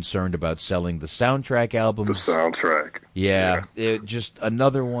more concerned about selling the soundtrack albums. The soundtrack. Yeah. It just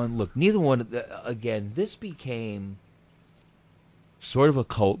another one. Look, neither one. Again, this became sort of a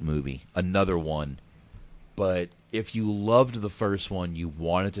cult movie. Another one. But if you loved the first one, you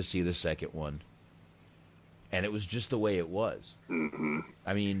wanted to see the second one. And it was just the way it was. Mm-hmm.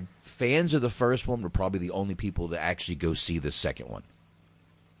 I mean, fans of the first one were probably the only people to actually go see the second one.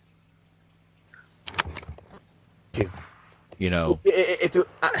 I know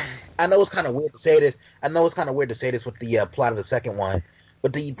it's kind of weird to say this. I know it's kind of weird to say this with the plot of the second one.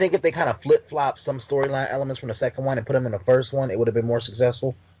 But do you think if they kind of flip-flop some storyline elements from the second one and put them in the first one, it would have been more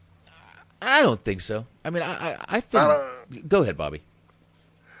successful? I don't think so. I mean, I think... Go ahead, Bobby.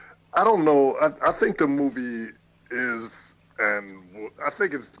 I don't know. I think the movie is, and I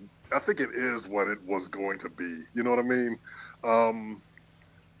think it is what it was going to be. You know what I mean?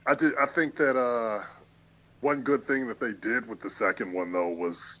 I think that one good thing that they did with the second one, though,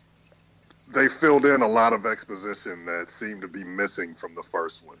 was they filled in a lot of exposition that seemed to be missing from the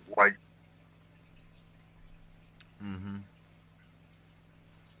first one. Like,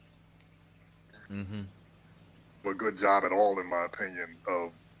 a good job at all, in my opinion,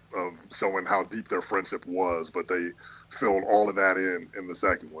 of showing how deep their friendship was, but they filled all of that in the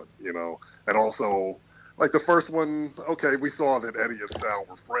second one, and also, like the first one, okay, we saw that Eddie and Sal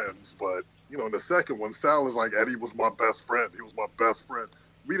were friends, but in the second one, Sal is like, Eddie was my best friend. He was my best friend.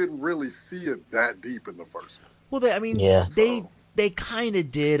 We didn't really see it that deep in the first one. Well, they kind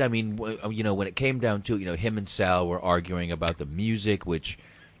of did. I mean, when it came down to it, him and Sal were arguing about the music, which,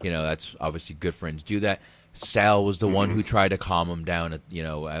 that's obviously good friends do that. Sal was the one who tried to calm him down,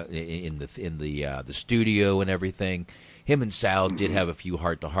 in the studio and everything. Him and Sal did have a few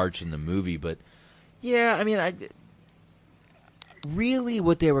heart-to-hearts in the movie, but yeah, I mean, really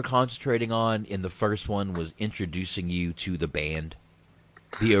what they were concentrating on in the first one was introducing you to the band,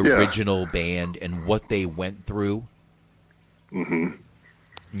 the original band, and what they went through. And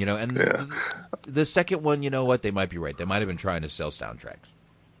the second one, you know what? They might be right. They might have been trying to sell soundtracks.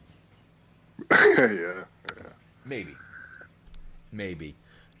 Yeah. Maybe.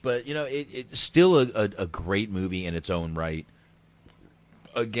 But, it's still a great movie in its own right.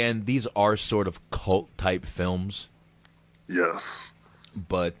 Again, these are sort of cult-type films. Yes.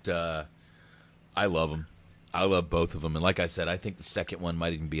 But I love them. I love both of them. And like I said, I think the second one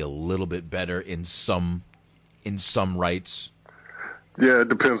might even be a little bit better in some rights. Yeah, it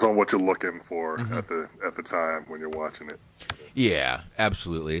depends on what you're looking for at the time when you're watching it. Yeah,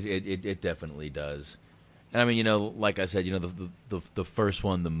 absolutely. It definitely does. And I mean, like I said, the first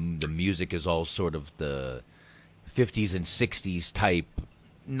one, the music is all sort of the 50s and 60s type,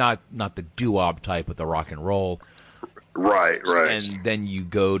 not the doo-wop type, but the rock and roll. Right. And then you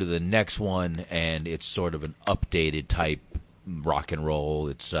go to the next one, and it's sort of an updated type rock and roll.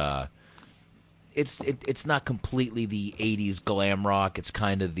 It's not completely the 80s glam rock. It's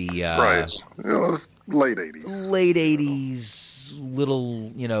kind of the right. It's late 80s. Late 80s, little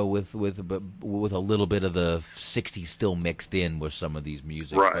with a little bit of the 60s still mixed in with some of these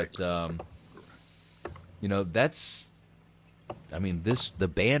music. Right. But that's. I mean, the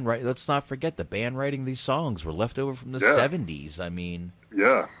band. Let's not forget the band writing these songs were left over from the 70s. I mean,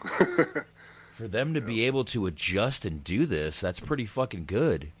 yeah. for them to be able to adjust and do this, that's pretty fucking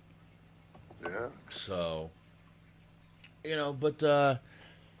good. Yeah. So, but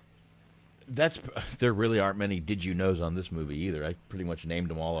there really aren't many did you knows on this movie either. I pretty much named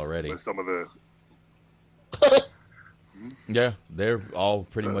them all already. But some of the yeah, they're all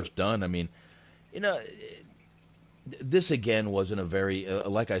pretty much done. I mean, this again wasn't a very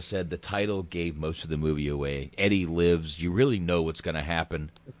like I said, the title gave most of the movie away. Eddie lives. You really know what's going to happen.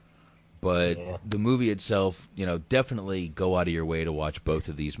 But the movie itself, definitely go out of your way to watch both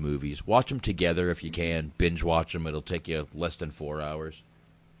of these movies. Watch them together if you can. Binge watch them. It'll take you less than 4 hours.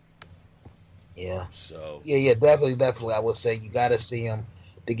 Yeah. So. Yeah, definitely. I would say you got to see them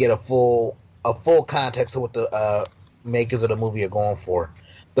to get a full context of what the makers of the movie are going for.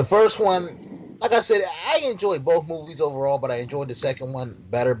 The first one, like I said, I enjoyed both movies overall, but I enjoyed the second one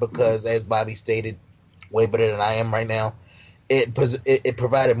better because, as Bobby stated, way better than I am right now. It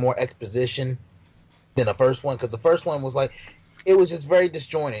provided more exposition than the first one, because the first one was it was just very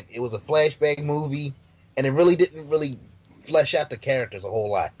disjointed. It was a flashback movie, and it really didn't flesh out the characters a whole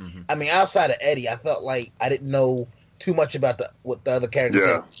lot. Mm-hmm. I mean, outside of Eddie, I felt like I didn't know too much about what the other characters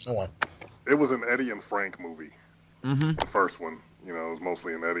were showing. It was an Eddie and Frank movie. Mm-hmm. The first one, it was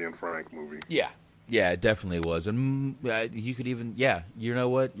mostly an Eddie and Frank movie. Yeah, it definitely was, and you could even, you know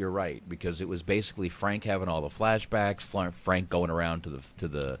what? You're right, because it was basically Frank having all the flashbacks, Frank going around to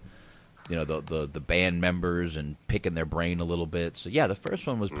the the band members and picking their brain a little bit. So the first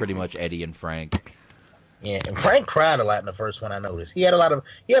one was pretty much Eddie and Frank. Yeah, and Frank cried a lot in the first one. I noticed he had a lot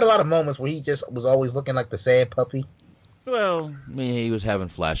of moments where he just was always looking like the sad puppy. Well, I mean, he was having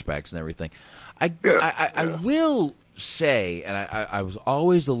flashbacks and everything. I will say, and I was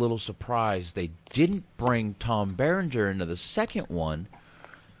always a little surprised they didn't bring Tom Berenger into the second one,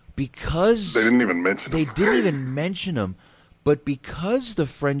 because they didn't even mention him. But because the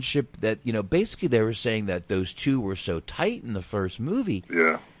friendship that basically they were saying that those two were so tight in the first movie.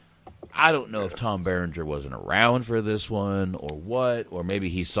 Yeah. I don't know if Tom Berenger wasn't around for this one or what, or maybe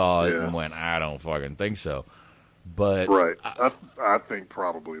he saw it and went, I don't fucking think so. But right, I think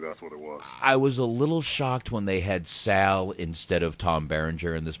probably that's what it was. I was a little shocked when they had Sal instead of Tom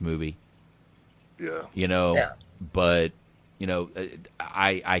Berenger in this movie. Yeah. But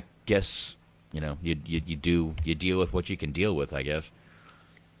I guess you deal with what you can deal with, I guess.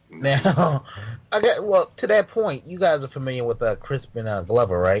 Now, to that point, you guys are familiar with Crispin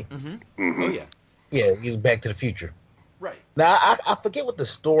Glover, right? Mm-hmm. Mm-hmm. Oh yeah. Yeah, he's Back to the Future. Right. Now I forget what the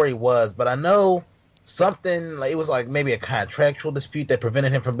story was, but I know something it was maybe a contractual dispute that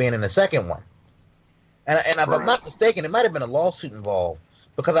prevented him from being in the second one. And if I'm not mistaken, it might have been a lawsuit involved,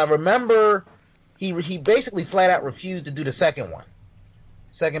 because I remember he basically flat out refused to do the second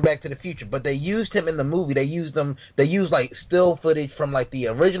Back to the Future, but they used him in the movie. They used still footage from the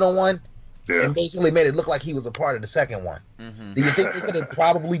original one, and basically made it look like he was a part of the second one. Mm-hmm. Do you think they could have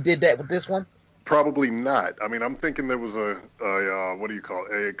probably did that with this one? Probably not. I mean, I'm thinking there was a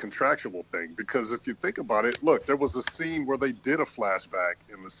contractual thing, because if you think about it, look, there was a scene where they did a flashback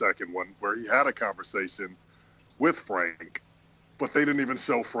in the second one where he had a conversation with Frank, but they didn't even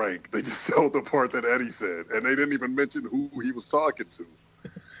show Frank. They just showed the part that Eddie said, and they didn't even mention who he was talking to.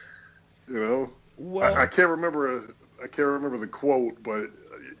 Well, I can't remember the quote, but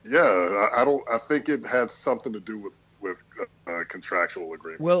I think it had something to do with contractual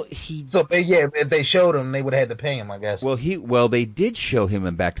agreement. Well, if they showed him, they would have had to pay him, I guess. Well, they did show him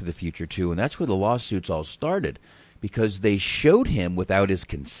in Back to the Future too, and that's where the lawsuits all started, because they showed him without his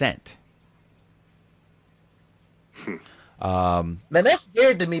consent. Now that's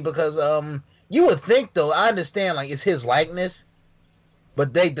weird to me, because you would think, though, I understand it's his likeness,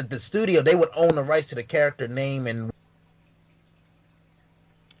 but the studio, they would own the rights to the character name and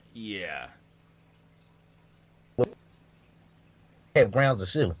have grounds to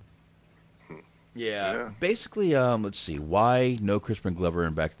sue. Yeah. Basically, let's see. Why no Crispin Glover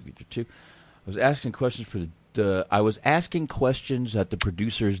in Back to the Future 2? I was asking questions that the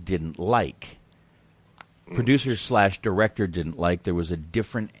producers didn't like. Producers/director didn't like. There was a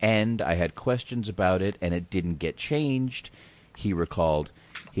different end. I had questions about it, and it didn't get changed, he recalled.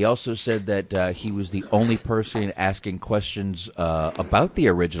 He also said that he was the only person asking questions about the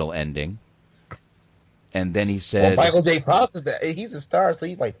original ending. And then he said... Well, Michael J. Fox, he's a star, so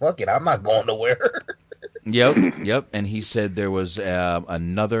he's like, fuck it, I'm not going nowhere. Yep. And he said there was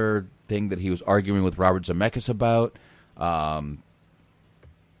another thing that he was arguing with Robert Zemeckis about,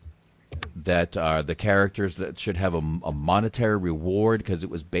 that the characters that should have a monetary reward, because it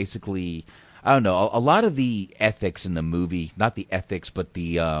was basically... I don't know, a lot of the ethics in the movie, not the ethics, but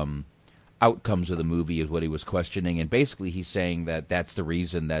the outcomes of the movie is what he was questioning. And basically he's saying that that's the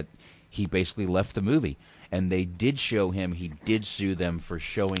reason that he basically left the movie. And they did show him, he did sue them for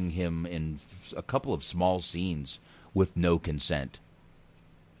showing him in a couple of small scenes with no consent.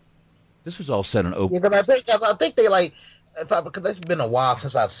 This was all said on open. Yeah, because I think they like, because it's been a while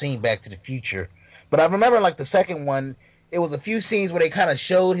since I've seen Back to the Future. But I remember like the second one, it was a few scenes where they kind of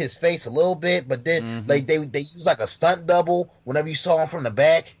showed his face a little bit, but then like they used like a stunt double whenever you saw him from the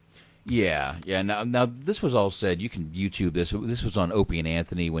back. Yeah. Now this was all said. You can YouTube this. This was on Opie and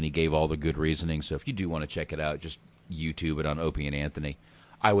Anthony when he gave all the good reasoning. So if you do want to check it out, just YouTube it on Opie and Anthony.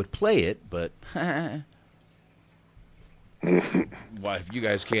 I would play it, but why? If you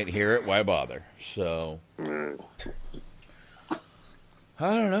guys can't hear it, why bother? So I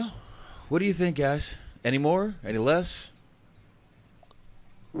don't know. What do you think, guys? Any more? Any less?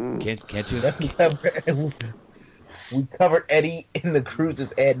 Can't you? We covered Eddie in the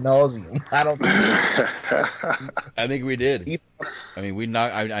Cruises ad nauseum. I think we did. I mean,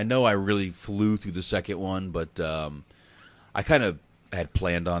 I know I really flew through the second one, but I kind of had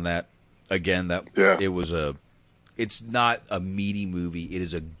planned on that. Again, it's not a meaty movie. It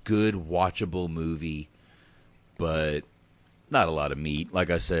is a good, watchable movie, but not a lot of meat. Like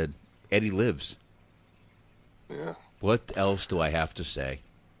I said, Eddie lives. Yeah. What else do I have to say?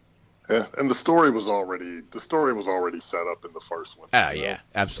 Yeah, and the story was already set up in the first one. Yeah,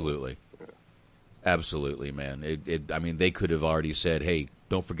 absolutely. So, yeah. Absolutely, man. I mean, they could have already said, hey,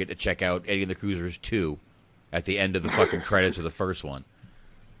 don't forget to check out Eddie and the Cruisers 2 at the end of the fucking credits of the first one.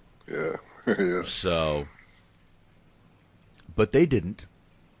 Yeah. Yeah. So, but they didn't.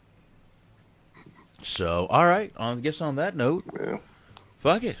 So, all right. I guess on that note,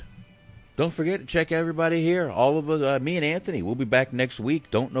 fuck it. Don't forget to check everybody here. All of us, me and Anthony, we'll be back next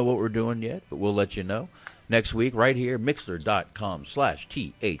week. Don't know what we're doing yet, but we'll let you know next week right here, Mixler.com/THT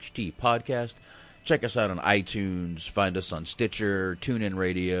podcast. Check us out on iTunes. Find us on Stitcher, TuneIn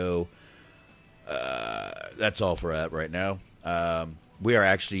Radio. That's all for that right now. We are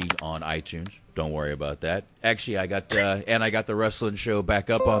actually on iTunes. Don't worry about that. Actually, I got the wrestling show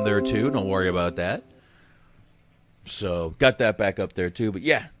back up on there too. Don't worry about that. So, got that back up there, too. But,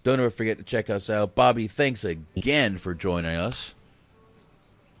 yeah, don't ever forget to check us out. Bobby, thanks again for joining us.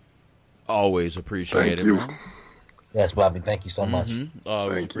 Always appreciate it, man. Yes, Bobby, thank you so much.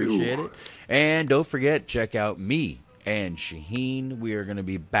 Always appreciate it. And don't forget, check out me and Shaheen. We are going to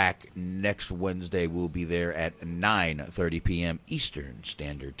be back next Wednesday. We'll be there at 9:30 p.m. Eastern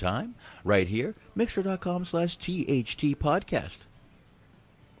Standard Time, right here, Mixer.com/THT podcast.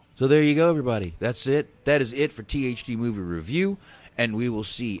 So there you go, everybody. That's it. That is it for THT Movie Review, and we will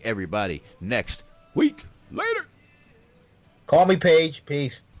see everybody next week. Later. Call me Paige.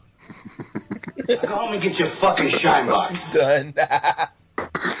 Peace. Go home and get your fucking shine box. Done.